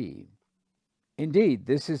may be. Indeed,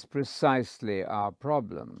 this is precisely our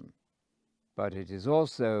problem, but it is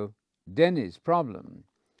also Denney's problem,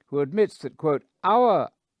 who admits that, quote, our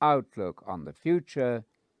outlook on the future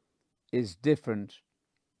is different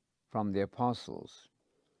from the apostles.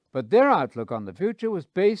 But their outlook on the future was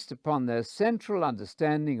based upon their central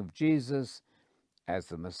understanding of Jesus as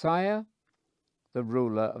the Messiah, the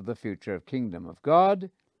ruler of the future kingdom of God,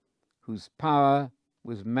 whose power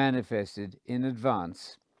was manifested in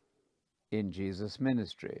advance in Jesus'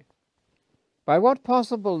 ministry. By what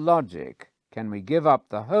possible logic can we give up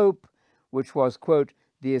the hope which was, quote,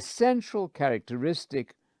 the essential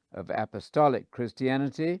characteristic of apostolic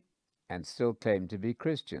Christianity and still claim to be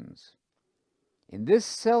Christians? In this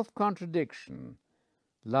self-contradiction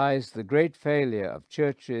lies the great failure of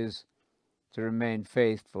churches to remain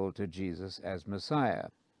faithful to Jesus as Messiah.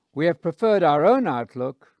 We have preferred our own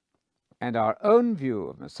outlook and our own view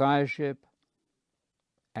of Messiahship,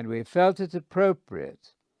 and we have felt it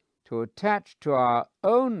appropriate to attach to our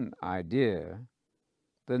own idea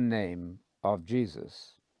the name of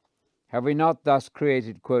Jesus. Have we not thus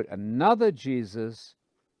created, quote, another Jesus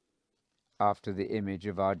after the image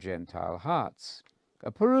of our Gentile hearts?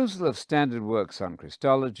 A perusal of standard works on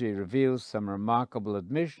Christology reveals some remarkable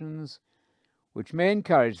admissions which may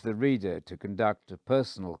encourage the reader to conduct a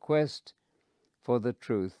personal quest for the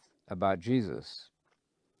truth about Jesus.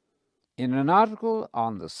 In an article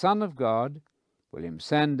on the Son of God, William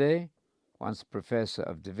Sanday, once professor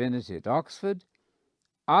of divinity at Oxford,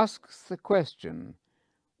 asks the question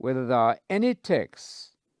whether there are any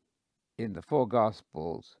texts in the four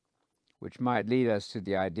Gospels which might lead us to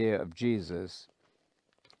the idea of Jesus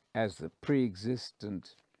as the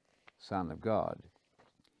pre-existent Son of God.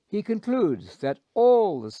 He concludes that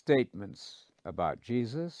all the statements about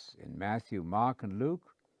Jesus in Matthew, Mark, and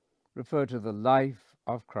Luke refer to the life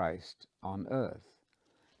of Christ on earth.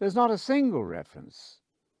 There's not a single reference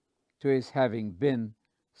to his having been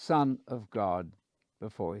Son of God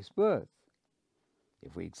before his birth.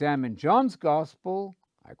 If we examine John's Gospel,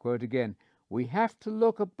 I quote again, we have to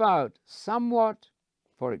look about somewhat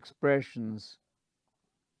for expressions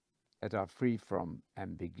that are free from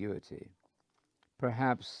ambiguity.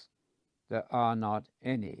 Perhaps there are not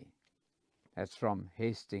any. That's from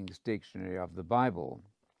Hastings' Dictionary of the Bible.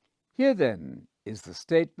 Here, then, is the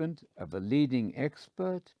statement of a leading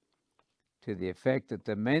expert to the effect that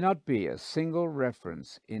there may not be a single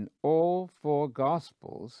reference in all four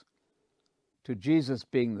Gospels to Jesus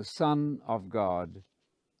being the Son of God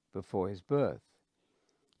before his birth.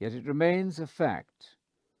 Yet it remains a fact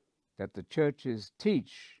that the churches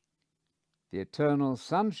teach the eternal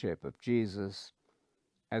sonship of Jesus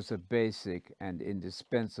as a basic and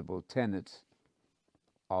indispensable tenet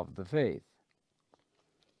of the faith.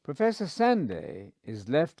 Professor Sanday is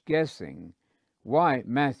left guessing why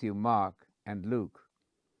Matthew, Mark, and Luke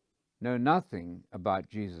know nothing about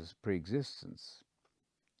Jesus' preexistence.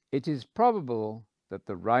 It is probable that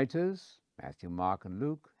the writers, Matthew, Mark, and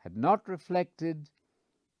Luke, had not reflected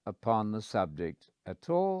upon the subject at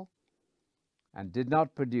all and did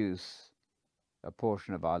not produce a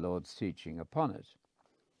portion of our Lord's teaching upon it.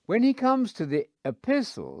 When he comes to the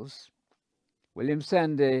epistles, William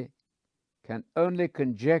Sanday can only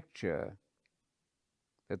conjecture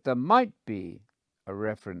that there might be a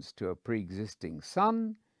reference to a pre-existing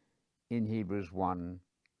Son in Hebrews 1,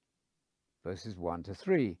 verses 1 to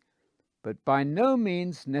 3, but by no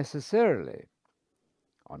means necessarily.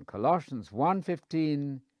 On Colossians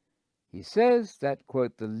 1:15, he says that,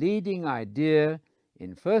 quote, the leading idea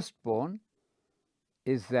in firstborn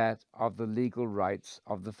is that of the legal rights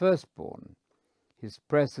of the firstborn, his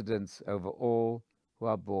precedence over all who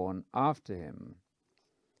are born after him.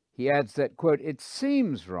 He adds that, quote, it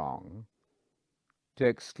seems wrong to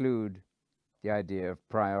exclude the idea of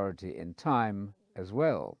priority in time as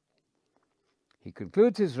well. He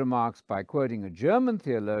concludes his remarks by quoting a German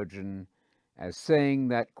theologian as saying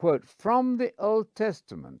that, quote, from the Old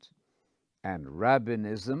Testament and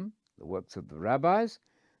rabbinism, the works of the rabbis,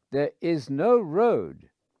 there is no road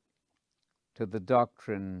to the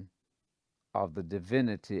doctrine of the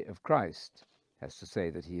divinity of Christ. That's to say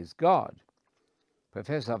that he is God.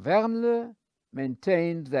 Professor Wernle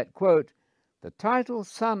maintained that, quote, the title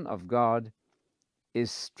Son of God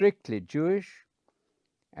is strictly Jewish,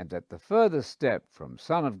 and that the further step from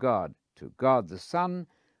Son of God to God the Son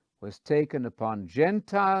was taken upon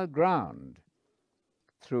Gentile ground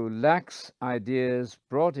through lax ideas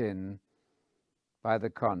brought in by the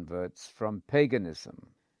converts from paganism.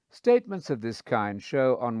 Statements of this kind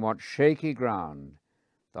show on what shaky ground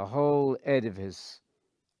the whole edifice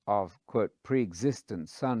of, quote, pre-existent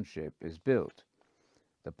sonship is built.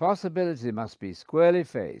 The possibility must be squarely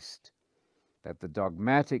faced that the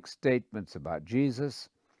dogmatic statements about Jesus,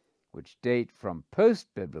 which date from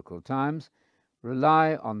post-biblical times,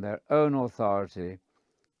 rely on their own authority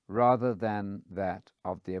rather than that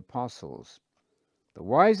of the apostles. The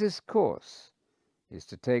wisest course is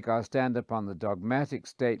to take our stand upon the dogmatic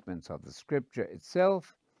statements of the Scripture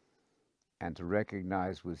itself and to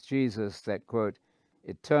recognize with Jesus that, quote,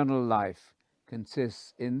 eternal life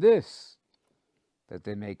consists in this, that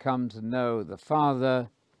they may come to know the Father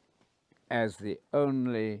as the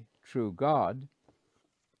only true God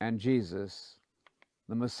and Jesus,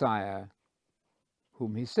 the Messiah,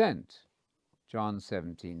 whom he sent. John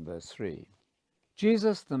 17, verse 3.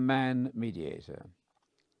 Jesus, the man mediator.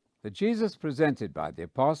 The Jesus presented by the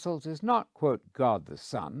apostles is not, quote, God the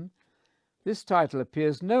Son. This title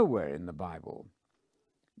appears nowhere in the Bible.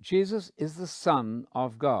 Jesus is the Son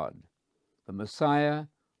of God, the Messiah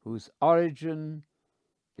whose origin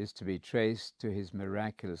is to be traced to his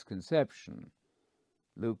miraculous conception.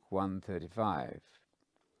 Luke 1:35.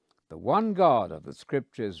 The one God of the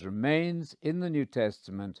Scriptures remains in the New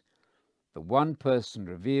Testament, the one person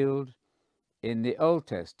revealed in the Old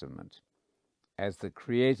Testament as the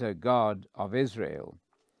Creator God of Israel.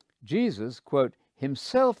 Jesus, quote,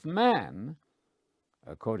 himself man,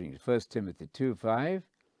 according to 1 Timothy 2:5,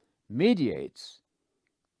 mediates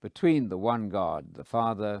between the one God, the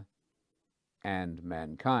Father, and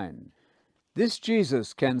mankind. This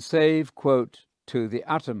Jesus can save, quote, to the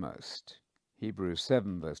uttermost, Hebrews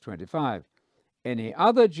 7:25. Any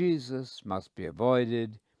other Jesus must be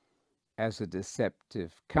avoided as a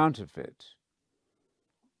deceptive counterfeit.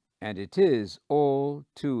 And it is all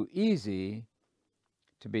too easy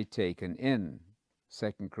to be taken in,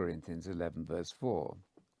 2 Corinthians 11:4.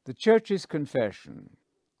 The Church's confession.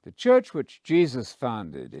 The Church which Jesus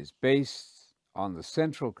founded is based on the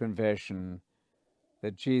central confession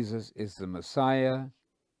that Jesus is the Messiah,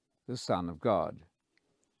 the Son of God.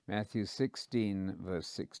 Matthew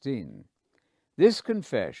 16:16. This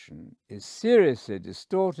confession is seriously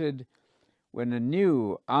distorted when a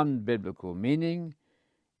new unbiblical meaning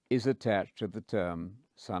is attached to the term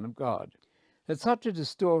Son of God. That such a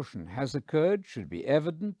distortion has occurred should be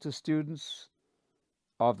evident to students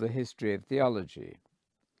of the history of theology.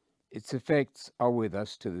 Its effects are with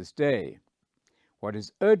us to this day. What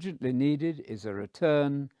is urgently needed is a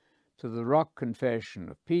return to the rock confession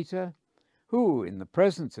of Peter, who, in the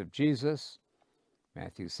presence of Jesus,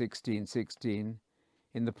 Matthew 16:16,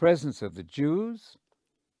 in the presence of the Jews,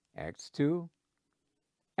 Acts 2,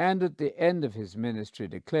 and at the end of his ministry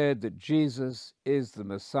declared that Jesus is the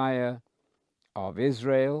Messiah of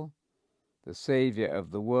Israel, the Savior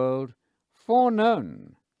of the world,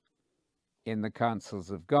 foreknown in the counsels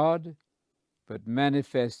of God, but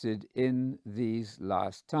manifested in these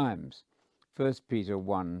last times. 1 Peter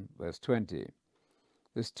 1:20.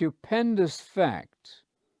 The stupendous fact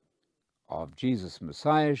of Jesus'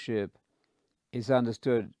 messiahship is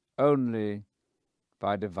understood only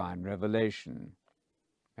by divine revelation.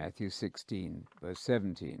 Matthew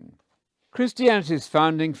 16:17. Christianity's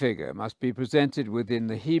founding figure must be presented within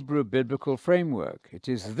the Hebrew biblical framework. It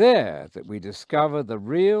is there that we discover the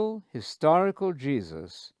real historical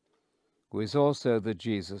Jesus, who is also the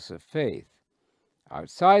Jesus of faith.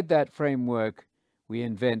 Outside that framework, we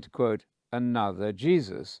invent, quote, another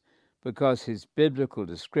Jesus, because his biblical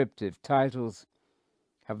descriptive titles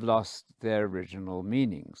have lost their original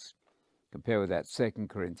meanings. Compare with that 2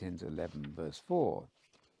 Corinthians 11:4.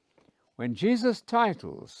 When Jesus'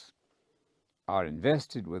 titles are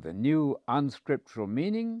invested with a new unscriptural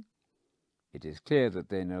meaning, it is clear that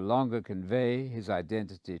they no longer convey his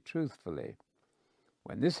identity truthfully.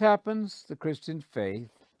 When this happens, the Christian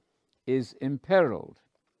faith is imperiled.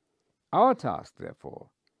 Our task, therefore,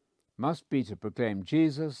 must be to proclaim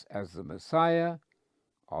Jesus as the Messiah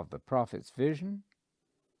of the prophet's vision,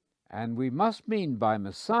 and we must mean by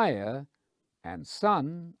Messiah and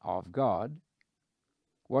Son of God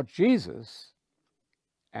what Jesus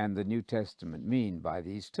and the New Testament mean by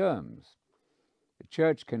these terms. The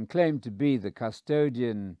Church can claim to be the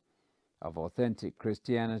custodian of authentic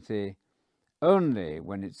Christianity only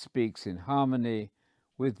when it speaks in harmony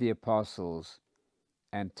with the apostles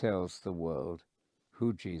and tells the world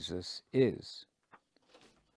who Jesus is.